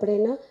நடேசன்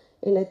அப்படின்னா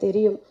என்ன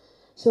தெரியும்.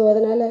 ஸோ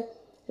அதனால்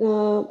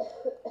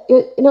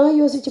நான்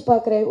யோசித்து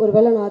பார்க்குறேன்,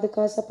 ஒருவேளை நான் அதுக்கு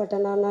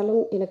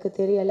ஆசைப்பட்டேனானாலும் எனக்கு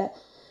தெரியலை.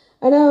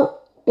 ஆனால்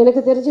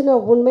எனக்கு தெரிஞ்சு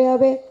நான்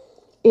உண்மையாகவே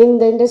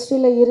இந்த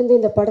இண்டஸ்ட்ரியில் இருந்து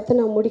இந்த படத்தை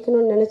நான்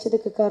முடிக்கணும்னு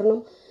நினச்சதுக்கு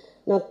காரணம்,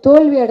 நான்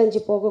தோல்வி அடைஞ்சு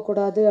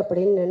போகக்கூடாது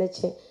அப்படின்னு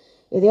நினச்சேன்.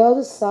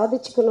 எதையாவது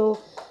சாதிச்சுக்கணும்,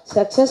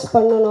 சக்ஸஸ்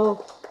பண்ணணும்.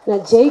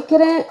 நான்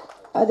ஜெயிக்கிறேன்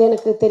அது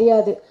எனக்கு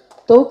தெரியாது,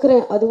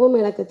 தோக்குறேன் அதுவும்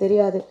எனக்கு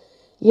தெரியாது.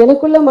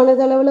 எனக்குள்ள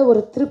மனதளவில்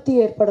ஒரு திருப்தி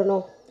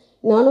ஏற்படணும்.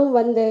 நானும்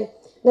வந்தேன்.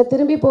 நான்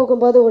திரும்பி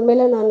போகும்போது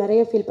உண்மையில் நான்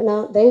நிறைய ஃபீல்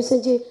நான் தயவு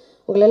செஞ்சு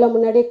உங்களெல்லாம்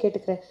முன்னாடியே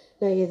கேட்டுக்கிறேன்,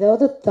 நான்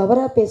ஏதாவது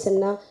தவறாக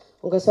பேசுனா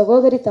உங்கள்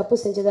சகோதரி தப்பு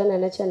செஞ்சுதான்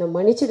நினச்சேன், நான்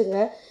மன்னிச்சிடுங்க.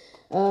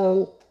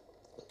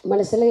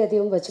 மனசில்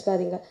எதையும்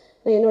வச்சுக்காதீங்க.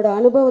 நான் என்னோடய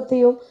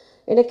அனுபவத்தையும்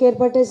எனக்கு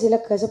ஏற்பட்ட சில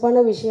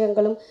கசப்பான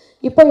விஷயங்களும்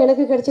இப்போ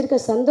எனக்கு கிடைச்சிருக்க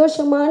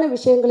சந்தோஷமான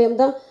விஷயங்களையும்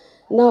தான்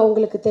நான்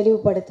உங்களுக்கு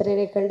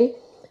தெளிவுபடுத்துகிறேனே கண்டி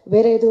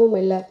வேறு எதுவும்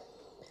இல்லை.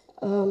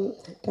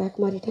 ட்ராக்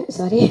மாறிட்டேன்,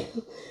 சாரி.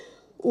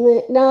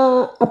 நான்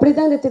அப்படி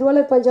தான் இந்த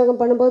திருவாளர்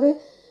பஞ்சாங்கம் பண்ணும்போது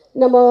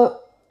நம்ம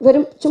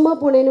வெறும் சும்மா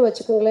போனேன்னு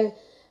வச்சுக்கோங்களேன்,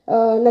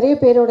 நிறைய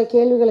பேரோட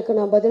கேள்விகளுக்கு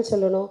நான் பதில்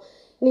சொல்லணும்.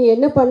 நீ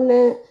என்ன பண்ண,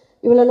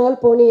 இவ்வளோ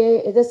நாள் போனியே,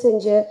 எதை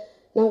செஞ்ச,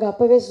 நாங்கள்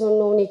அப்போவே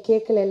சொன்னோம், நீ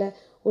கேட்கல.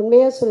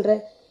 உண்மையாக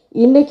சொல்கிறேன்,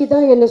 இன்றைக்கி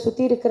தான் என்னை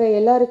சுற்றி இருக்கிற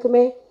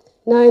எல்லாருக்குமே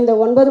நான் இந்த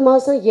 9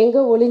 மாதம்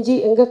எங்கே ஒளிஞ்சி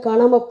எங்கே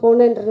காணாமல்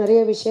போனேன்ற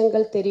நிறைய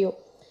விஷயங்கள் தெரியும்.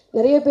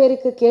 நிறைய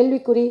பேருக்கு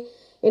கேள்விக்குறி,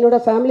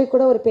 என்னோடய ஃபேமிலி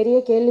கூட ஒரு பெரிய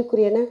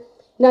கேள்விக்குறி. என்ன,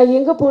 நான்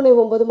எங்கே போனேன்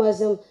 9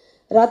 மாதம்,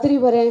 ராத்திரி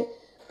வரேன்,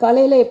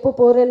 காலையில் எப்போ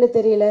போகிறேன்னு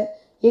தெரியல,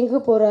 எங்கே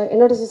போகிறா.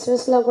 என்னோடய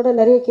சிஸ்டர்ஸ்லாம் கூட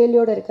நிறைய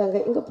கேள்வியோடு இருக்காங்க,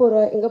 எங்கே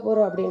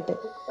போகிறா அப்படின்ட்டு.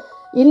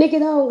 இன்றைக்கி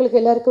தான் உங்களுக்கு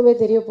எல்லாருக்குமே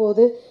தெரிய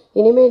போகுது.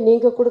 இனிமேல்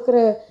நீங்கள் கொடுக்குற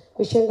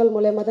விஷயங்கள்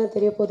மூலயமா தான்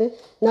தெரிய போகுது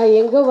நான்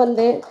எங்கே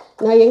வந்தேன்,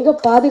 நான் எங்கே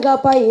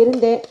பாதுகாப்பாக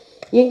இருந்தேன்,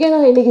 எங்கே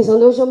நான் இன்றைக்கி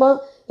சந்தோஷமாக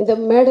இந்த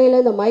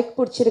மேடையில் இந்த மைக்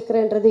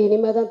பிடிச்சிருக்கிறேன்றது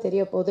இனிமேல் தான்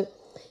தெரிய போகுது.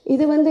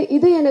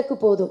 இது எனக்கு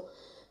போதும்,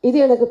 இது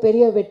எனக்கு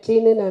பெரிய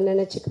வெற்றின்னு நான்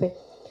நினச்சிக்குவேன்.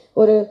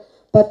 ஒரு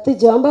 10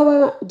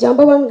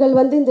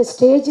 ஜாம்பவான்கள் இந்த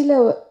ஸ்டேஜில்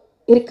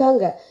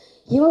இருக்காங்க.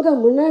 இவங்க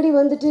முன்னாடி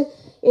வந்துட்டு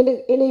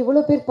என்னை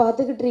இவ்வளோ பேர்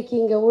பார்த்துக்கிட்டு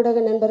இருக்கீங்க, ஊடக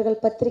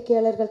நண்பர்கள்,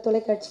 பத்திரிகையாளர்கள்,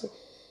 தொலைக்காட்சி.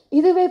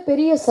 இதுவே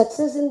பெரிய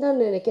சக்ஸஸ்ன்னு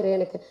தான் நினைக்கிறேன்.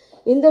 எனக்கு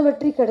இந்த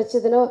வெற்றி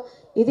கிடைச்சதுன்னா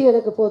இது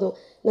எனக்கு போதும்.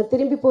 நான்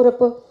திரும்பி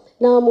போகிறப்போ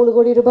நான் 3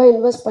 கோடி ரூபாய்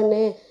இன்வெஸ்ட்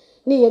பண்ணேன்,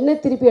 நீ என்ன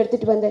திருப்பி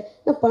எடுத்துகிட்டு வந்தேன்,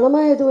 நான்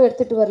பணமாக எதுவும்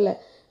எடுத்துகிட்டு வரல,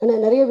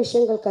 ஆனால் நிறைய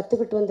விஷயங்கள்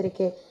கற்றுக்கிட்டு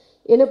வந்திருக்கேன்.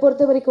 என்னை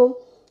பொறுத்த வரைக்கும்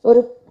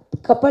ஒரு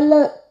கப்பலில்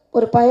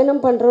ஒரு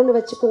பயணம் பண்ணுறோன்னு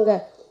வச்சுக்கோங்க,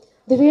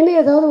 திடீர்னு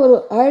ஏதாவது ஒரு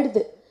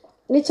ஆயிடுது,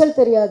 நீச்சல்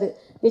தெரியாது,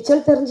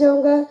 நீச்சல்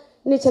தெரிஞ்சவங்க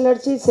நீச்சல்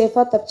அடித்து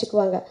சேஃபாக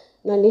தப்பிச்சுக்குவாங்க.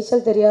 நான்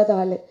நீச்சல் தெரியாத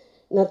ஆள்,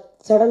 நான்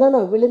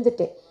சடனாக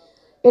விழுந்துட்டேன்,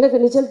 எனக்கு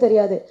நீச்சல்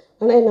தெரியாது,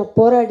 ஆனால் நான்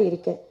போராடி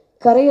இருக்கேன்,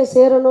 கரையை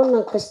சேரணும்னு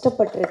நான்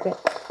கஷ்டப்பட்டிருக்கேன்.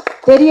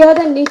 தெரியாத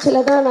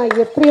நீச்சலை தான் நான்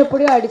எப்படியோ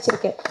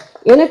அடிச்சிருக்கேன்.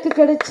 எனக்கு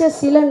கிடைச்ச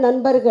சில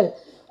நண்பர்கள்,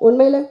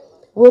 உண்மையில்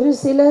ஒரு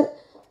சிலர்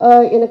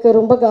எனக்கு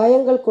ரொம்ப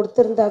காயங்கள்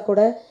கொடுத்துருந்தா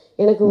கூட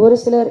எனக்கு ஒரு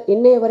சிலர்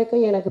இன்னைய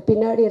வரைக்கும் எனக்கு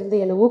பின்னாடி இருந்து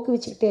என்னை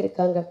ஊக்குவிச்சுக்கிட்டே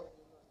இருக்காங்க.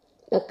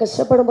 நான்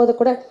கஷ்டப்படும் போது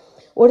கூட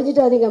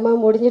ஒடிஞ்சிட்டாதீங்க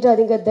மேம்,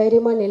 ஒடிஞ்சிட்டாதீங்க,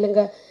 தைரியமாக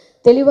நில்லுங்க,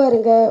 தெளிவாக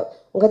இருங்க,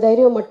 உங்கள்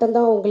தைரியம்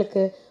மட்டும்தான்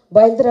உங்களுக்கு,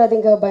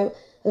 பயந்துடாதீங்க.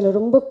 அதில்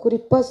ரொம்ப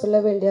குறிப்பாக சொல்ல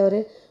வேண்டியவர்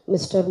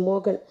மிஸ்டர்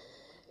மோகன்.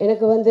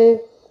 எனக்கு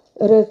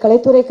ஒரு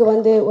கலைத்துறைக்கு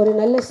ஒரு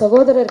நல்ல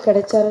சகோதரர்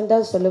கிடைச்சாருன்னு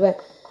தான் சொல்லுவேன்.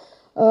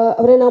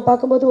 அவரை நான்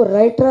பார்க்கும்போது ஒரு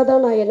ரைட்டராக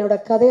தான் நான்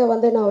என்னோடய கதையை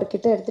நான்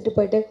அவர்கிட்ட எடுத்துகிட்டு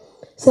போயிட்டு,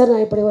 சார்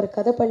நான் இப்படி ஒரு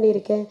கதை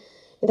பண்ணியிருக்கேன்,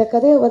 இந்த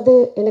கதையை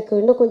எனக்கு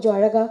இன்னும் கொஞ்சம்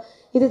அழகாக,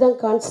 இதுதான்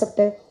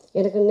கான்செப்டு,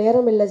 எனக்கு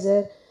நேரம் இல்லை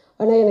சார்,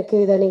 ஆனால் எனக்கு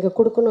இதை நீங்கள்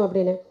கொடுக்கணும்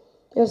அப்படின்னு.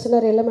 இவர்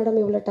சொன்னார், இல்லை மேடம்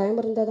இவ்வளோ டைம்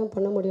இருந்தால் தான்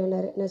பண்ண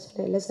முடியும்னாரு. நான்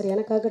சொன்னேன், இல்லை சார்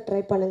எனக்காக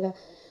ட்ரை பண்ணுங்கள்,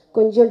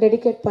 கொஞ்சம்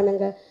டெடிகேட்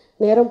பண்ணுங்கள்,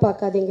 நேரம்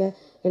பார்க்காதீங்க,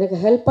 எனக்கு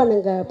ஹெல்ப்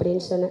பண்ணுங்க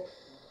அப்படின்னு சொன்னேன்.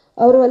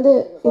 அவர் இது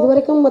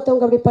வரைக்கும்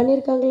மற்றவங்க அப்படி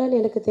பண்ணியிருக்காங்களான்னு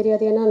எனக்கு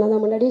தெரியாது, ஏன்னா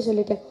நான் முன்னாடியே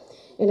சொல்லிட்டேன்,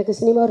 எனக்கு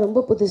சினிமா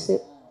ரொம்ப புதுசு.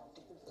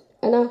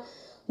 ஆனால்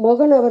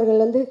மோகன்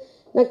அவர்கள்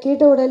நான்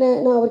கேட்ட உடனே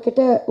நான்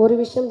அவர்கிட்ட ஒரு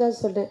விஷயம் தான்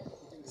சொல்கிறேன்,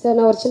 சார்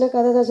நான் ஒரு சின்ன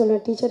கதை தான்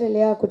சொல்லுவேன், டீச்சர்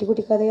இல்லையா, குட்டி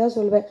குட்டி கதையாக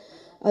சொல்வேன்,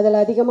 அதில்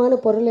அதிகமான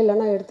பொருள்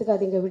இல்லைன்னா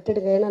எடுத்துக்காதீங்க,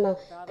 விட்டுடுங்க, ஏன்னா நான்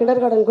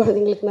கிண்டர் கார்டன்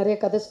குழந்தைங்களுக்கு நிறைய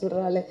கதை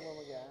சொல்கிறாள்.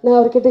 நான்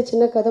அவர்கிட்ட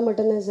சின்ன கதை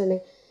மட்டும்தான்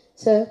சொன்னேன்,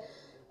 சார்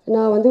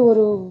நான்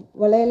ஒரு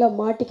வலையில்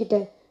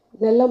மாட்டிக்கிட்டேன்,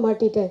 நல்லா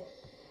மாட்டிட்டேன்,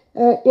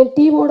 என்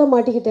டீமோடு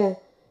மாட்டிக்கிட்டேன்,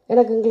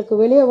 எங்களுக்கு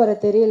வெளியே வர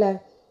தெரியல,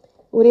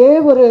 ஒரே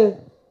ஒரு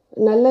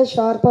நல்ல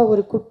ஷார்ப்பாக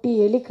ஒரு குட்டி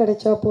எலி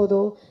கிடைச்சா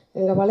போதும்,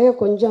 எங்கள் வலையை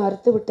கொஞ்சம்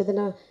அறுத்து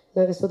விட்டதுன்னா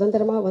நாங்கள்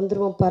சுதந்திரமாக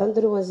வந்துடுவோம்,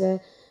 பறந்துடுவோம் சார்,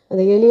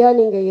 அந்த எலியாக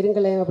நீங்கள்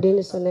இருங்களேன்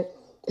அப்படின்னு சொன்னேன்.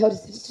 அவர்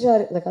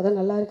சிரிச்சிட்டார், இந்த கதை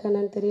நல்லா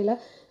இருக்கானான்னு தெரியல,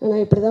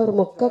 ஆனால் இப்படி தான் ஒரு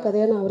மொக்க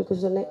கதையாக நான் அவருக்கு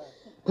சொன்னேன்.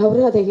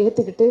 அவரும் அதை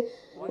ஏற்றுக்கிட்டு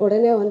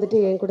உடனே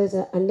என் கூட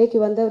அன்னைக்கு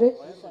வந்தவர்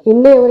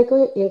இன்னைய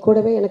வரைக்கும் என்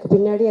கூடவே எனக்கு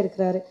பின்னாடியே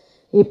இருக்கிறாரு,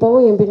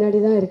 இப்போவும் என் பின்னாடி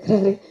தான்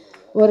இருக்கிறாரு,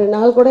 ஒரு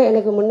நாள் கூட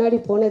எனக்கு முன்னாடி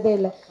போனதே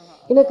இல்லை.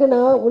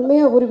 நான்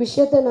உண்மையாக ஒரு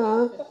விஷயத்த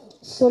நான்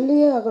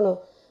சொல்லியே ஆகணும்,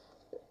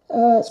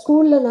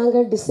 ஸ்கூலில்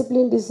நாங்கள்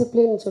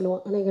டிசிப்ளின்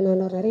சொல்லுவோம். ஆனால் இங்கே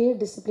நான் நிறைய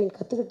டிசிப்ளின்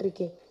கற்றுக்கிட்டு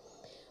இருக்கேன்.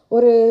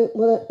 ஒரு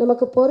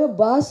நமக்கு போகிற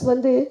பாஸ்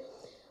வந்து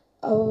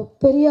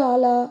பெரிய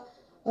ஆளா,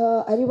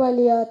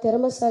 அறிவாளியா,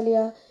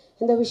 திறமைசாலியா,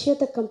 இந்த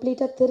விஷயத்தை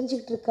கம்ப்ளீட்டாக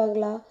தெரிஞ்சுக்கிட்டு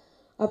இருக்காங்களா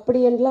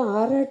அப்படின்லாம்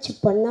ஆராய்ச்சி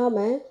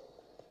பண்ணாமல்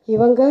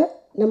இவங்க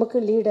நமக்கு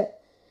லீடர்,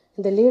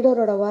 இந்த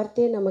லீடரோட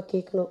வார்த்தையை நம்ம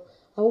கேட்கணும்,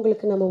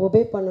 அவங்களுக்கு நம்ம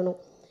ஒபே பண்ணணும்.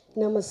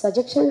 நம்ம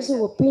சஜஷன்ஸு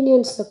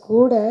ஒப்பீனியன்ஸை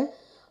கூட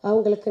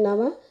அவங்களுக்கு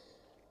நாம்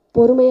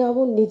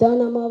பொறுமையாகவும்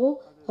நிதானமாகவும்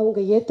அவங்க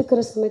ஏற்றுக்கிற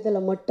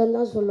சமயத்தில்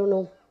மட்டும்தான்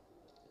சொல்லணும்.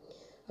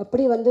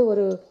 அப்படி வந்து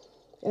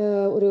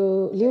ஒரு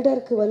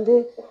லீடருக்கு வந்து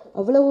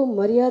அவ்வளவு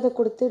மரியாதை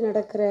கொடுத்து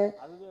நடக்கிற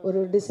ஒரு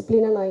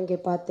டிசிப்ளினாக நான் இங்கே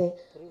பார்த்தேன்.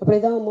 அப்படி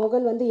தான்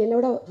மோகன் வந்து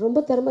என்னோட ரொம்ப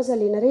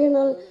திறமைசாலி, நிறைய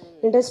நாள்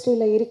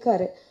இண்டஸ்ட்ரியில்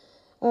இருக்கார்.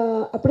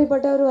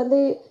 அப்படிப்பட்டவர் வந்து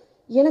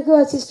எனக்கு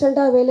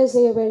அசிஸ்டண்ட்டாக வேலை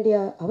செய்ய வேண்டிய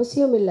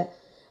அவசியம் இல்லை.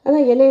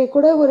 ஆனால் என்னை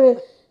கூட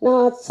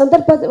நான்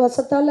சந்தர்ப்ப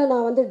வசத்தால்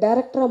நான் வந்து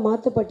டைரக்டராக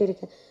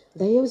மாற்றப்பட்டிருக்கேன்.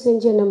 தயவு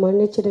செஞ்சு என்னை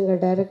மன்னிச்சிடுங்க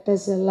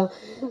டைரக்டர்ஸ் எல்லாம்.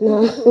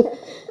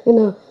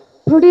 நான்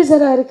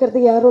ப்ரொடியூசராக இருக்கிறது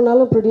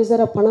யாருனாலும்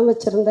ப்ரொடியூசராக பணம்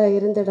வச்சுருந்தா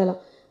இருந்துடலாம்,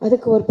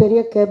 அதுக்கு ஒரு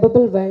பெரிய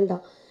கேபபிள்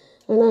வேண்டாம்.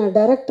 ஆனால்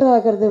டைரக்டர்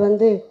ஆகிறது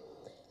வந்து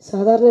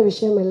சாதாரண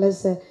விஷயம் இல்லை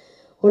சார்.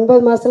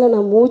 9 மாதத்தில்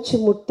நான் மூச்சு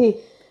முட்டி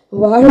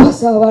வாழ்வா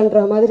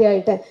சாவான்ற மாதிரி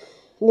ஆகிட்டேன்.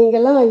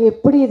 நீங்கள்லாம்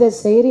எப்படி இதை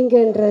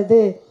செய்கிறீங்கன்றது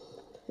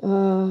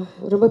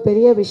ரொம்ப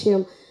பெரிய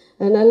விஷயம்.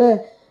 அதனால்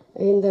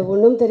இந்த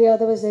ஒன்றும்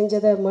தெரியாதவ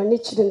செஞ்சதை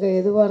மன்னிச்சிடுங்க.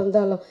 எதுவாக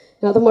இருந்தாலும்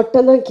நான் அதை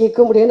மட்டும்தான் கேட்க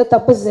முடியும். ஏன்னா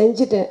தப்பு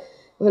செஞ்சுட்டேன்,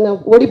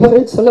 நான் ஓடி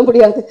போகிறேன்னு சொல்ல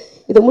முடியாது.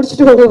 இதை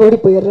முடிச்சுட்டு உடனே ஓடி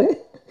போயிடுறேன்.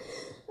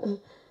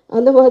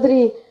 அந்த மாதிரி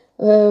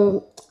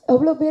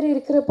அவ்வளோ பேர்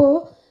இருக்கிறப்போ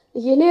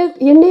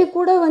என்னைய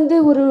கூட வந்து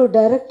ஒரு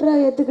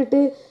டைரக்டராக ஏற்றுக்கிட்டு,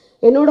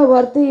 என்னோடய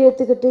வார்த்தையை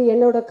ஏற்றுக்கிட்டு,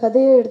 என்னோடய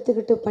கதையை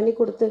எடுத்துக்கிட்டு பண்ணி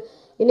கொடுத்து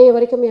இன்றைய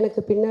வரைக்கும்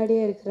எனக்கு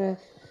பின்னாடியே இருக்கிற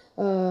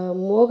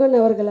மோகன்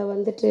அவர்களை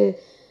வந்துட்டு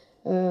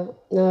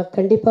நான்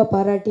கண்டிப்பாக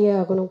பாராட்டியே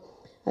ஆகணும்.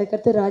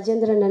 அதுக்கடுத்து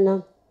ராஜேந்திரன் அண்ணா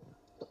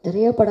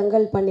நிறைய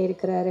படங்கள்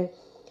பண்ணியிருக்கிறாரு.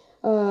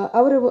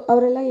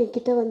 அவரெல்லாம்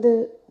என்கிட்ட வந்து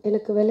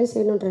எனக்கு வேலை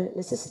செய்யணுன்ற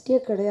நெசசிட்டியே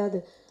கிடையாது,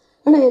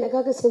 ஆனால்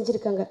எனக்காக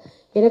செஞ்சுருக்காங்க.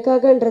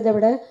 எனக்காகன்றதை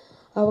விட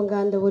அவங்க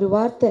அந்த ஒரு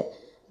வார்த்தை,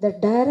 த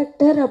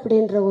டைரக்டர்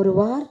அப்படின்ற ஒரு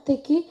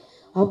வார்த்தைக்கு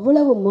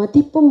அவ்வளவு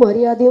மதிப்பும்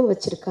மரியாதையும்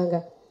வச்சுருக்காங்க.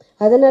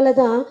 அதனால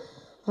தான்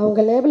அவங்க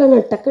லேபிளை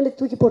நான் டக்குன்னு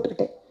தூக்கி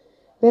போட்டுக்கிட்டேன்.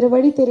 வேறு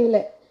வழி தெரியல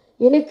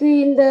எனக்கு.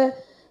 இந்த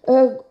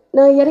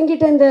நான்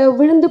இறங்கிட்டேன், இந்த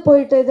விழுந்து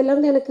போயிட்டு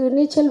இதிலேருந்து எனக்கு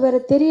நீச்சல் வேறு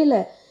தெரியல.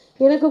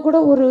 எனக்கு கூட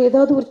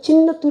ஏதாவது ஒரு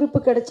சின்ன துருப்பு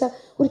கிடச்சா,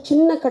 ஒரு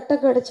சின்ன கட்டை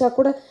கிடச்சா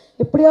கூட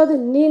எப்படியாவது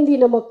நீந்தி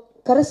நம்ம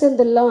கரை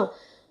சேர்ந்துடலாம்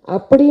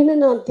அப்படின்னு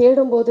நான்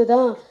தேடும்போது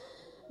தான்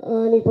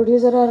நீ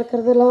ப்ரொடியூசராக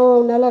இருக்கிறதெல்லாம்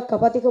உன்னால்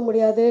காப்பாற்றிக்க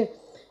முடியாது,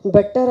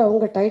 பெட்டர்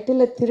அவங்க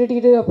டைட்டிலில்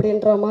திருடிடு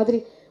அப்படின்ற மாதிரி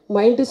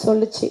மைண்டு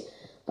சொல்லிச்சு.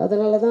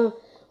 அதனால தான்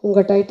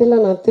உங்கள்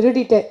டைட்டிலில் நான்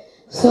திருடிட்டேன்,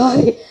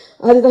 சாரி.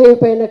 அதுதான்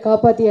இப்போ என்னை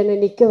காப்பாற்றி என்னை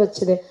நிற்க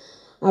வச்சுது.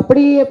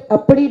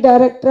 அப்படி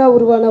டைரக்டராக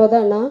உருவானவ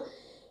தான் நான்.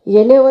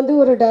 என்னை வந்து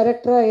ஒரு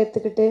டைரக்டராக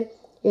ஏற்றுக்கிட்டு,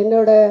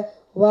 என்னோடய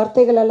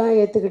வார்த்தைகளெல்லாம்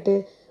ஏற்றுக்கிட்டு,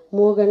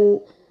 மோகன்,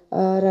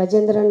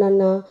 ராஜேந்திரன்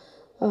அண்ணா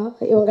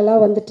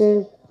இவங்கெல்லாம் வந்துட்டு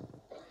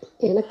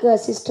எனக்கு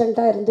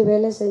அசிஸ்டண்ட்டாக இருந்து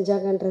வேலை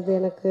செஞ்சாங்கன்றது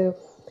எனக்கு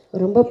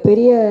ரொம்ப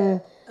பெரிய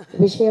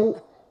விஷயம்.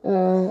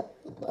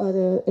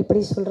 அது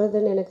எப்படி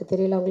சொல்கிறதுன்னு எனக்கு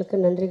தெரியல, அவங்களுக்கு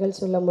நன்றிகள்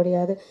சொல்ல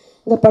முடியாது.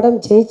 இந்த படம்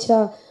ஜெயிச்சா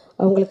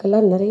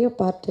அவங்களுக்கெல்லாம் நிறைய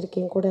பார்ட்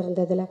இருக்கேன் கூட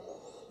இருந்ததில்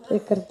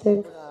இருக்கிறது.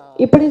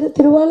 இப்படி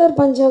திருவாளர்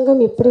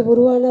பஞ்சாங்கம் இப்படி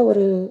உருவான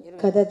ஒரு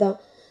கதை தான்.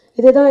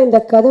 இதுதான் இந்த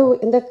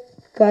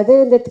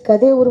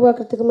கதையை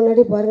உருவாக்குறதுக்கு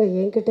முன்னாடி பாருங்கள்,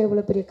 என்கிட்ட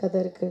இவ்வளோ பெரிய கதை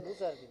இருக்குது.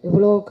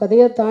 இவ்வளோ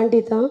கதையை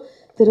தாண்டி தான்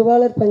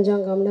திருவாளர்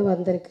பஞ்சாங்கம்னு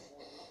வந்திருக்கு.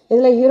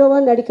 இதில்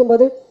ஹீரோவாக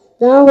நடிக்கும்போது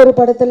நான் ஒரு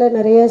படத்தில்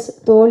நிறைய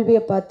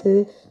தோல்வியை பார்த்து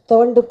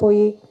துவண்டு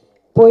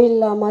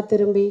போயிடலாமா,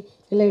 திரும்பி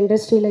இல்லை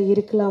இண்டஸ்ட்ரியில்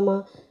இருக்கலாமா,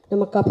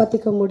 நம்ம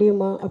காப்பாற்றிக்க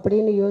முடியுமா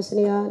அப்படின்னு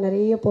யோசனையாக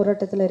நிறைய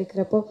போராட்டத்தில்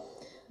இருக்கிறப்போ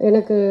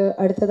எனக்கு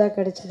அடுத்ததாக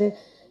கிடைச்சிது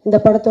இந்த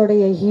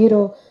படத்தோடைய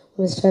ஹீரோ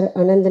மிஸ்டர்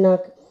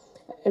அனந்த்நாக்.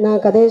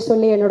 நான் கதையை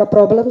சொல்லி என்னோடய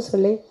ப்ராப்ளம்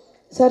சொல்லி,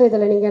 சார்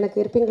இதில் நீங்கள் எனக்கு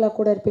இருப்பீங்களா,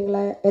 கூட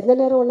இருப்பீங்களா, எந்த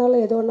நேரம்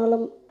வேணாலும் எது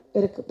வேணாலும்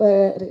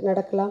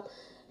நடக்கலாம்,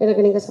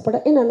 எனக்கு நீங்கள்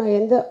சப்போர்ட். ஏன்னா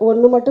நான்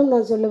ஒன்று மட்டும்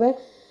நான் சொல்லுவேன்,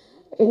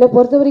 என்னை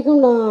பொறுத்த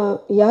வரைக்கும் நான்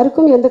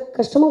யாருக்கும் எந்த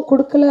கஷ்டமும்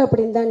கொடுக்கல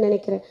அப்படின்னு தான்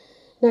நினைக்கிறேன்.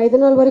 நான் இது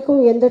நாள் வரைக்கும்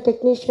எந்த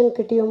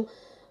டெக்னீஷியன்கிட்டையும்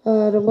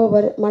ரொம்ப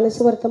மனசு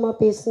வருத்தமாக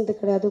பேசுனது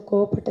கிடையாது,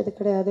 கோவப்பட்டது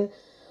கிடையாது.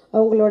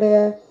 அவங்களுடைய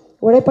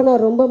உழைப்பை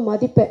நான் ரொம்ப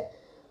மதிப்பேன்.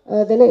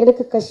 தினம்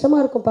எனக்கு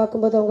கஷ்டமாக இருக்கும்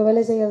பார்க்கும்போது, அவங்க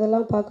வேலை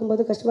செய்கிறதெல்லாம்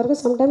பார்க்கும்போது கஷ்டமாக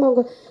இருக்கும். சம்டைம்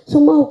அவங்க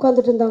சும்மா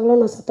உட்காந்துட்டு இருந்தாங்களோ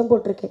நான் சத்தம்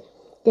போட்டிருக்கேன்.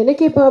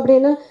 எனக்கு இப்போ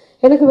அப்படின்னா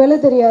எனக்கு வேலை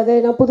தெரியாது,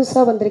 நான்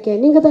புதுசாக வந்திருக்கேன்,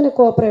 நீங்கள் தானே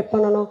கோஆப்ரேட்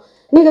பண்ணணும்,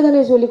 நீங்கள்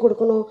தானே சொல்லிக்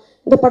கொடுக்கணும்,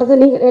 இந்த படத்தை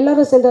நீங்கள்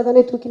எல்லோரும் சேர்ந்தால்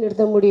தானே தூக்கி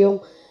நிறுத்த முடியும்,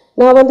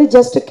 நான் வந்து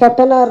ஜஸ்ட்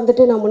கேப்டனாக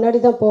இருந்துட்டு நான்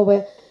முன்னாடி தான்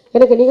போவேன்,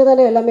 எனக்கு நீங்கள்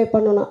தானே எல்லாமே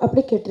பண்ணணும்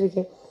அப்படி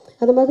கேட்டிருக்கேன்.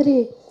 அந்த மாதிரி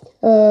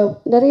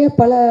நிறைய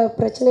பல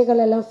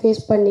பிரச்சனைகள் எல்லாம்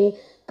ஃபேஸ் பண்ணி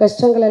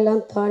கஷ்டங்கள்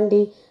எல்லாம்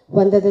தாண்டி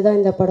வந்தது தான்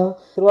இந்த படம்.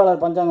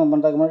 திருவாளர் பஞ்சாங்கம்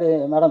பண்ணுறதுக்கு முன்னாடி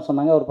மேடம்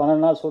சொன்னாங்க, ஒரு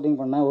 12 நாள் ஷூட்டிங்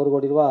பண்ணேன், 1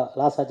 கோடி ரூபா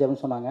லாஸ் ஆச்சு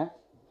அப்படின்னு சொன்னாங்க.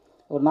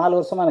 ஒரு 4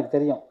 வருஷமாக எனக்கு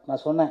தெரியும்.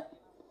 நான் சொன்னேன்,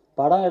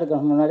 படம்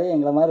எடுக்கணும் முன்னாடி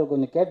எங்களை மாதிரி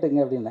கொஞ்சம்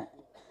கேட்டுங்க அப்படின்னேன்.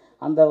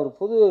 அந்த ஒரு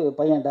புது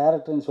பையன்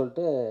டைரக்டர்னு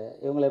சொல்லிட்டு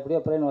இவங்களை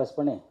எப்படியோ பிரெயின் வாஷ்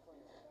பண்ணி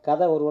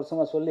கதை 1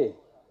 வருஷமாக சொல்லி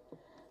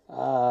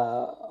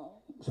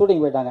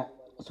ஷூட்டிங் போயிட்டாங்க.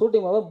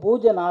 ஷூட்டிங் போது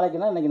பூஜை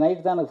நாளைக்குன்னா இன்றைக்கி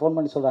நைட்டு தான் எனக்கு ஃபோன்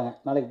பண்ணி சொல்கிறாங்க,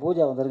 நாளைக்கு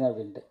பூஜை வந்துருங்க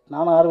அப்படின்ட்டு.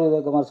 நானும்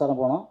ஆர்வி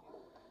சாரம் போனோம்.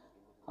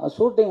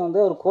 ஷூட்டிங் வந்து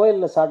ஒரு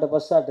கோயிலில் ஷாட்டு,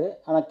 பஸ் ஷாட்டு.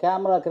 ஆனால்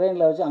கேமரா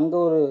கிரெயினில் வச்சு அங்கே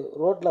ஒரு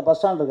ரோட்டில் பஸ்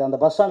ஸ்டாண்ட் இருக்குது, அந்த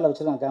பஸ் ஸ்டாண்டில்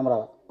வச்சுருக்காங்க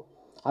கேமராவை.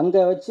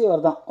 அங்கே வச்சு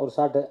வருதான் ஒரு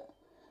ஷாட்டு.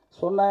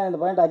 சொன்னேன், இந்த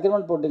பாயிண்ட்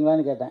அக்ரிமெண்ட்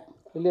போட்டிங்களான்னு கேட்டேன்.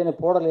 இல்லையே நீ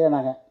போடலையே.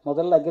 நாங்கள்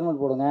முதல்ல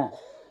அக்ரிமெண்ட் போடுங்க,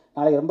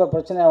 நாளைக்கு ரொம்ப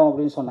பிரச்சனையாகும்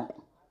அப்படின்னு சொன்னேன்.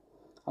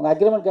 அவங்க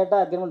அக்ரிமெண்ட்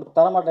கேட்டால் அக்ரிமெண்ட்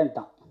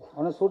தரமாட்டேன்ட்டான்.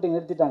 அவனே ஷூட்டிங்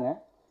நிறுத்திட்டாங்க.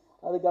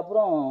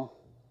 அதுக்கப்புறம்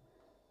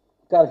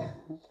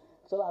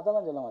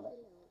அதெல்லாம் சொல்ல மாட்டேன்.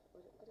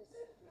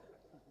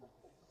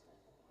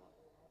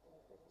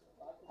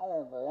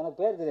 எனக்கு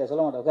பேர் தெரியாது,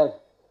 சொல்ல மாட்டேன்.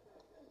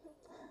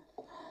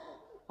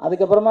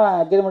 அதுக்கப்புறமா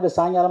அக்ரிமெண்ட்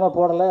சாயங்காலமாக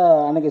போடலை.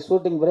 அன்றைக்கி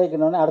ஷூட்டிங்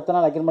பிரேக்குன்னு அடுத்த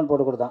நாள் அக்ரிமெண்ட்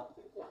போட்டு கொடுத்தான்.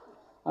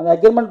 அந்த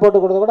அக்ரிமெண்ட்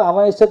போட்டு கொடுத்த கூட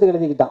அவன் இஷ்டத்துக்கு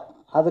எழுதிக்கிட்டான்.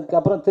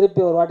 அதுக்கப்புறம்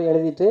திருப்பி ஒரு வாட்டி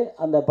எழுதிட்டு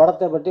அந்த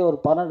படத்தை பற்றி ஒரு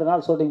 12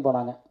 நாள் ஷூட்டிங்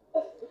போனாங்க.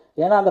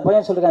 ஏன்னா அந்த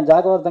பையன் சொல்லியிருக்கான்,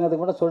 ஜாகவர்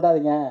தங்கத்துக்கு மட்டும்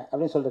சொல்லிடாதீங்க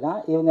அப்படின்னு சொல்லியிருக்கான்.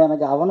 இவங்க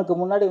எனக்கு அவனுக்கு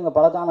முன்னாடி இவங்க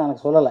பழக்கான்னு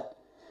எனக்கு சொல்லலை.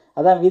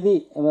 அதான் விதி.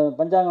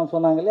 பஞ்சாங்கம்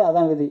சொன்னாங்களே,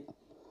 அதான் விதி.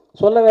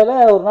 சொல்லவே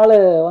ஒரு நாள்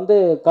வந்து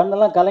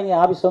கண்ணெல்லாம் கலங்கி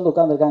ஆஃபீஸில் வந்து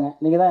உட்காந்துருக்காங்க.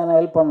 நீங்கள் தான் என்ன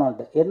ஹெல்ப்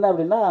பண்ணோன்ட்டு. என்ன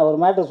அப்படின்னா ஒரு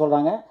மேட்ரு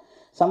சொல்கிறாங்க,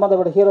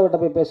 சம்மந்தப்பட்ட ஹீரோகிட்ட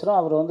போய் பேசுகிறோம்.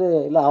 அவர் வந்து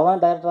இல்லை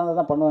அவன் டைரக்டராக இருந்தால்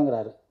தான்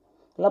பண்ணுவேங்கிறாரு,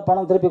 இல்லை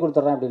பணம் திருப்பி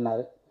கொடுத்துட்றேன்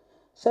அப்படின்னாரு.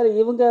 சரி,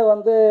 இவங்க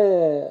வந்து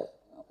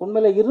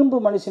உண்மையில் இரும்பு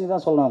மனுஷனி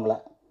தான் சொல்லணுங்களே.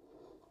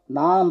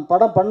 நான்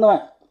படம்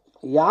பண்ணுவேன்,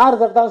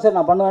 யார் தட்டாலும் சரி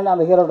நான் பண்ணுவேன்னு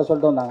அந்த ஹீரோகிட்ட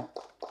சொல்லிட்டு வந்தாங்க.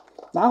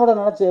 நான் கூட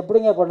நினச்சேன்,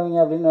 எப்படிங்க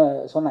பண்ணுவீங்க அப்படின்னு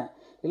சொன்னேன்.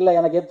 இல்லை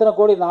எனக்கு எத்தனை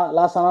கோடி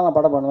லாஸ் ஆனால் நான்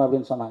படம் பண்ணுவேன்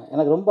அப்படின்னு சொன்னாங்க.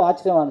 எனக்கு ரொம்ப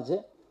ஆச்சரியமாக இருந்துச்சு.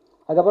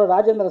 அதுக்கப்புறம்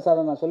ராஜேந்திர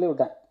சாரை நான்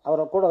சொல்லிவிட்டேன்,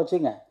 அவரை கூட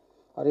வச்சுங்க.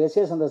 அவர்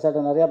எஸ்ஏ சந்திர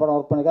சார்ட்ட நிறையா படம்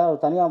ஒர்க் பண்ணியிருக்காரு,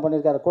 அவர் தனியாக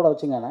பண்ணியிருக்காரு, கூட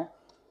வச்சுங்கண்ணே.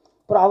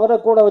 அப்புறம் அவரை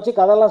கூட வச்சு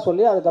கதையெல்லாம்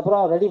சொல்லி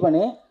அதுக்கப்புறம் ரெடி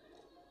பண்ணி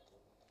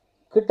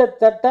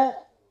கிட்டத்தட்ட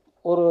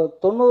ஒரு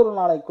 90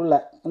 நாளைக்குள்ளே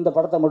இந்த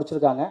படத்தை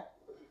முடிச்சிருக்காங்க.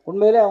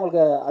 உண்மையிலே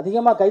அவங்களுக்கு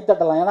அதிகமாக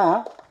கைத்தட்டலாம். ஏன்னா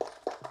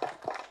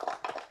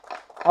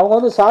அவங்க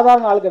வந்து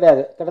சாதாரண ஆள்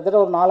கிடையாது. கிட்டத்தட்ட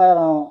ஒரு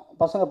 4000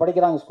 பசங்க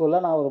படிக்கிறாங்க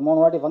ஸ்கூலில். நான் ஒரு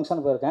 3 வாட்டி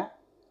ஃபங்க்ஷன் போயிருக்கேன்.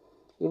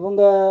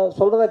 இவங்க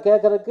சொல்கிறத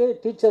கேட்குறதுக்கு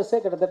டீச்சர்ஸே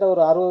கிட்டத்தட்ட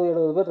ஒரு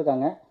 60-70 பேர்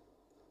இருக்காங்க.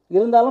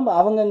 இருந்தாலும்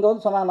அவங்க இங்கே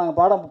வந்து சொன்னாங்க, நாங்கள்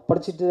பாடம்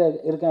படிச்சுட்டு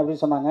இருக்கேன்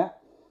அப்படின்னு சொன்னாங்க.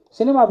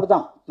 சினிமா அப்படி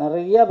தான்,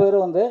 நிறையா பேர்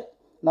வந்து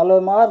நல்ல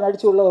மாதிரி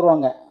நடித்து உள்ளே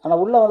வருவாங்க.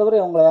 ஆனால் உள்ளே வந்த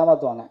பிறகு அவங்கள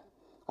ஏமாற்றுவாங்க.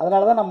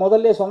 அதனால தான் நான்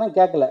முதல்ல சொன்னேன்,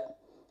 கேட்கல.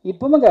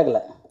 இப்பவும் கேட்கல,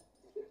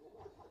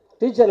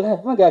 டீச்சர்லாம்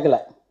இப்பவும் கேட்கல.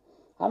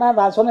 ஆனால்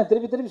நான் சொன்னேன்,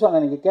 திருப்பி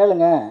சொன்னேன், நீங்கள்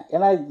கேளுங்க.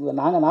 ஏன்னா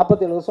நாங்கள்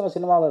 47 வருஷமாக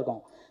சினிமாவில்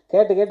இருக்கோம்,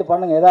 கேட்டு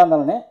பண்ணுங்கள் எதாக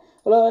இருந்தாலும்னே.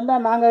 இவ்வளோ என்ன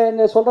நாங்கள்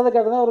எங்கள் சொல்கிறத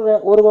கேட்டதான்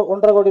ஒரு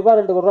 1.5 கோடி ரூபா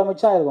 2 கோடி ரூபா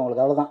மிச்சம் ஆயிருக்கும்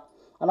உங்களுக்கு, அவ்வளோதான்.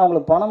 ஆனால்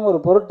உங்களுக்கு பணம் ஒரு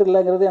பொருட்டு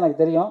இல்லைங்கிறது எனக்கு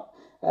தெரியும்.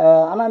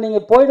 ஆனால்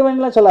நீங்கள்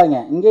போயிடுவேன்னுலாம் சொல்லாதீங்க,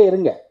 இங்கே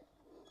இருங்க.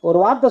 ஒரு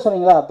வார்த்தை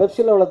சொன்னீங்களா,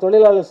 பெப்சியில் உள்ள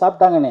தொழிலாளர்கள்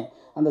சாப்பிட்டாங்கன்னு,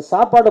 அந்த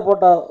சாப்பாடு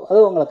போட்டால் அது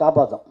உங்களை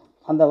காப்பாற்றும்.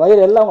 அந்த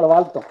வயிறு எல்லாம் உங்களை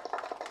வாழ்த்தும்.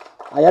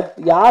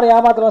 யார்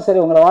ஏமாத்தினாலும்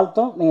சரி உங்களை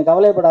வாழ்த்தும். நீங்கள்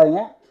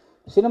கவலைப்படாதீங்க.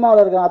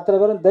 சினிமாவில் இருக்கிற அத்தனை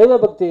பேரும் தெய்வ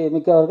பக்தி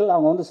மிக்கவர்கள்.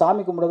 அவங்க வந்து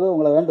சாமி கும்பிடுறது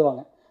உங்களை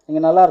வேண்டுவாங்க,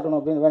 நீங்கள் நல்லா இருக்கணும்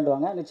அப்படின்னு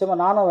வேண்டுவாங்க. நிச்சயமாக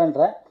நானும்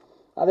வேண்டுறேன்.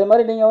 அதே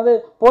மாதிரி நீங்கள் வந்து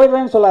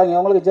போயிடுவேன்னு சொல்லாதீங்க.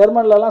 உங்களுக்கு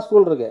ஜெர்மனிலலாம்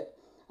ஸ்கூல் இருக்குது,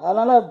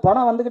 அதனால்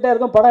பணம் வந்துக்கிட்டே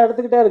இருக்கும், படம்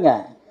எடுத்துக்கிட்டே இருங்க.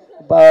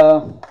 இப்போ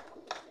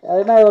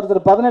என்ன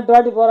ஒருத்தர் 18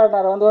 வாட்டி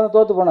போராடினார், வந்து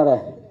தோற்று போனார்,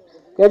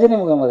 கஜினி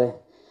முகமது.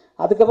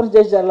 அதுக்கப்புறம்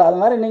ஜெயிச்சார்ல. அது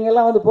மாதிரி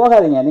நீங்கள்லாம் வந்து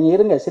போகாதீங்க, நீங்கள்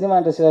இருங்க, சினிமா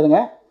இண்டஸ்ட்ரியில்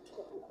இருங்க.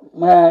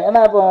 ஏன்னா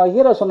இப்போ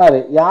ஹீரோ சொன்னார்,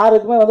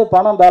 யாருக்குமே வந்து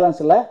பணம்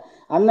பேலன்ஸ் இல்லை,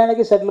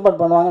 அன்னன்னைக்கு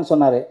செட்டில்மெண்ட் பண்ணுவாங்கன்னு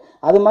சொன்னார்.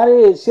 அது மாதிரி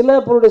சில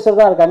ப்ரொடியூசர்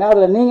தான் இருக்காங்க,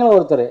 அதில் நீங்களும்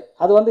ஒருத்தர்.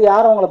 அது வந்து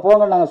யாரும் உங்களை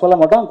போங்கன்னு நாங்கள் சொல்ல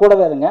மாட்டோம்,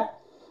 கூடவே இருங்க.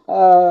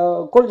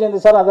 கூல் ஜெயந்தி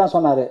சார் அதான்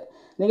சொன்னார்.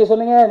 நீங்கள்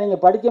சொன்னீங்க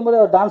நீங்கள் படிக்கும்போது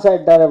அவர் டான்ஸ்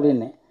ஆகிட்டார்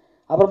அப்படின்னு.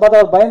 அப்புறம் பார்த்தா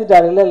அவர்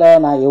பயந்துட்டார். இல்லை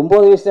நான் 9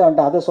 வயசுலேயே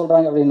வந்துட்டேன், அதை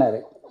சொல்கிறாங்க அப்படின்னாரு.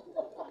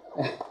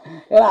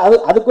 ஏன்னா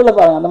அதுக்குள்ளே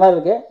பாருங்கள் அந்த மாதிரி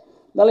இருக்குது.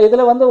 அதனால்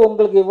இதில் வந்து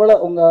உங்களுக்கு இவ்வளோ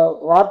உங்கள்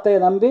வார்த்தையை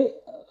நம்பி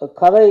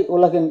கதை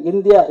உலகின்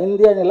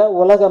இந்திய நில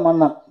உலக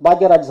மன்னன்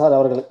பாக்யராஜ் சார்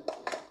அவர்கள்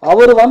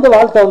அவர் வந்து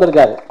வாழ்த்த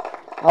வந்திருக்காரு.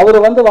 அவர்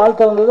வந்து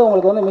வாழ்த்த வந்தது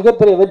உங்களுக்கு வந்து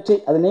மிகப்பெரிய வெற்றி.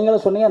 அது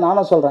நீங்களும் சொன்னீங்க,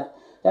 நானும் சொல்கிறேன்.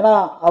 ஏன்னா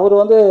அவர்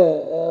வந்து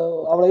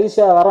அவ்வளோ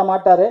ஈஸியாக வர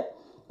மாட்டார்.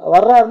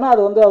 வர்றாருன்னா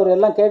அது வந்து அவர்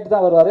எல்லாம் கேட்டு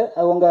தான் வருவார்.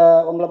 அது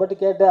உங்களை பற்றி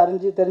கேட்டு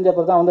அறிஞ்சு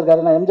தெரிஞ்சப்போ தான்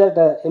வந்திருக்காரு. நான்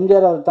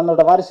எம்ஜிஆர் அவர்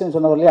தன்னோட வாரிசுன்னு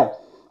சொன்னவர் இல்லையா,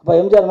 அப்போ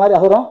எம்ஜிஆர் மாதிரி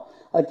அவரும்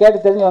அதை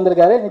கேட்டு தெரிஞ்சு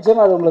வந்திருக்காரு.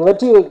 நிச்சயமாக அது உங்களுக்கு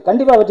வெற்றி,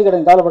 கண்டிப்பாக வெற்றி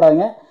கிடைக்கும்,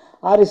 கவலைப்படாதீங்க.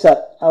 ஆரி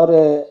சார் அவர்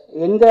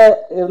எங்கே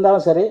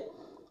இருந்தாலும் சரி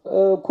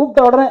கூப்பிட்ட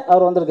உடனே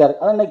அவர் வந்திருக்காரு.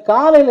 அது இன்னைக்கு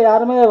காலையில்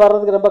யாருமே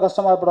வர்றதுக்கு ரொம்ப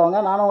கஷ்டமாகப்படுவாங்க.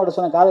 நானும் உங்கள்கிட்ட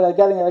சொன்னேன்,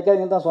 காலையில்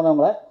வைக்காதீங்கன்னு தான்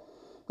சொன்னவங்கள.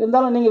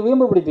 இருந்தாலும் நீங்கள்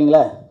வீம்பு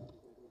பிடிப்பீங்களே,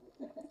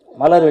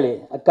 மலர்விழி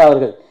அக்கா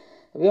அவர்கள்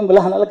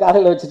வீம்பில், அதனால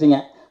காலையில் வச்சுட்டீங்க.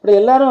 இப்படி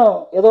எல்லோரும்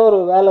ஏதோ ஒரு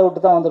வேலை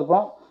விட்டு தான்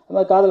வந்திருப்போம். அது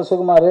மாதிரி காதல்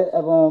சுகுமார்,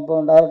 அப்புறம் இப்போ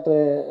டைரக்டரு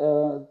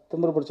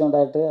திமிரு பிடிச்சவன்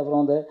டைரக்டரு,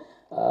 அப்புறம் வந்து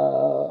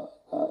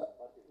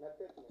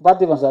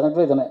பார்த்திபன் சார்,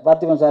 நட்பை துணை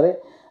பார்த்திபன் சார்,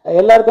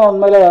 எல்லாருக்கும்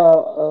உண்மையில்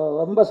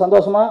ரொம்ப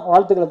சந்தோஷமாக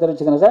வாழ்த்துக்களை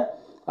தெரிவிச்சுக்கிறேன் சார்.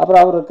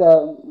 அப்புறம் அவருக்கு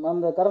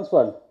அந்த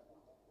கரன்ஸ்பாட்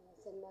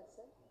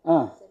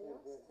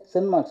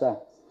சென்மார்க் சார்,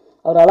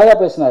 அவர் அழகாக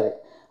பேசினார்.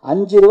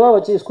 5 ரூபா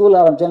வச்சு ஸ்கூல்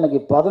ஆரம்பித்தேன், இன்றைக்கி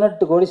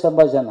 18 கோடி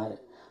சம்பாதிச்சேன்னாரு.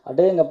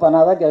 அப்படியே எங்கப்பா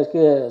நான்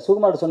தான்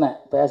சுகுமார்ட்டு சொன்னேன்,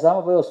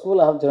 பேசாமல் போய் ஒரு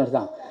ஸ்கூல் ஆரம்பிச்சு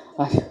தான்.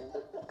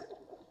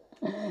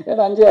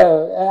 ஏன்னா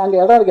அங்கே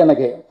இடம் இருக்குது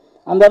எனக்கு,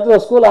 அந்த இடத்துல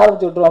ஸ்கூல்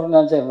ஆரம்பிச்சு விட்ருவோம்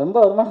அப்படின்னு நினச்சேன். ரொம்ப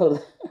வருமானம்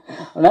வருது.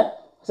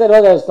 சரி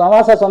ஓகே,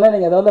 தமாசா சொன்னேன்.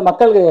 நீங்கள் இதை வந்து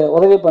மக்களுக்கு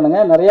உதவி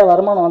பண்ணுங்கள். நிறைய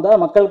வருமானம்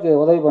வந்தால் மக்களுக்கு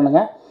உதவி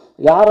பண்ணுங்கள்.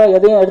 யாரும்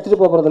எதையும்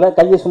எடுத்துகிட்டு போகிறதில்ல,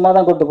 கையை சும்மா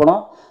தான் கூப்பிட்டு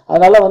போனோம்.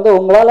 அதனால் வந்து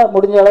உங்களால்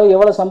முடிஞ்ச அளவு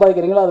எவ்வளோ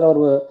சம்பாதிக்கிறீங்களோ அதில்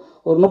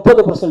ஒரு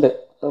 30%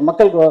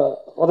 மக்களுக்கு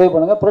உதவி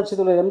பண்ணுங்கள். புரட்சி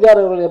தலைவர்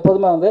எம்ஜிஆர் அவர்கள்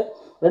எப்போதுமே வந்து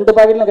 2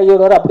 பாக்கெட்லாம் கை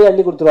விடுவார், அப்படியே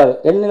அள்ளி கொடுத்துருவார்,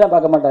 எண்ணிலாம்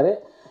பார்க்க மாட்டார்.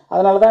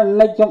 அதனால தான்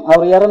இன்றைக்கும்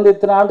அவர் இறந்து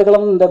இத்தனை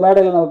ஆண்டுகளும் இந்த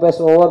மேடையில் நம்ம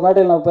பேசுகிறோம், ஒவ்வொரு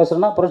மேடையில் நம்ம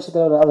பேசுகிறோம்னா புரட்சி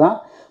தலைவர் அதுதான்.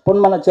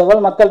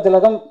 பொன்மனச்செவல், மக்கள்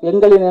திலகம்,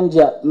 எங்களின்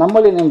எம்ஜிஆர்,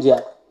 நம்மளின்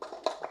எம்ஜிஆர்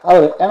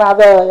அவர். ஏன்னா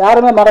அதை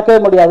யாருமே மறக்கவே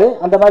முடியாது,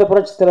 அந்த மாதிரி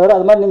புரட்சி தலைவர்.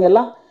 அது மாதிரி நீங்கள்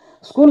எல்லாம்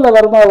ஸ்கூலில்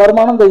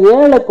வருமானம் இந்த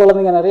ஏழை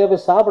குழந்தைங்க நிறைய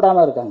பேர்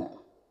சாப்பிடாமல் இருக்காங்க,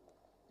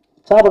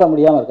 சாப்பிட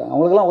முடியாமல் இருக்காங்க,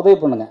 அவங்களுக்கெல்லாம் உதவி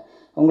பண்ணுங்கள்.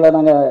 உங்களை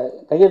நாங்கள்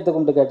கையெழுத்து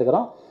கும்பிட்டு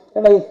கேட்டுக்கிறோம்.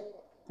 ஏன்னா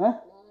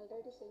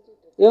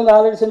இவங்க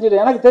ஆல்ரெடி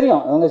செஞ்சுட்டு, எனக்கு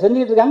தெரியும் இவங்க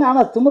செஞ்சுக்கிட்டு இருக்காங்க.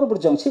 ஆனால் திமிரு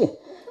பிடிச்சவங்க,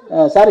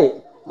 சாரி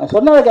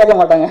சொன்னதை கேட்க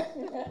மாட்டாங்க.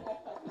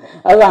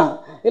 அதுதான்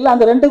இல்லை,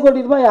 அந்த 2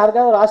 கோடி ரூபாய்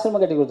யாருக்காவது ஒரு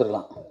ஆசிரமம் கட்டி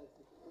கொடுத்துருக்கலாம்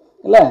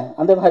இல்லை,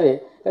 அந்த மாதிரி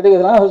கட்டி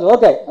கொடுத்துருக்கலாம்.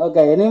 ஓகே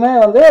ஓகே,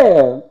 இனிமேல் வந்து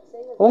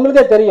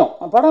உங்களுக்கே தெரியும்,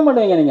 படம்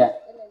பண்ணுவீங்க நீங்கள்,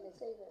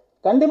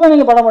 கண்டிப்பாக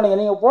நீங்கள் படம் பண்ணுவீங்க.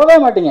 நீங்கள் போகவே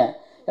மாட்டீங்க,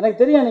 எனக்கு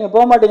தெரியும் நீங்கள்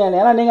போக மாட்டீங்க.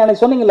 ஏன்னா நீங்கள்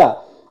அன்றைக்கி சொன்னீங்களா,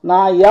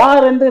 நான்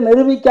யார் என்று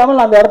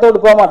நிரூபிக்காமல் அந்த இடத்த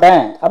விட்டு போக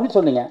மாட்டேன் அப்படின்னு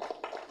சொன்னீங்க.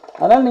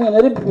 அதனால் நீங்கள்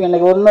நிரூபிப்பீங்க.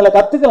 இன்றைக்கி ஒன்றில்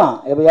கற்றுக்கலாம்.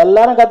 இப்போ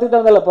எல்லாரும் கற்றுக்கிட்டு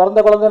வந்தால பிறந்த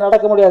குழந்தை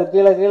நடக்க முடியாது,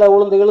 கீழே கீழே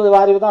விழுந்து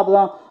வாரி தான் அப்போ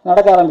தான்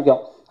நடக்க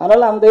ஆரம்பிக்கும்.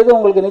 அதனால் அந்த இது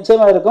உங்களுக்கு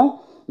நிச்சயமாக இருக்கும்.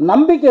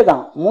 நம்பிக்கை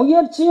தான்,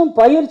 முயற்சியும்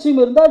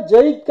பயிற்சியும் இருந்தால்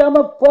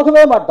ஜெயிக்காமல்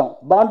போகவே மாட்டோம்.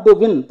 பாண்ட் டு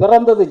வின்,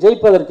 பிறந்தது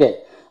ஜெயிப்பதற்கே.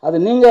 அது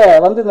நீங்கள்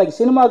வந்து இன்றைக்கி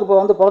சினிமாவுக்கு இப்போ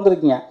வந்து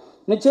பிறந்திருக்கீங்க,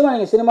 நிச்சயமாக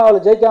நீங்கள்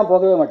சினிமாவில் ஜெயிக்காமல்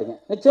போகவே மாட்டீங்க,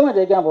 நிச்சயமாக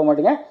ஜெயிக்காமல் போக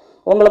மாட்டீங்க.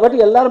 உங்களை பற்றி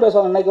எல்லாரும்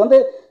பேசுவாங்க. இன்றைக்கி வந்து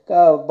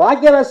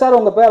பாக்கியராஜ் சார்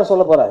உங்கள் பேரை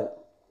சொல்ல போகிறாரு,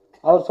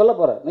 அவர் சொல்ல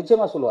போகிறார்,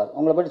 நிச்சயமாக சொல்லுவார்,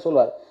 உங்களை பற்றி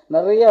சொல்லுவார்.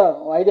 நிறைய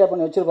ஐடியா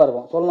பண்ணி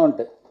வச்சுருப்பாரு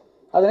சொல்லணுன்ட்டு,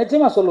 அது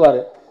நிச்சயமாக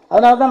சொல்லுவார்.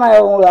 அதனால தான்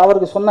நான்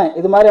அவருக்கு சொன்னேன்,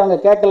 இது மாதிரி அவங்க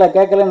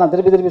கேட்கல நான்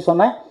திருப்பி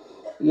சொன்னேன்.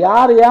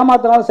 யார்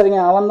ஏமாத்தினாலும்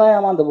சரிங்க, அவன் தான்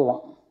ஏமாந்து போவான்.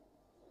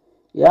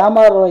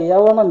 ஏமாறுறவன்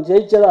எவனும்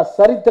ஜெயிச்சதா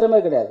சரித்திரமே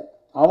கிடையாது,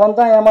 அவன்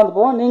தான் ஏமாந்து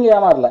போவான். நீங்கள்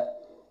ஏமாறல,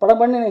 படம்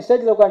பண்ணி நீங்கள்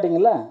ஸ்டேஜில்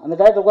உட்காந்துட்டிங்களா, அந்த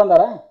டேரக்டர்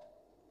உட்காந்தாரா,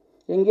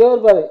 எங்கேயோ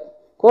இருப்பார்,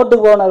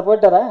 கோர்ட்டுக்கு போனார்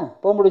போயிட்டாரா,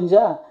 போக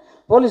முடிஞ்சா,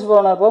 போலீஸ்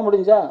போனார் போக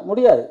முடிஞ்சா,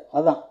 முடியாது.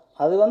 அதுதான்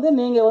அது வந்து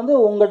நீங்கள் வந்து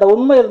உங்கள்கிட்ட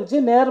உண்மை இருந்துச்சு,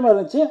 நேர்மை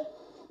இருந்துச்சு,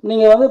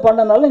 நீங்கள் வந்து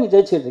பண்ணனால நீங்கள்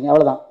ஜெயிச்சுக்கிட்டீங்க,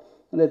 அவ்வளோதான்.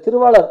 இந்த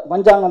திருவாளர்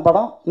பஞ்சாங்கம்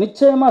படம்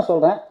நிச்சயமாக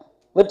சொல்கிறேன்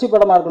வெற்றி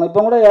படமாக இருக்கணும்.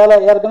 இப்போ கூட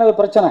ஏற்கனவே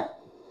பிரச்சனை,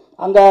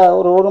 அங்கே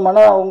ஒரு மணி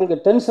நேரம் உங்களுக்கு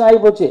டென்ஷன் ஆகி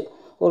போச்சு,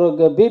 ஒரு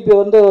பிபி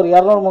வந்து ஒரு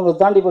 200-300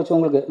 தாண்டி போச்சு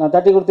உங்களுக்கு. நான்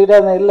தட்டி கொடுத்துக்கிட்டே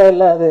இருந்தேன்,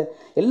 இல்லை அது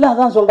எல்லாம்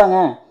தான் சொல்கிறாங்க,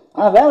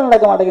 ஆனால் வேலை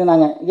நடக்க மாட்டேங்குது.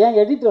 நாங்கள் ஏன்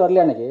எடிட்டர்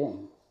வரலையா அன்றைக்கி?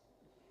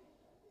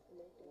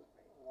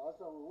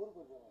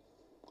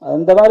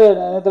 அந்த மாதிரி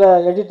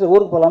நேரத்தில் எடிட்டர்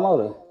ஊருக்கு போகலாமா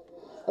அவர்?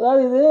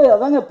 அதாவது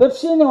அதாங்க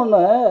பெப்சின்னு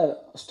ஒன்று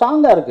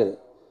ஸ்ட்ராங்காக இருக்குது.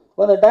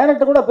 இப்போ அந்த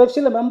டைரக்டர் கூட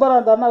பெப்சியில் மெம்பராக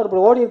இருந்தாருன்னா அவர்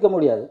இப்படி ஓடி இருக்க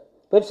முடியாது.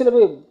 பெப்சியில்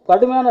போய்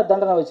கடுமையான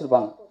தண்டனை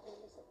வச்சுருப்பாங்க.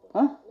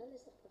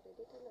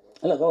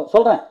 இல்லை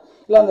சொல்கிறேன்,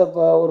 இல்லை அந்த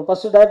ஒரு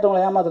ஃபஸ்ட்டு டைரக்டர்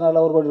உங்களை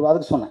ஏமாத்தினால 1 கோடி ரூபா,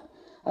 அதுக்கு சொன்னேன்.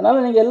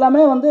 அதனால் நீங்கள்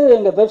எல்லாமே வந்து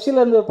எங்கள்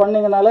பெப்சிலேருந்து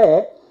பண்ணிங்கனாலே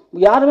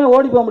யாருமே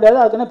ஓடி போக முடியாது.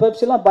 அதுக்குன்னு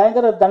பெப்சிலாம்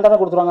பயங்கர தண்டனை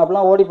கொடுத்துருவாங்க.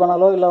 அப்படிலாம் ஓடி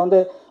பண்ணாலோ இல்லை வந்து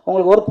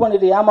உங்களுக்கு ஒர்க்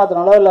பண்ணிவிட்டு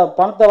ஏமாத்தினாலோ இல்லை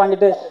பணத்தை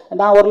வாங்கிட்டு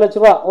நான் 1 லட்ச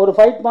ரூபா ஒரு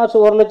ஃபைட் மார்க்ஸ்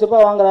 1 லட்ச ரூபா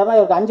வாங்குறாருன்னா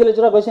இவருக்கு 5 லட்ச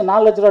ரூபா பேசி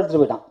 4 லட்ச ரூபா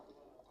எடுத்துகிட்டு போயிட்டான்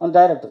அந்த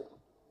டைரக்டர்.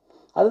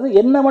 அது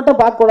என்ன மட்டும்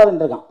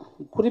பார்க்கக்கூடாதுன்னு இருக்கான்.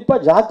 குறிப்பாக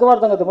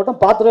ஜாக்குவார்த்தங்கத்தை மட்டும்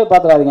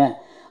பார்த்துடாதீங்க.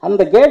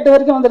 அந்த கேட்டு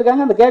வரைக்கும்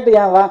வந்திருக்காங்க. அந்த கேட்டு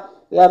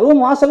என்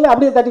ரூம் வாசலில்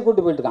அப்படியே தட்டி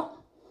கூட்டி போயிட்டுருக்கான்.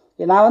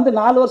 நான் வந்து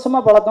 4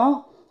 வருஷமாக பழக்கம்.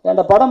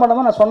 என்கிட்ட படம்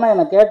பண்ணும்போது நான் சொன்னேன்,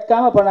 என்னை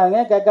கேட்காமல்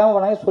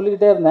பண்ணாங்க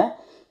சொல்லிக்கிட்டே இருந்தேன்.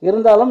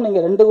 இருந்தாலும்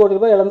நீங்கள் 2 கோடி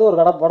ரூபாய் இழந்து ஒரு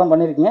படம்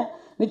பண்ணியிருக்கீங்க.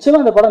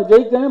 நிச்சயமாக இந்த படம்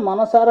ஜெயிக்கணும்னு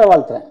மனசார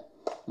வாழ்த்துறேன்.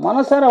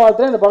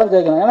 இந்த படம்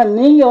ஜெயிக்கணும். ஏன்னா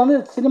நீங்கள் வந்து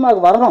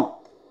சினிமாவுக்கு வரணும்.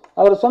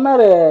 அவர்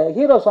சொன்னார்,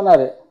 ஹீரோ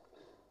சொன்னார்,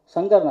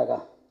 சங்கர் நாக்கா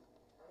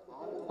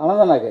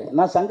அனந்த நாக்கு.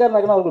 நான் சங்கர்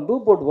நாக்குன்னா அவருக்கு டூ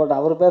போட்டேன்.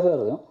 அவர் பேர்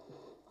வருது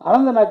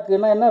அனந்த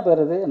நாக்குன்னா என்ன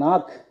பேர்? அது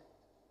நாக்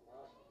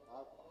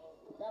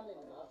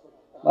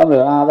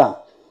அதான்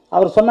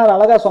அவர் சொன்னார்,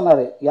 அழகாக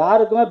சொன்னார்,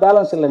 யாருக்குமே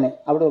பேலன்ஸ் இல்லைன்னு.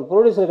 அப்படி ஒரு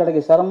ப்ரொடியூசர் கிடைக்க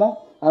சிரமம்.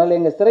 அதனால்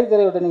எங்கள்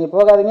திரைத்துறையை விட்டு நீங்கள்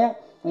போகாதீங்க,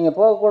 நீங்கள்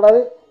போகக்கூடாது,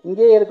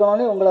 இங்கேயே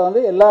இருக்கணும்னு உங்களை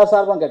வந்து எல்லா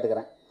சார்பாகவும்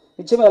கேட்டுக்கிறேன்.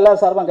 நிச்சயமாக எல்லா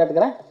சார்பாகவும்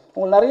கேட்டுக்கிறேன்.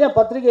 உங்களுக்கு நிறைய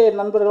பத்திரிகை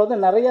நண்பர்கள் வந்து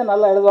நிறைய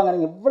நல்லா எழுதுவாங்க.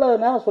 நீங்கள் இவ்வளோ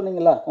நேரம்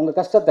சொன்னீங்களா உங்கள்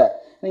கஷ்டத்தை,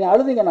 நீங்கள்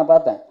அழுதிங்க. நான்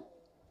பார்த்தேன்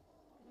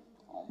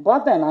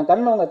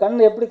நான் உங்கள்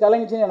கண் எப்படி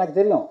கலங்கிச்சின்னு எனக்கு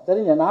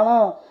தெரிஞ்சு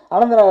நானும்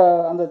அனந்தர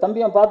அந்த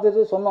தம்பியும்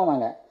பார்த்துட்டு சொன்னோம்.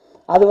 நாங்கள்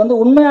அது வந்து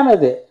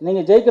உண்மையானது.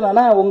 நீங்கள்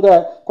ஜெயிக்கணும்னா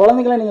உங்கள்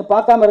குழந்தைங்கள நீங்கள்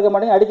பார்க்காம இருக்க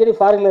மாட்டீங்க. அடிக்கடி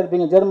ஃபாரினில்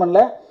இருப்பீங்க,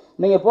 ஜெர்மனில்.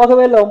 நீங்கள்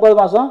போகவே இல்லை 9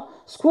 மாதம்.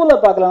 ஸ்கூலை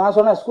பார்க்கல. நான்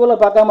சொன்னேன் ஸ்கூலை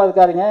பார்க்காம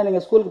இருக்காருங்க,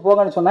 நீங்கள் ஸ்கூலுக்கு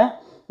போங்கன்னு சொன்னேன்.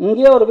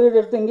 இங்கேயே ஒரு வீடு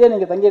எடுத்து இங்கேயே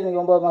நீங்கள்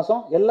தங்கியிருந்தீங்க 9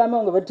 மாதம். எல்லாமே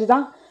உங்கள் வெற்றி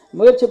தான்.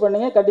 முயற்சி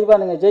பண்ணீங்க, கண்டிப்பாக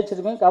நீங்கள்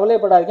ஜெயிச்சிருப்பீங்க,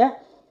 கவலைப்படாதீங்க.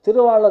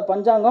 திருவாளர்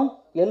பஞ்சாங்கம்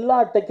எல்லா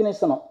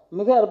டெக்னீஷியனும்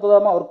மிக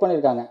அற்புதமாக ஒர்க்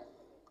பண்ணியிருக்காங்க.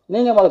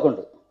 நீங்கள்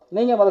முதற்கொண்டு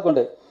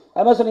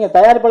அது மாதிரி சொன்னீங்க,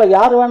 தயாரிப்பாளர்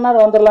யார்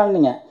வேணாலும் வந்துடலான்னு.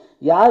 நீங்கள்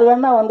யார்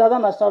வேணால் வந்தால்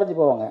தான் நஷ்டம் அடைஞ்சு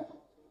போவாங்க.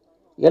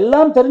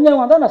 எல்லாம்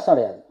தெரிஞ்சவங்க வந்தால் நஷ்டம்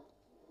அடையாது.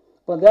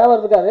 இப்போ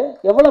தேவர் இருக்கார்,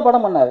 எவ்வளோ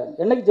படம் பண்ணார்,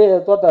 என்னைக்கு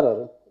தோத்தார்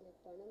அவர்?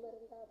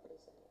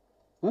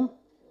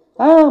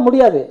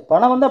 முடியாது.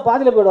 பணம் வந்தால்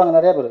பாதியில் போயிடுவாங்க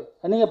நிறைய பேர்.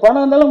 நீங்கள்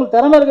பணம் வந்தாலும் உங்களுக்கு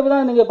திறமை இருக்க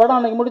தான் நீங்கள் படம்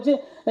அன்றைக்கி முடிச்சு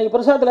இன்றைக்கி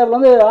பிரசாத் லேபில்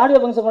வந்து ஆடியோ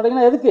ஃபங்க்ஷன்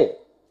பண்ணுறீங்கன்னா எதுக்கு?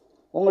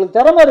 உங்களுக்கு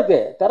திறமை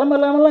இருக்குது, திறமை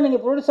இல்லாமலாம்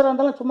நீங்கள் ப்ரொடியூசராக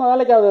இருந்தாலும் சும்மா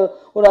வேலைக்கு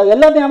ஒரு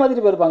எல்லாத்தையும்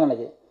ஏமாற்றிட்டு போயிருப்பாங்க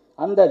அன்றைக்கி.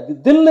 அந்த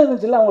தில்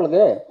இருந்துச்சுல்ல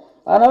அவங்களுக்கு.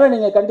 அதனால்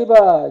நீங்கள்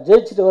கண்டிப்பாக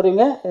ஜெயிச்சுட்டு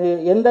வருவீங்க.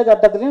 எந்த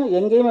கட்டத்துலையும்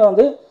எங்கேயுமே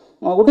வந்து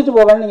விட்டுட்டு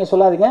போவேன்னு நீங்கள்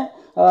சொல்லாதீங்க.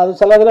 அது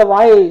சில இதில்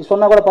வாய்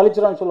சொன்னால் கூட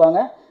பழிச்சிடும்னு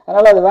சொல்லுவாங்க.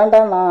 அதனால் அது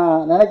வேண்டாம்னு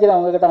நான் நினைக்கிறேன்.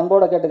 உங்ககிட்ட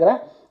அன்போடு கேட்டுக்கிறேன்.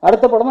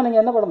 அடுத்த படமாக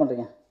நீங்கள் என்ன படம்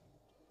பண்ணுறீங்க?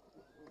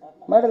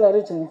 மேடல்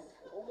அறிவிச்சுங்க.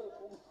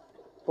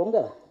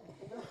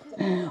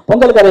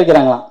 பொங்கலுக்கு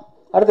அறிவிக்கிறாங்களாம்.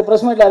 அடுத்து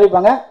ப்ரெஸ் மீட்டில்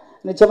அறிவிப்பாங்க.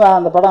 நிச்சயமாக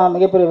அந்த படம்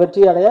மிகப்பெரிய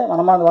வெற்றி அடைய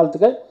மனமார்ந்த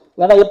வாழ்த்துக்கள்.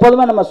 ஏன்னா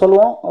எப்போதுமே நம்ம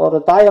சொல்லுவோம், ஒரு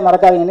தாயை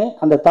மறக்காதீங்கன்னு.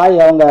 அந்த தாய்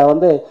அவங்க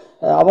வந்து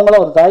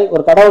அவங்களும் ஒரு தாய்,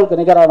 ஒரு கடவுளுக்கு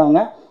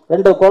நிகரானவங்க.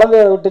 2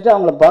 குழந்தைய விட்டுட்டு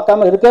அவங்கள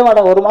பார்க்காம இருக்கவே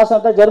மாட்டாங்க. 1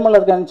 மாதம் தான் ஜெர்மனில்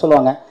இருக்கேன்னு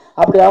சொல்லுவாங்க.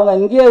 அப்படி அவங்க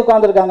இங்கேயே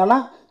உட்காந்துருக்காங்கன்னா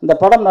இந்த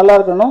படம் நல்லா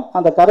இருக்கணும்.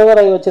 அந்த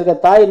கருவறை வச்சுருக்க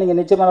தாய் நீங்கள்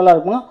நிச்சயமாக நல்லா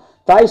இருக்கணும்.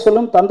 தாய்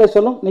சொல்லும் தந்தை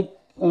சொல்லும்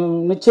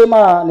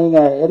நிச்சயமாக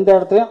நீங்கள் எந்த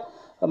இடத்துலையும்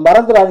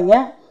மறந்துடாதீங்க.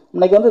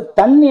 இன்றைக்கி வந்து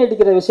தண்ணி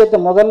அடிக்கிற விஷயத்த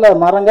முதல்ல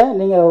மறங்க.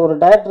 நீங்கள் ஒரு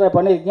டைரக்டரை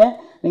பண்ணியிருக்கீங்க,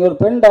 நீங்கள் ஒரு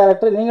பெண்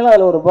டைரக்டர், நீங்களும்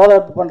அதில் ஒரு போதை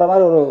பண்ணுற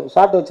மாதிரி ஒரு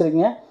ஷாட்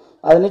வச்சுருக்கீங்க.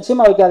 அதை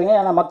நிச்சயமாக வைக்காதீங்க.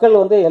 ஏன்னா மக்கள்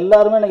வந்து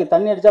எல்லாருமே இன்றைக்கி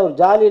தண்ணி அடித்தா ஒரு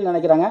ஜாலின்னு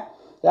நினைக்கிறாங்க.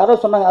 யாரோ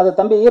சொன்னாங்க, அது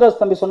தம்பி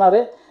ஹீரோஸ் தம்பி சொன்னார்,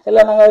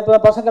 இல்லை நாங்கள் இப்போ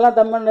பசங்கள்லாம்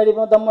தம்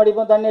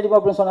அடிப்போம் தண்ணி அடிப்போம்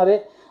அப்படின்னு சொன்னார்.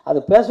 அது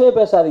பேசவே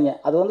பேசாதீங்க.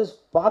 அது வந்து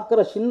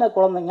பார்க்குற சின்ன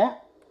குழந்தைங்க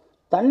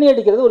தண்ணி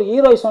அடிக்கிறது ஒரு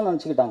ஹீரோயிசம்னு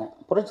நினச்சிக்கிட்டாங்க.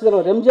 புரட்சித்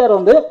தலைவர் எம்ஜிஆர்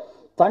வந்து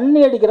தண்ணி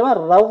அடிக்கிறவன்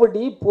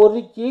ரவுடி,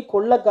 பொறுக்கி,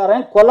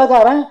 கொள்ளைக்காரன்,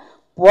 கொலைக்காரன்,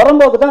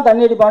 புறம்போக்கு தான்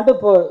தண்ணி அடிப்பான்ட்டு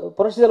இப்போ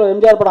புரட்சித் தலைவர்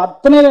எம்ஜிஆர் படம்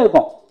அத்தனையே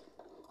இருக்கும்.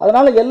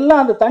 அதனால்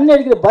எல்லாம் அந்த தண்ணி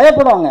அடிக்கிற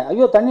பயப்படுவாங்க.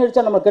 ஐயோ தண்ணி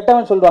அடித்தா நம்ம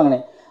கெட்டவன் சொல்லுவாங்கன்னு.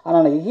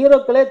 ஆனால்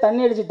ஹீரோக்களே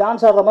தண்ணி அடித்து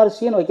டான்ஸ் ஆடுற மாதிரி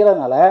சீன்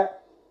வைக்கிறதுனால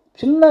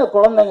சின்ன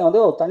குழந்தைங்க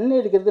வந்து தண்ணி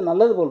அடிக்கிறது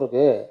நல்லது போல்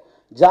இருக்குது,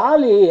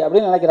 ஜாலி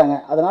அப்படின்னு நினைக்கிறாங்க.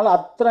 அதனால்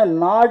அத்தனை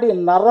நாடி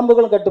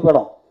நரம்புகளும்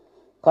கட்டுப்படும்,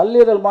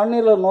 கல்லீரல்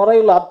மண்ணீரல்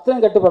நுரையில்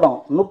அத்தனையும் கட்டுப்படும்.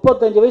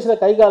 35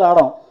 வயசில் கை கால்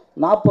ஆடும்,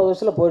 40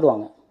 வயசில்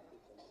போயிடுவாங்க.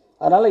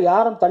 அதனால்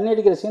யாரும் தண்ணி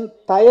அடிக்கிற சீன்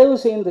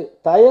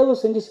தயவு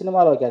செஞ்சு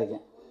சினிமாவில் வைக்காதீங்க.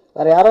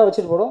 வேறு யாரோ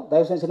வச்சுட்டு போடும்,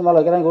 தயவு செஞ்சு சினிமாவில்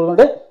வைக்கிறாங்க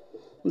கொண்டு.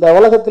 இந்த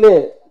உலகத்திலே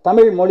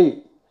தமிழ் மொழி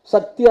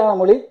சக்தியான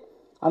மொழி.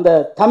 அந்த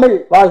தமிழ்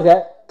வாழ்க,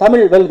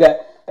 தமிழ் வெல்க.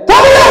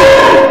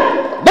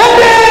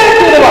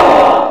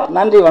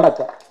 நன்றி,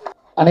 வணக்கம்.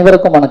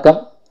 அனைவருக்கும் வணக்கம்.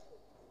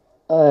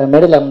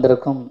 மேடையில்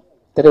அமர்ந்திருக்கும்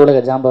திரையுலக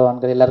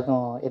ஜாம்பவான்கள்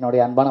எல்லாருக்கும்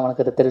என்னுடைய அன்பான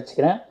வணக்கத்தை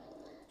தெரிவிச்சுக்கிறேன்.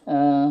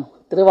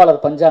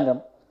 திருவாளர் பஞ்சாங்கம்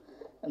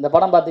இந்த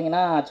படம்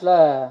பார்த்தீங்கன்னா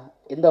ஆக்சுவலாக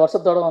இந்த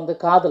வருஷத்தோட வந்து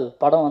காதல்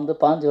படம் வந்து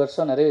 15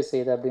 வருஷம் நிறைவு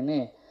செய்யுது அப்படின்னு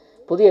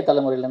புதிய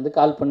தலைமுறையிலேருந்து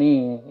கால் பண்ணி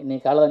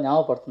இன்றைக்கி காலையில்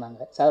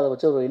ஞாபகப்படுத்தினாங்க. சார் அதை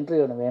வச்சு ஒரு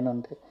இன்டர்வியூ ஒன்று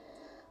வேணும்ன்ட்டு.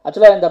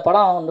 ஆக்சுவலாக இந்த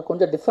படம் வந்து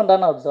கொஞ்சம்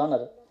டிஃப்ரெண்ட்டான ஒரு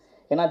ஜானர்.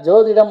 ஏன்னா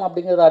ஜோதிடம்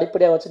அப்படிங்கிறத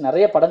அடிப்படையாக வச்சு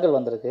நிறைய படங்கள்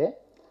வந்திருக்கு.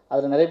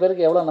 அதில் நிறைய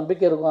பேருக்கு எவ்வளோ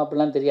நம்பிக்கை இருக்கும்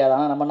அப்படிலாம் தெரியாது.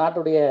 ஆனால் நம்ம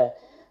நாட்டுடைய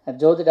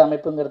ஜோதிட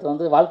அமைப்புங்கிறது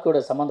வந்து வாழ்க்கையோட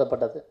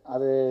சம்மந்தப்பட்டது.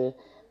 அது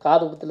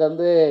காது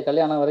குத்துலேருந்து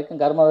கல்யாணம் வரைக்கும்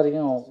கர்ம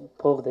வரைக்கும்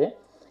போகுது.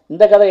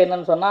 இந்த கதை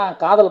என்னன்னு சொன்னால்,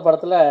 காதல்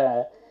படத்தில்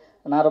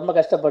நான் ரொம்ப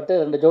கஷ்டப்பட்டு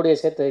 2 ஜோடியை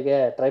சேர்த்து வைக்க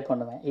ட்ரை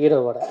பண்ணுவேன்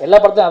ஹீரோவோட. எல்லா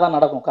படத்துலையும் அதான்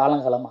நடக்கும்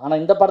காலங்காலமாக.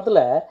 ஆனால் இந்த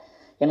படத்தில்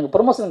எனக்கு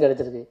ப்ரொமோஷன்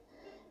கிடைச்சிருக்கு.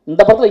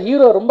 இந்த படத்தில்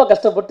ஹீரோ ரொம்ப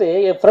கஷ்டப்பட்டு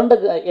என்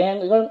ஃப்ரெண்டுக்கு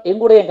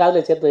எங்கூட என்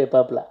காதலை சேர்த்து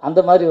வைப்பாப்பில். அந்த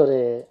மாதிரி ஒரு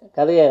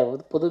கதையை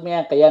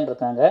புதுமையாக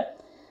கையாண்டிருக்காங்க.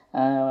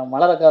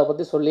 மலரக்காவை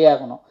பற்றி சொல்லியே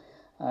ஆகணும்.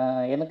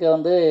 எனக்கு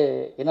வந்து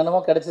என்னென்னமோ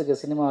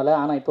கிடச்சிருக்கு சினிமாவில்.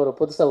 ஆனால் இப்போ ஒரு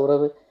புதுசாக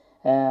உறவு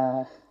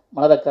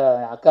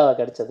அக்காவை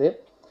கிடச்சது.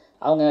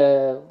 அவங்க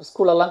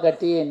ஸ்கூலெல்லாம்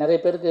கட்டி நிறைய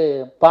பேருக்கு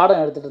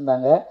பாடம் எடுத்துகிட்டு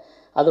இருந்தாங்க.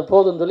 அது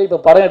போதும்னு சொல்லி இப்போ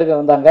படம் எடுக்க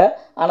வந்தாங்க.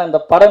 ஆனால் இந்த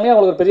படமே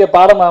அவங்களுக்கு ஒரு பெரிய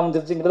பாடம்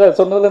அமைஞ்சிருச்சுங்கிறத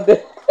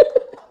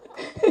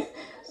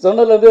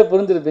சொன்னதுலேருந்து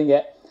புரிஞ்சுருப்பீங்க.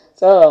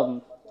 ஸோ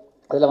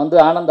அதில் வந்து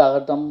ஆனந்த்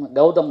ஆகட்டும்,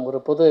 கௌதம் ஒரு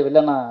புது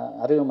வில்லனாக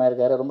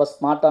அறிமுகமாயிருக்காரு. ரொம்ப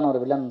ஸ்மார்ட்டான ஒரு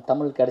வில்லன்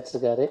தமிழ்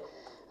கிடச்சிருக்காரு.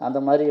 அந்த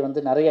மாதிரி வந்து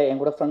நிறைய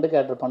என் கூட ஃப்ரெண்டு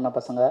கேரக்டர் பண்ண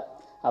பசங்க.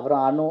 அப்புறம்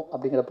அனு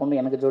அப்படிங்கிற பொண்ணு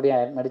எனக்கு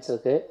ஜோடியாக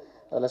நடிச்சிருக்கு.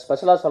 அதில்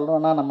ஸ்பெஷலாக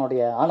சொல்லணுன்னா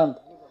நம்மளுடைய ஆனந்த்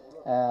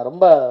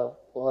ரொம்ப,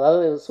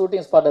 அதாவது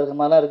ஷூட்டிங் ஸ்பாட் இருக்கிற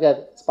மாதிரிலாம்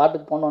இருக்காது.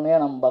 ஸ்பாட்டுக்கு போனோடனே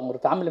நம்ம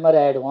ஒரு ஃபேமிலி மாதிரி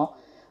ஆகிடுவோம்.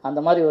 அந்த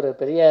மாதிரி ஒரு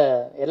பெரிய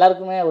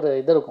எல்லாருக்குமே ஒரு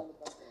இது இருக்கும்,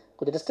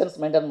 கொஞ்சம் டிஸ்டன்ஸ்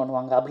மெயின்டைன்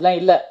பண்ணுவாங்க. அப்படிலாம்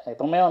இல்லை,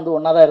 எப்போவுமே வந்து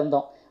ஒன்றா தான்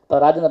இருந்தோம். இப்போ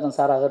ராஜேந்திரன்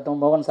சார் ஆகட்டும்,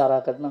 மோகன் சார்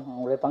ஆகட்டும்,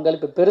 அவங்களுடைய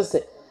பங்களிப்பு பெருசு.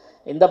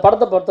 இந்த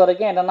படத்தை பொறுத்த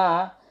வரைக்கும் என்னென்னா,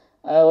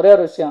 ஒரே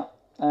ஒரு விஷயம்,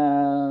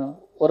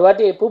 ஒரு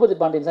வாட்டி பூபதி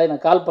பாண்டியன் சார்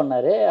எனக்கு கால்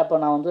பண்ணார். அப்போ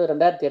நான் வந்து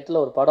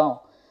 2008 ஒரு படம்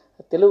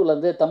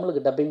தெலுங்குலேருந்து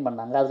தமிழுக்கு டப்பிங்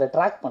பண்ணாங்க, அதில்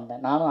ட்ராக்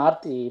பண்ணேன் நானும்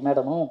ஆர்த்தி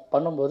மேடமும்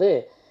பண்ணும்போது.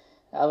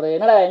 அவர்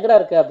எங்கடா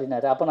இருக்க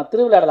அப்படின்னாரு. அப்போ நான்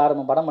திருவிளையாடல்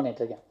ஆரம்பம் படம்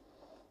பண்ணிகிட்ருக்கேன்.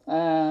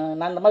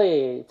 நான் இந்த மாதிரி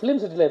ஃபிலிம்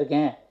சிட்டியில்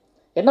இருக்கேன்,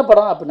 என்ன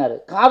படம் அப்படின்னாரு.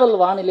 காதல்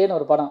வானிலேன்னு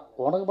ஒரு படம்.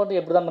 உனக்கு மட்டும்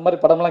எப்படி தான் இந்த மாதிரி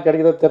படம்லாம்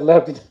கிடைக்குதோ தெரில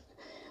அப்படின்னு.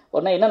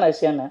 உடனே என்னென்ன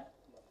விஷயம்னு,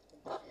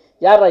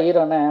 யாரா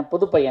ஹீரோண்ணே,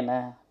 புது பையனை,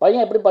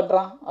 பையன் எப்படி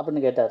பண்ணுறான்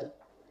அப்படின்னு கேட்டார்.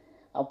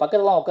 அவன்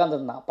பக்கத்துலாம்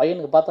உட்காந்துருந்தான்.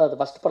 பையனுக்கு பார்த்தா அது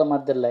ஃபஸ்ட் படம்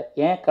மாதிரி தெரியல,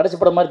 ஏன் கடைசி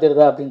படம் மாதிரி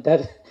தெரியுதா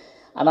அப்படின்ட்டார்.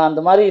 ஆனால்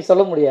அந்த மாதிரி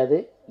சொல்ல முடியாது.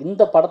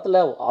 இந்த படத்தில்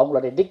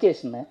அவங்களோட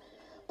டெடிகேஷனு,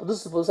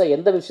 புதுசாக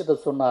எந்த விஷயத்த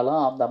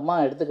சொன்னாலும் அந்த அம்மா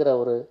எடுத்துக்கிற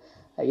ஒரு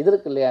இது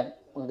இருக்கு இல்லையா,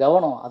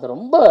 கவனம், அது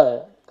ரொம்ப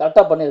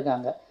கரெக்டாக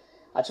பண்ணியிருக்காங்க.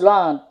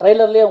 ஆக்சுவலாக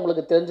ட்ரெய்லர்லேயே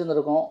உங்களுக்கு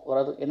தெரிஞ்சுருந்துருக்கும்.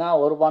 ஏன்னா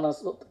ஒரு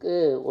பானத்துக்கு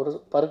ஒரு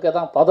பருக்க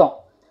தான் பதம்.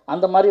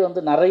 அந்த மாதிரி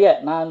வந்து நிறைய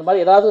நான் இந்த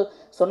மாதிரி ஏதாவது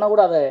சொன்னால்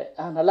கூட அதை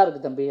நல்லா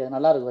இருக்குது தம்பி, அது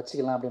நல்லா இருக்குது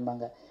வச்சுக்கலாம்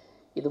அப்படிம்பாங்க.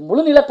 இது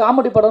முழுநில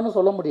காமெடி படம்னு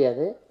சொல்ல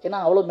முடியாது, ஏன்னா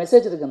அவ்வளோ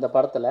மெசேஜ் இருக்குது இந்த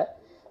படத்தில்.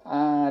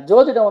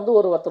 ஜோதிடம் வந்து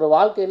ஒருத்தர்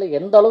வாழ்க்கையில்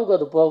எந்த அளவுக்கு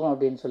அது போகும்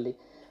அப்படின்னு சொல்லி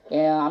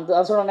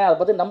அது சொன்னேன். அதை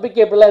பற்றி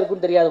நம்பிக்கை எப்படிலாம்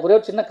இருக்குன்னு தெரியாது. ஒரே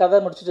ஒரு சின்ன கதை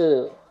முடிச்சுட்டு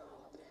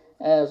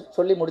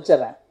சொல்லி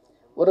முடிச்சிடுறேன்.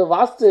 ஒரு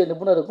வாஸ்து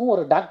நிபுணருக்கும்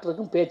ஒரு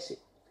டாக்டருக்கும் பேச்சு.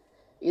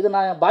 இது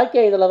நான்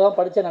பாக்கிய இதில் தான்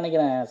படித்தேன்னு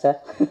நினைக்கிறேன் சார்.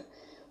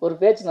 ஒரு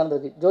பேச்சு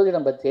நடந்திருக்கு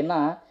ஜோதிடம் பற்றி. என்ன,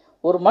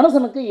 ஒரு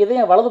மனுஷனுக்கு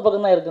இதயம் வலது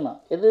பக்கம் தான் இருக்கணும்,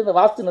 எது இந்த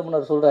வாஸ்து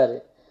நிபுணர் சொல்கிறாரு.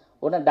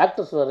 உடனே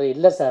டாக்டர் சொல்கிறாரு,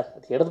 இல்லை சார்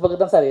அது இடது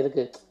பக்கம் தான் சார்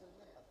இருக்குது,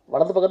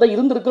 வலது பக்கம் தான்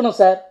இருந்துருக்கணும்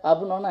சார்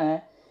அப்படின்னோடனே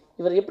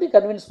இவர் எப்படி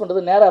கன்வின்ஸ்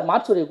பண்ணுறது, நேராக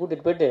மாச்சுரியை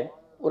கூட்டிகிட்டு போயிட்டு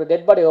ஒரு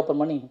டெட் பாடி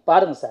ஓப்பன் பண்ணி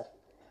பாருங்கள் சார்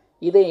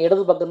இதே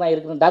இடது பக்கம் தான்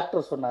இருக்குன்னு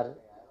டாக்டர் சொன்னார்.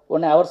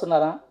 உடனே அவர்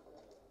சொன்னாராம்,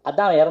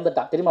 அதான்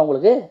இறந்துட்டான் தெரியுமா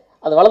உங்களுக்கு,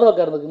 அது வலது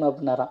பக்கம் இருந்துக்குன்னு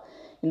அப்படின்னாராம்.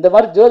 இந்த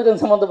மாதிரி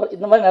ஜோதிடம் சம்மந்தப்பட்ட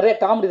இந்த மாதிரி நிறைய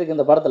காமெடி இருக்குது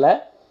இந்த படத்தில்.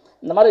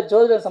 இந்த மாதிரி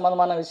ஜோதிடம்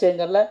சம்மந்தமான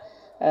விஷயங்களில்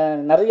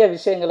நிறைய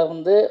விஷயங்களை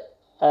வந்து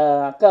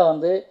அக்கா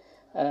வந்து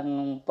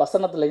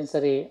வசனத்துலையும்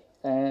சரி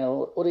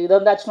ஒரு இதை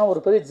வந்து ஆக்சுவலாக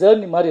ஒரு பெரிய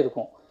ஜேர்னி மாதிரி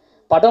இருக்கும்.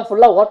 படம்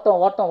ஃபுல்லாக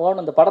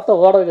ஓடணும். இந்த படத்தை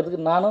ஓட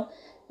வைக்கிறதுக்கு நானும்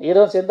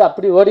ஹீரோவும் சேர்ந்து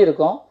அப்படி ஓடி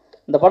இருக்கோம்.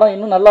 இந்த படம்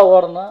இன்னும் நல்லா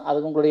ஓடணும்,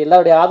 அதுக்கு உங்களுடைய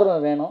எல்லாருடைய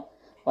ஆதரவும் வேணும்.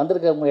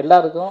 வந்திருக்கவங்க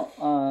எல்லாருக்கும்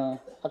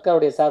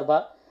அக்காவுடைய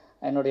சார்பாக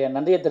என்னுடைய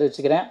நன்றியை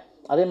தெரிவிச்சுக்கிறேன்.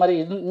 அதே மாதிரி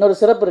இன்னொரு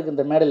சிறப்பு இருக்குது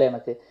இந்த மேடையில்.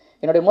 எனக்கு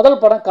என்னுடைய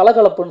முதல் படம்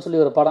கலகலப்புன்னு சொல்லி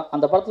ஒரு படம்.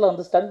 அந்த படத்தில்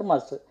வந்து ஸ்டண்ட்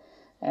மாஸ்டர்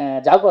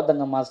ஜாகுவா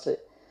தங்கம் மாஸ்டர்.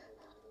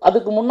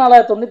 அதுக்கு முன்னால்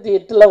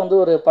 98 வந்து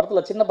ஒரு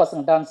படத்தில் சின்ன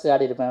பசங்க டான்ஸ்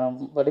ஆடிருப்பேன்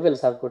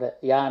வடிவேல் சார் கூட.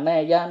 யானை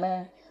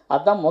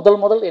அதுதான்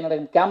முதல் என்னோட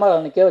கேமரா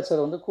நிற்க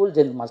வச்சது வந்து கூல்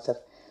ஜெயந்த் மாஸ்டர்.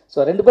 ஸோ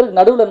 2 பேருக்கு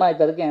நடுவில் நான்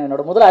இப்போ இருக்கேன்.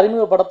 என்னோட முதல்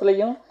அறிமுக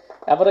படத்துலையும்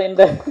அப்புறம்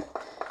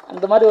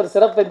அந்த மாதிரி ஒரு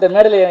சிறப்பு இந்த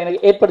மேடையில்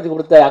எனக்கு ஏற்படுத்தி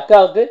கொடுத்த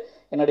அக்காவுக்கு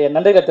என்னுடைய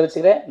நன்றிகளை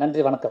தெரிவிச்சுக்கிறேன்.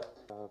 நன்றி, வணக்கம்.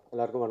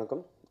 எல்லாருக்கும்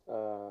வணக்கம்.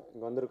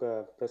 இங்கே வந்திருக்க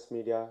ப்ரெஸ்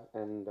மீடியா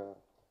அண்ட்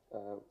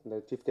இந்த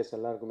சீஃப் கெஸ்ட்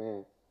எல்லாருக்குமே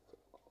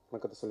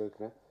வணக்கத்தை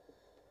சொல்லியிருக்கிறேன்.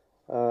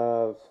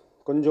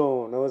 கொஞ்சம்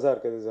நர்வஸாக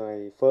இருக்குது. இது my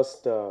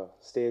first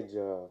stage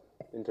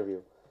interview.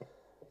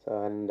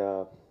 And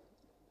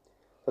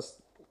first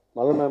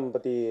Malar ma'am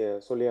பற்றி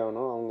சொல்லி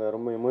ஆகணும். அவங்க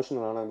ரொம்ப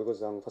எமோஷனல் ஆனாங்க.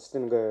 பிகாஸ் அவங்க ஃபஸ்ட்டு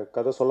எனக்கு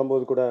கதை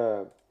சொல்லும்போது கூட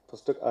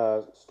ஃபஸ்ட்டு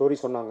ஸ்டோரி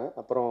சொன்னாங்க.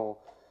 அப்புறம்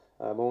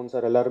மோகன்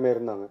சார் எல்லாருமே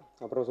இருந்தாங்க.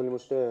 அப்புறம் சொல்லி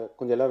முடிச்சுட்டு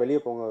கொஞ்சம் எல்லாம் வெளியே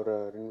போங்க, ஒரு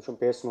 2 நிமிஷம்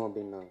பேசணும்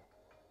அப்படின்னாங்க.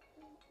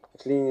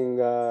 ஆக்சுவலி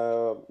இங்கே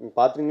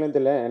பார்த்துருங்களேன்னு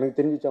தெரியல, எனக்கு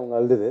தெரிஞ்சிச்சு அவங்க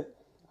அழுதுது.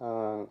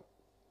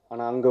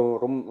 ஆனால் அங்கே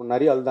ரொம்ப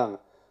நிறைய அழுதாங்க.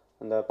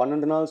 அந்த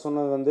 12 நாள்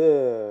சொன்னது வந்து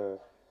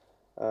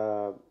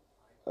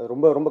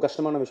ரொம்ப ரொம்ப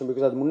கஷ்டமான விஷயம்.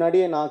 பிகாஸ் அது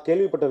முன்னாடியே நான்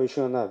கேள்விப்பட்ட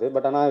விஷயம் தான் அது.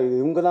 பட் ஆனால் இது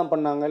இவங்க தான்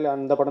பண்ணாங்க, இல்லை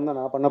அந்த படம் தான்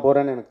நான் பண்ண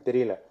போகிறேன்னு எனக்கு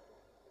தெரியல.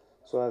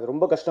 ஸோ அது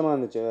ரொம்ப கஷ்டமாக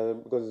இருந்துச்சு.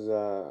 Because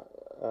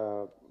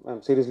I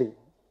am seriously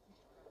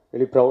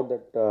very proud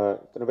that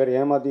இத்தனை பேர்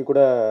ஏமாற்றி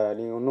கூட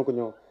நீங்கள் இன்னும்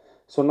கொஞ்சம்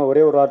சொன்ன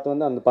ஒரே ஒரு வார்த்தை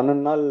வந்து அந்த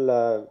 12 நாள்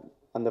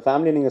அந்த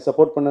ஃபேமிலியை நீங்கள்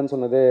சப்போர்ட் பண்ணேன்னு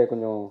சொன்னதே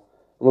கொஞ்சம்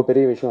ரொம்ப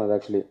பெரிய விஷயம். அது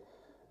actually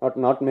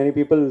not many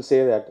people say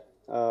that.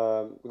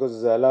 Because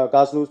எல்லாம்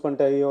காசு லூஸ்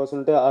பண்ணிட்டு ஐயோ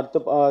சொல்லிட்டு அடுத்த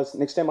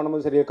நெக்ஸ்ட் டைம்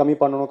பண்ணும்போது சரி கம்மி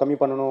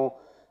பண்ணணும்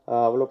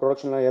அவ்வளோ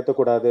ப்ரொடக்ஷன்லாம்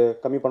ஏற்றக்கூடாது,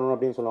 கம்மி பண்ணணும்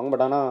அப்படின்னு சொல்லுவாங்க.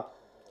 பட் ஆனால்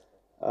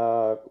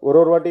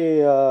ஒரு வாட்டி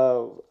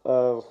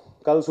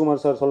கல்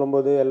சுமார் சார்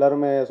சொல்லும்போது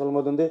எல்லாருமே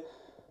சொல்லும்போது வந்து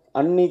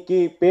அன்னைக்கு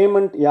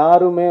பேமெண்ட்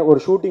யாருமே ஒரு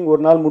ஷூட்டிங்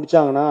ஒரு நாள்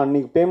முடித்தாங்கன்னா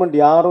அன்றைக்கி பேமெண்ட்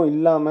யாரும்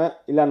இல்லாமல்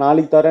இல்லை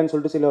நாளைக்கு தரேன்னு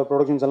சொல்லிட்டு சில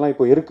ப்ரொடக்ஷன்ஸ் எல்லாம்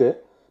இப்போ இருக்குது.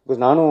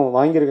 பிகாஸ் நானும்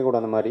வாங்கியிருக்கேன் கூட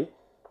அந்த மாதிரி.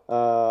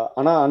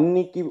 ஆனால்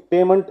அன்னைக்கு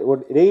பேமெண்ட்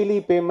டெய்லி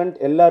பேமெண்ட்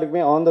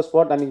எல்லாருக்குமே ஆன் த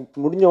ஸ்பாட்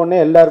அன்றைக்கி முடிஞ்ச உடனே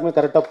எல்லாருக்குமே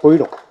கரெக்டாக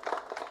போயிடும்.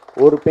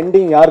 ஒரு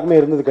பெண்டிங் யாருக்குமே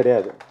இருந்தது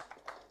கிடையாது.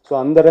 ஸோ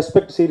அந்த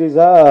ரெஸ்பெக்ட்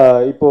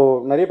சீரீஸாக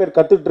இப்போது நிறைய பேர்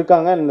கற்றுட்டு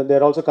இருக்காங்க. And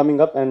there also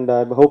coming up and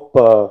I hope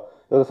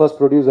your the first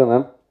producer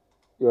ma'am,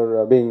 your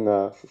being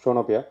shown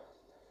up here.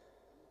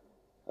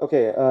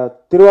 Okay,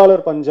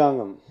 திருவாளர்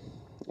பஞ்சாங்கம்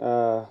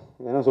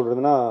என்ன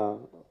சொல்கிறதுனா,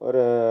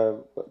 ஒரு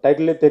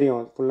டைட்டிலே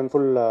தெரியும், ஃபுல் அண்ட்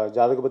ஃபுல்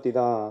ஜாதக பற்றி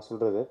தான்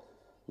சொல்கிறது.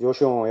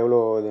 ஜோஷம் எவ்வளோ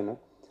இதுன்னு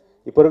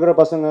இப்போ இருக்கிற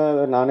பசங்க,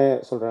 நானே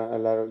சொல்கிறேன்,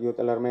 எல்லோரும்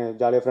யூத் எல்லாருமே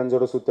ஜாலியாக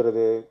ஃப்ரெண்ட்ஸோடு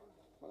சுற்றுறது,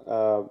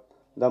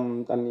 தம்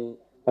தண்ணி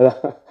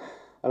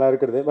அதெல்லாம்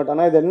இருக்கிறது. பட்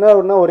ஆனால் இது என்ன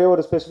ஒன்றா ஒரே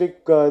ஒரு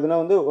ஸ்பெசிஃபிக் இதுனா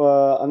வந்து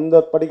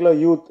அந்த particular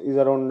youth is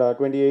around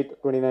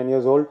 28-29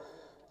 years old.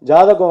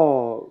 ஜாதகம்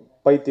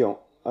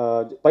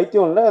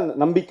பைத்தியம் இல்லை,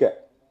 நம்பிக்கை.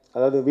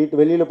 அதாவது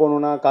வெளியில்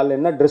போகணுன்னா காலைல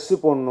என்ன ட்ரெஸ்ஸு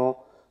போடணும்,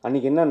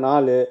 அன்றைக்கி என்ன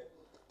நாள்,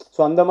 ஸோ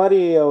அந்த மாதிரி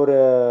ஒரு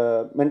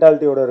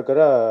மென்டாலிட்டியோடு இருக்கிற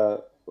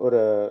ஒரு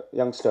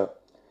யங்ஸ்டர்.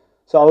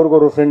 ஸோ அவருக்கு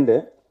ஒரு ஃப்ரெண்டு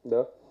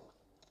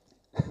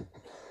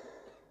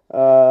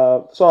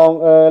ஸோ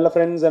அவங்க எல்லா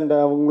ஃப்ரெண்ட்ஸ் அண்ட்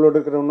அவங்களோட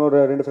இருக்கிற இன்னொரு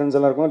 2 ஃப்ரெண்ட்ஸ்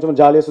எல்லாம் இருக்கும். சும்மா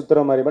ஜாலியாக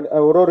சுற்றுற மாதிரி. பட்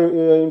ஒரு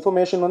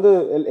இன்ஃபர்மேஷன் வந்து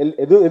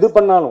எது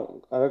பண்ணாலும்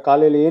அதாவது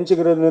காலையில்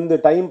ஏஞ்சிக்கிறதுலேருந்து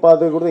டைம்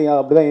பார்த்து கூட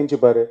அப்படி தான்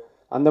ஏஞ்சிப்பார்.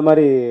 அந்த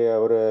மாதிரி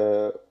ஒரு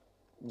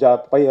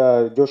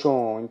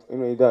ஜோஷம்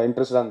இதாக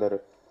இன்ட்ரெஸ்டாக இருந்தார்.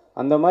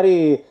 அந்த மாதிரி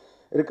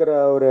இருக்கிற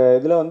ஒரு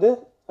இதில் வந்து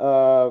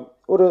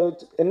ஒரு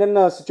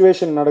என்னென்ன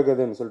சுச்சுவேஷன்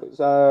நடக்குதுன்னு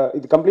சொல்லிட்டு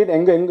இது கம்ப்ளீட்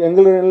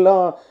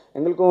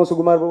எங்களுக்கும்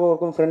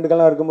சுகுமாருக்கும்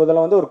ஃப்ரெண்டுக்கெல்லாம்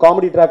இருக்கும்போதெல்லாம் வந்து ஒரு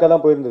காமெடி ட்ராக்காக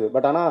தான் போயிருந்தது.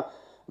 பட் ஆனால்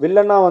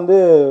வில்லன்னா வந்து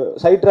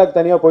சைட் ட்ராக்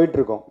தனியாக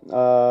போயிட்டுருக்கோம்.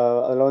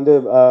 அதில் வந்து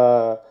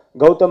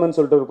கௌதம்னு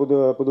சொல்லிட்டு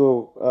ஒரு புது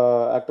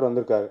ஆக்டர்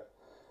வந்திருக்காரு.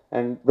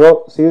 And bro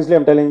seriously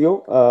I'm telling you,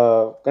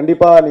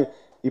 கண்டிப்பாக நீ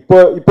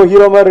இப்போ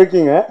ஹீரோ மாதிரி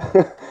இருக்கீங்க,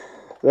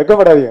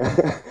 வெக்கப்படாதீங்க.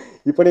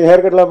 இப்போ நீங்கள்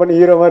ஹேர் கட்லாம் பண்ணி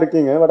ஹீரோ மாதிரி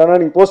இருக்கீங்க. பட் ஆனால்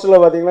நீங்கள்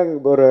போஸ்டரில் பார்த்தீங்கன்னா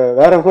ஒரு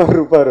வேற மாதிரி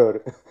இருப்பார் அவர்.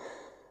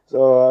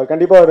 ஸோ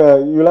கண்டிப்பாக ஒரு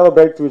you have a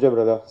bright future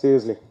brother,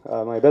 seriously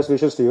my best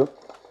wishes to you.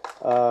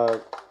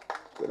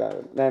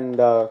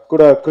 And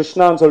கூட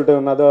கிருஷ்ணான்னு சொல்லிட்டு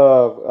another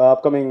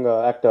அப்கமிங்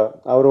ஆக்டர்,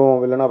 அவரும்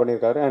வில்லனாக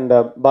பண்ணியிருக்காரு. அண்ட்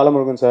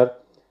பாலமுருகன் சார்,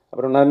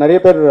 அப்புறம் நிறைய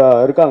பேர்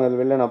இருக்காங்க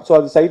வில்லனா. ஸோ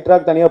அது சைட்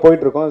ட்ராக் தனியாக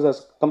போயிட்டுருக்கோம்.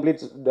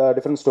 Complete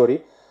different story.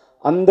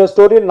 அந்த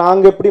ஸ்டோரியை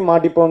நாங்கள் எப்படி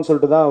மாட்டிப்போம்னு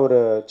சொல்லிட்டு தான் ஒரு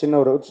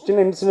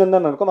சின்ன இன்சிடென்ட்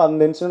தான் நடக்கும்.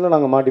 அந்த இன்சிடென்ட்டில்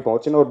நாங்கள் மாட்டிப்போம்.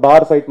 ஒரு சின்ன ஒரு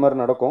பார் ஃபைட் மாதிரி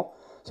நடக்கும்.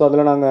 ஸோ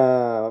அதில்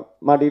நாங்கள்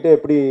மாட்டிக்கிட்டு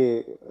எப்படி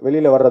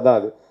வெளியில் வர்றது தான்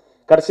அது.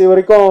 கடைசி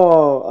வரைக்கும்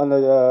அந்த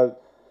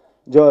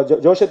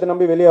ஜோஷத்தை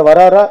நம்பி வெளியே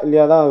வராரா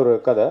இல்லையா தான் ஒரு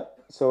கதை.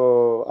 ஸோ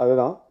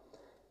அதுதான்.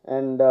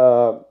 அண்ட்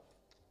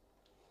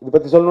இதை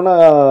பற்றி சொல்லணுன்னா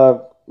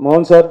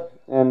மோகன் sir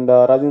and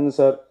Rajendran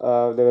sir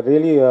there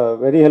really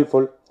very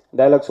helpful.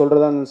 Dialogue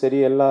சொல்கிறதா இருந்தாலும் சரி,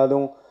 எல்லா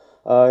இதுவும்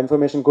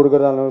இன்ஃபர்மேஷன்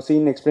கொடுக்குறதா இருந்தாலும்,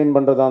 சீன் எக்ஸ்பிளைன்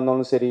பண்ணுறதா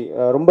இருந்தாலும் சரி,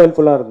 ரொம்ப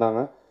ஹெல்ப்ஃபுல்லாக இருந்தாங்க.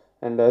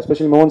 அண்ட்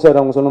எஸ்பெஷலி மோகன் சார்,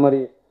 அவங்க சொன்ன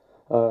மாதிரி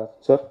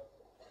sir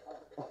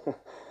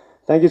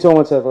thank you so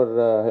much sir for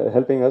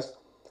helping as.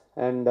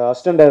 And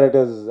assistant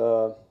directors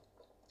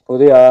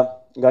Udaya,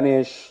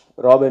 Ganesh,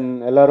 robin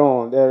எல்லாரும்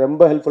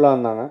ரொம்ப ஹெல்ப்ஃபுல்லாக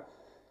இருந்தாங்க.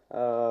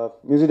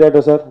 மியூசிக்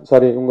டைரக்டர் சார்,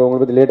 சாரி உங்களை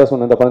பற்றி லேட்டாக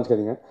சொன்னேன், தப்பாக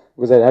நினச்சிக்காதீங்க,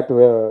 பிகாஸ் ஐ ஹேட் டு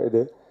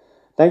இது.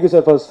 Thank you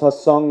sir for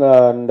first song.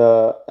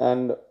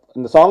 And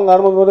இந்த சாங்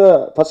ஆரம்பிக்கும்போது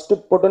ஃபஸ்ட்டு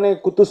போட்டோன்னே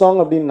குத்து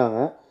சாங் அப்படின்னாங்க.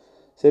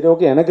 சரி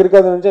ஓகே, எனக்கு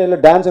இருக்காது நினச்சா, இல்லை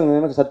டான்ஸ்,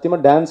 எனக்கு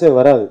சத்தியமாக டான்ஸே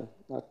வராது.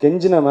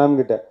 கெஞ்சினேன் மேம்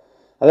கிட்ட.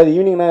 அதாவது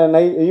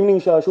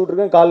ஈவினிங் ஷூட்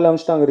இருக்கேன், காலையில்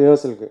அனுப்பிச்சிட்டாங்க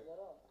ரிஹர்சலுக்கு.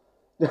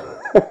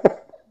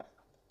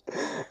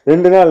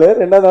 2 நாள்,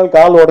 2ஆவது நாள்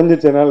கால்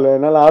உடஞ்சிச்சு.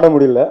 என்னால் ஆட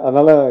முடியல.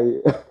 அதனால்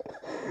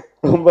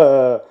ரொம்ப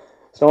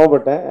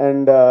சிரமப்பட்டேன்.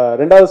 அண்ட்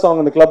 2வது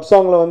சாங், அந்த கிளப்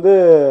சாங்கில் வந்து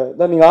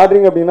தான் நீங்கள்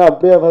ஆடுறீங்க அப்படின்னா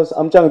அப்படியே ஃபர்ஸ்ட்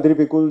அமிச்சாங்க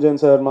திருப்பி கூல்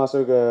ஜென் சார்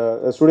மாஸ்டருக்கு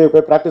ஸ்டுடியோ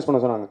போய் ப்ராக்டிஸ் பண்ண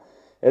சொன்னாங்க.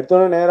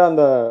 எடுத்தோடனே நேராக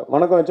அந்த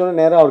வணக்கம் வச்சோடனே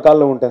நேராக அவர்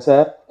காலில் விட்டேன்.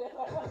 சார்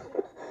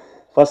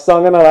ஃபர்ஸ்ட்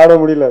சாங்கை நான் ஆட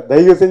முடியல,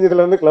 தயவு செஞ்சு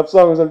இதில் வந்து கிளப்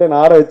சாங்னு சொல்லிட்டு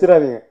நான் ஆட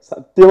வச்சிடாதீங்க,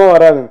 சத்தியமாக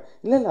வராதுங்க.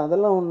 இல்லை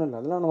அதெல்லாம் ஒன்றும் இல்லை,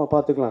 அதெல்லாம் நம்ம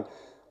பார்த்துக்கலாம்.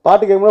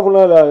 பாட்டு கேட்கும்போது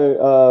ஃபுல்லாக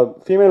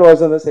ஃபீமேல்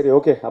வாய்ஸ் இருந்தால் சரி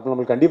ஓகே, அப்போ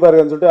நம்மளுக்கு கண்டிப்பாக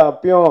இருக்குதுன்னு சொல்லிட்டு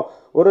அப்பயும்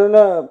ஒரு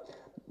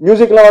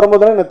மியூசிக்லாம்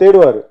வரும்போது தான் என்னை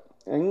தேடுவார்.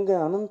 எங்கே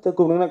அனந்த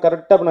கூப்பிடுங்கன்னா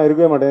கரெக்டாக இப்போ நான்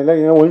இருக்கவே மாட்டேன், இல்லை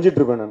ஏன் ஒழிஞ்சிட்டு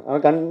இருப்பேன் நான்.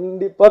 ஆனால்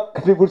கண்டிப்பாக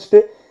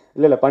கண்டுபிடிச்சிட்டு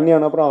இல்லை பண்ணி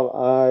ஆன அப்புறம்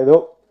ஏதோ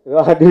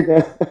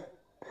ஆட்டிருக்கேன்.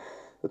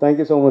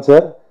 Thank you so much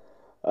sir.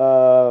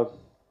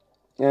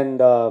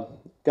 And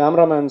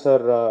cameraman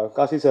sir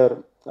Kashi sir,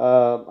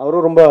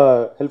 அவரும் ரொம்ப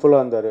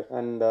ஹெல்ப்ஃபுல்லாக இருந்தார்.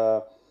 அண்ட்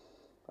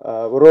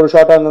ஒரு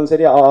ஷார்ட்டாக இருந்தாலும்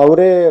சரி,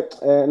 அவரே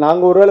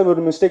நாங்கள் ஒருவேளை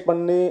ஒரு மிஸ்டேக்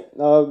பண்ணி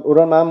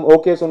ஒரு மேம்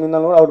ஓகே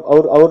சொன்னிருந்தாலும்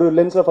அவர்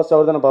லென்ஸில் ஃபஸ்ட்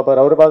அவர் தானே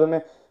பார்ப்பார். அவர் பார்த்தோன்னே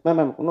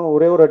மேம் இன்னும்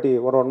ஒரே ஒரு வாட்டி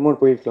ஒரு 1 மூணு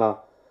போயிருக்கலாம்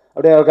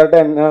அப்படியே அவர்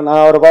கரெக்டாக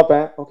நான் அவரை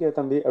பார்ப்பேன், ஓகே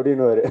தம்பி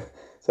அப்படின்னுவார்.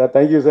 சார்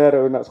தேங்க்யூ சார்,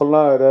 நான்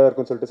சொல்லலாம் இதாக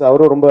இருக்குன்னு சொல்லிட்டு சார்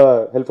அவரும் ரொம்ப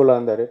ஹெல்ப்ஃபுல்லாக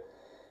இருந்தார்.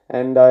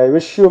 And I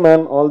wish you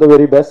ma'am all the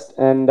very best.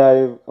 And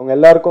அவங்க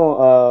எல்லாருக்கும்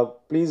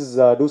please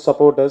do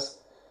support us.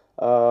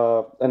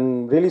 And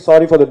really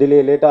sorry for the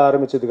delay, லேட்டாக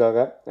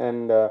ஆரம்பிச்சதுக்காக.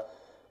 அண்ட்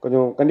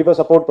கொஞ்சம் கண்டிப்பாக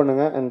சப்போர்ட்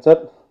பண்ணுங்கள். And sir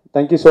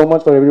thank you so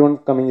much for every one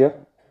coming year.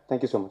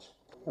 Thank you so much.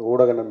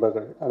 ஊடக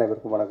நண்பர்கள்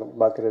அனைவருக்கும் வணக்கம்.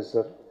 பாக்கியராஜ்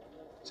சார்,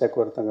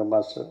 செக்வர் தங்கம்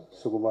மாஸ்டர்,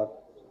 சுகுமார்,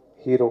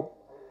 ஹீரோ,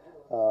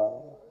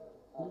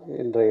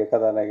 இன்றைய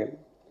கதாநாயகன்,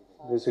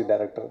 மியூசிக்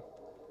டைரக்டர்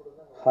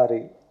ஹரி.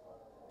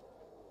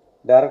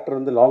 டைரக்டர்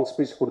வந்து லாங்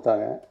ஸ்பீச்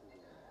கொடுத்தாங்க.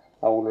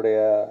 அவங்களுடைய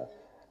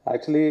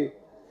ஆக்சுவலி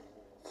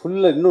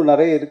ஃபுல்லாக இன்னும்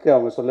நிறைய இருக்குது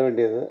அவங்க சொல்ல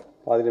வேண்டியது,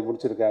 பாதியில்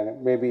முடிச்சிருக்காங்க.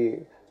 மேபி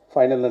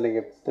ஃபைனலில்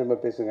நீங்கள் திரும்ப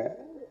பேசுங்க.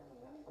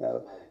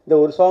 இந்த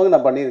ஒரு சாங்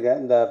நான் பண்ணியிருக்கேன்,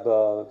 இந்த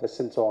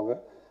வெஸ்டர்ன் சாங்கு.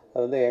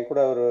 அது வந்து என்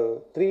கூட ஒரு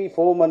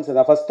 3-4 மந்த்ஸ்,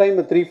 நான் ஃபஸ்ட் டைம்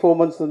 3-4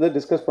 மந்த்ஸ் வந்து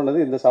டிஸ்கஸ் பண்ணது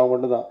இந்த சாங்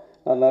மட்டும் தான்.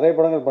 நான் நிறைய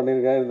படங்கள்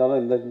பண்ணியிருக்கேன், இருந்தாலும்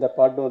இந்த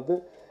பாட்டு வந்து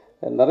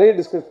நிறைய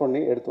டிஸ்கஸ் பண்ணி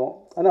எடுத்தோம்.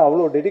 ஆனால்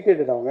அவ்வளோ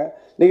டெடிக்கேட்டட் அவங்க.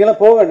 நீங்களாம்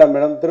போக வேண்டாம்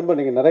மேடம், திரும்ப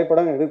நீங்கள் நிறைய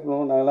படங்கள்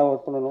எடுக்கணும், நாங்கள்லாம்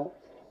ஒர்க் பண்ணணும்,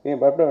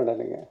 நீங்கள் பயப்பட வேண்டாம்.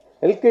 நீங்கள்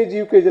எல்கேஜி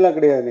யூகேஜிலாம்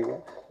கிடையாது, நீங்கள்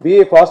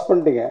பிஏ பாஸ்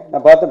பண்ணிட்டீங்க.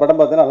 நான் பார்த்த படம்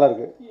பார்த்தேன்,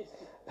 நல்லாயிருக்கு.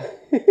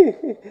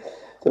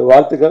 ஸோ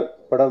வாழ்த்துக்கள்,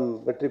 படம்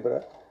வெற்றி பெற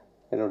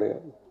என்னுடைய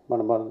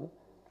மனமார்ந்த.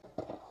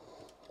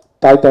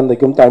 தாய்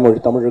தந்தைக்கும் தாய்மொழி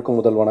தமிழுக்கும்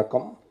முதல்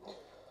வணக்கம்.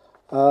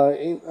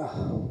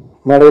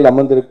 மேடையில்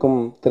அமர்ந்திருக்கும்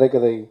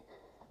திரைக்கதை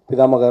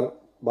பிதாமகர்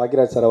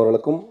பாக்கியராஜ் சார்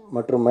அவர்களுக்கும்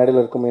மற்றும் மேடையில்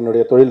இருக்கும்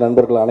என்னுடைய தொழில்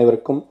நண்பர்கள்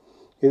அனைவருக்கும்,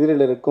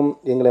 எதிரில் இருக்கும்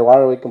எங்களை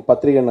வாழ வைக்கும்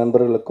பத்திரிகை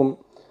நண்பர்களுக்கும்,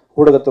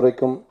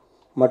 ஊடகத்துறைக்கும்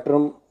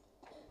மற்றும்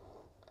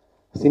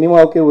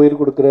சினிமாவுக்கே உயிர்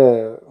கொடுக்குற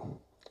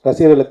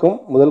ரசிகர்களுக்கும்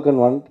முதல்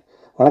கண்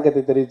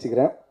வணக்கத்தை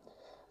தெரிவிச்சுக்கிறேன்.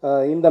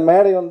 இந்த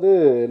மேடை வந்து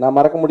நான்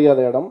மறக்க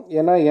முடியாத இடம்.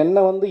 ஏன்னா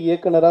என்னை வந்து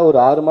இயக்குனராக ஒரு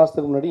 6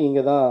 மாதத்துக்கு முன்னாடி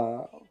இங்கே தான்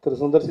திரு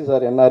சுந்தர்சி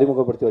சார் என்னை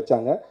அறிமுகப்படுத்தி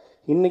வச்சாங்க.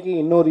 இன்றைக்கி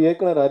இன்னொரு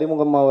இயக்குனர்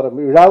அறிமுகமாகிற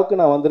விழாவுக்கு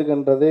நான்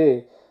வந்திருக்கின்றதே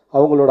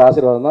அவங்களோட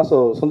ஆசீர்வாதம் தான். ஸோ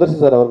சுந்தர்சி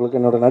சார் அவர்களுக்கு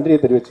என்னோடய நன்றியை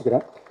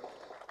தெரிவிச்சுக்கிறேன்.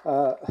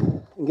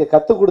 இங்கே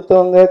கற்றுக்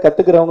கொடுத்தவங்க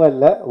கற்றுக்கிறவங்க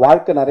இல்லை,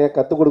 வாழ்க்கை நிறைய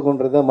கற்றுக்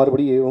கொடுக்குன்றத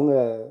மறுபடியும் இவங்க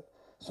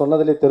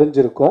சொன்னதிலே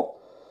தெரிஞ்சிருக்கும்.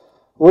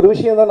 ஒரு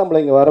விஷயம் தான்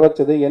நம்மளை இங்கே வர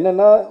வச்சது.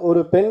 என்னென்னா, ஒரு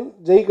பெண்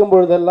ஜெயிக்கும்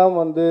பொழுதெல்லாம்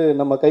வந்து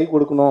நம்ம கை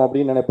கொடுக்கணும்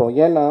அப்படின்னு நினைப்போம்.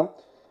 ஏன்னா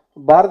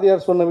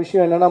பாரதியார் சொன்ன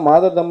விஷயம் என்னென்னா,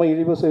 மாதர் தம்மை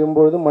இழிவு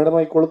செய்யும்பொழுது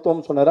மடமை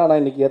கொளுத்தோம்னு சொன்னார். ஆனால்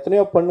இன்றைக்கி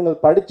எத்தனையோ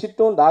பெண்ணுங்கள்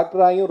படிச்சுட்டும்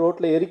டாக்டராகியும்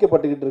ரோட்டில்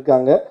எரிக்கப்பட்டுக்கிட்டு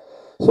இருக்காங்க.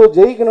 ஸோ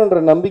ஜெயிக்கணுன்ற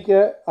நம்பிக்கை,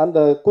 அந்த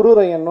குரூர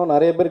எண்ணம்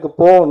நிறைய பேருக்கு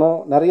போகணும்,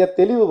 நிறைய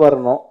தெளிவு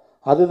வரணும்.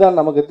 அதுதான்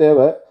நமக்கு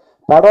தேவை.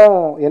 படம்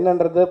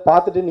என்னன்றதை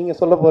பார்த்துட்டு நீங்கள்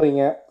சொல்ல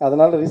போகிறீங்க.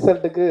 அதனால்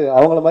ரிசல்ட்டுக்கு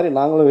அவங்கள மாதிரி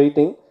நாங்களும்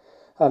வெயிட்டிங்.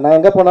 நான்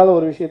எங்கே போனாலும்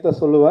ஒரு விஷயத்த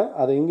சொல்லுவேன்,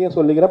 அதை இங்கேயும்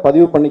சொல்லிக்கிறேன்,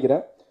 பதிவு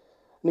பண்ணிக்கிறேன்.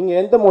 நீங்கள்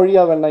எந்த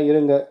மொழியாக வேணால்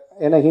இருங்க,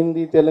 ஏன்னா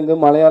ஹிந்தி, தெலுங்கு,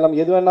 மலையாளம்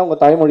எது வேணால்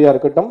உங்கள் தாய்மொழியாக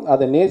இருக்கட்டும்,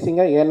 அதை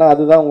நேசிங்க. ஏன்னா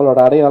அதுதான் உங்களோட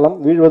அடையாளம்.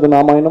 வீழ்வது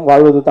நாமாயினும்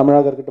வாழ்வது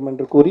தமிழாக இருக்கட்டும்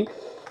என்று கூறி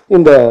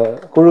இந்த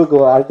குழுவுக்கு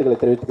வாழ்த்துக்களை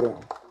தெரிவித்துக்கிறேன்.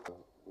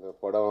 இந்த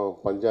படம்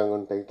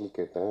பஞ்சாங்கம்னு டைட்டில்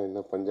கேட்டேன்,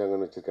 என்ன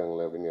பஞ்சாங்கம்னு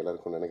வச்சுருக்காங்களே அப்படின்னு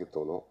எல்லாருக்கும் நினைக்க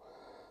தோணும்.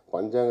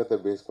 பஞ்சாங்கத்தை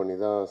பேஸ் பண்ணி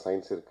தான்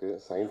சயின்ஸ் இருக்குது,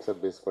 சயின்ஸை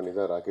பேஸ் பண்ணி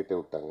தான் ராக்கெட்டே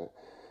விட்டாங்க.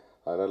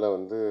 அதனால்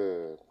வந்து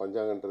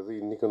பஞ்சாங்கன்றது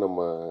இன்றைக்கும்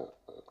நம்ம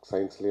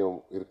சயின்ஸ்லேயும்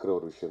இருக்கிற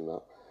ஒரு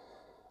விஷயந்தான்.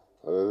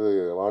 அதாவது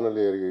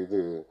வானொலி இது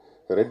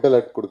ரெட்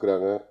அலர்ட்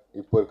கொடுக்குறாங்க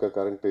இப்போ இருக்க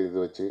கரண்ட்டு இது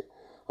வச்சு.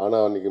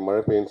 ஆனால் அன்றைக்கி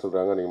மழை பெய்யுன்னு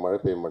சொல்கிறாங்க, அன்றைக்கி மழை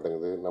பெய்ய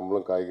மாட்டேங்குது.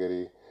 நம்மளும்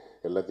காய்கறி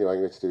எல்லாத்தையும்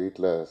வாங்கி வச்சுட்டு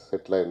வீட்டில்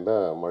செட்டில்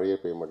இருந்தால் மழையே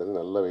பெய்ய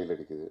மாட்டேங்குது, நல்லா வெயில்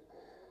அடிக்குது.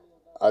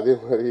 அதே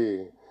மாதிரி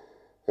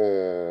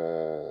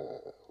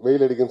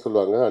வெயில் அடிக்குன்னு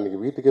சொல்லுவாங்க, அன்றைக்கி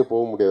வீட்டுக்கே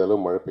போக முடியாத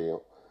அளவு மழை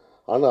பெய்யும்.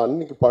 ஆனால்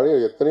அன்றைக்கி பழைய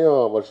எத்தனையோ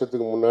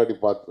வருஷத்துக்கு முன்னாடி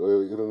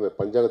இருந்த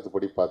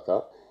பஞ்சாங்கத்துப்படி பார்த்தா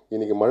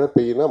இன்றைக்கி மழை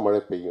பெய்யுனா மழை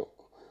பெய்யும்,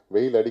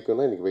 வெயில்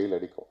அடிக்கும்னா இன்றைக்கி வெயில்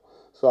அடிக்கும்.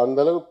 ஸோ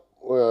அந்தளவு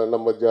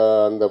நம்ம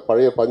அந்த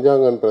பழைய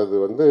பஞ்சாங்கன்றது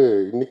வந்து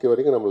இன்றைக்கி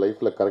வரைக்கும் நம்ம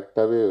லைஃப்பில்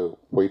கரெக்டாகவே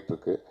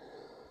போயிட்டுருக்கு.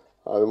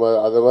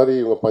 அது மாதிரி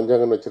இவங்க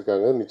பஞ்சாங்கன்னு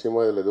வச்சுருக்காங்க.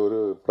 நிச்சயமாக இதில் ஏதோ ஒரு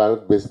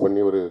பிளானட் பேஸ்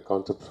பண்ணி ஒரு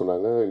கான்செப்ட்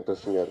சொன்னாங்க,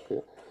 இன்ட்ரெஸ்டிங்காக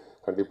இருக்குது.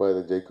 கண்டிப்பாக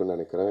இதை ஜெயிக்கும்னு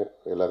நினைக்கிறேன்.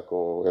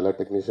 எல்லாருக்கும், எல்லா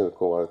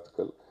டெக்னீஷியனுக்கும்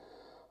வாழ்த்துக்கள்.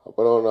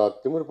 அப்புறம் நான்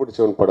திமிர்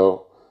பிடிச்சவன் படம்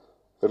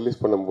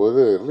ரிலீஸ்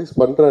பண்ணும்போது, ரிலீஸ்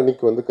பண்ணுற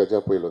அன்றைக்கி வந்து கஜா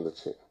புயல்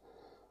வந்துச்சு.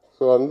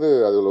 ஸோ வந்து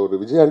அதில் ஒரு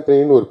விஜய்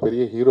ஆண்டனின்னு ஒரு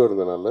பெரிய ஹீரோ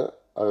இருந்தனால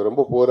அது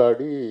ரொம்ப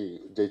போராடி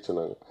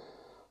ஜெயிச்சோனாங்க.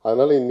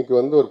 அதனால் இன்றைக்கி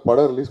வந்து ஒரு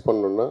படம் ரிலீஸ்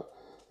பண்ணணுன்னா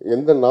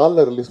எந்த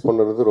நாளில் ரிலீஸ்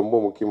பண்ணுறது ரொம்ப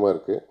முக்கியமாக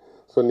இருக்குது.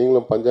 ஸோ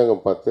நீங்களும்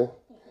பஞ்சாங்கம் பார்த்து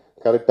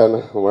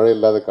கரெக்டான மழை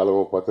இல்லாத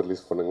காலமாக பார்த்து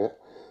ரிலீஸ் பண்ணுங்கள்.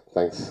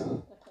 தேங்க்ஸ்.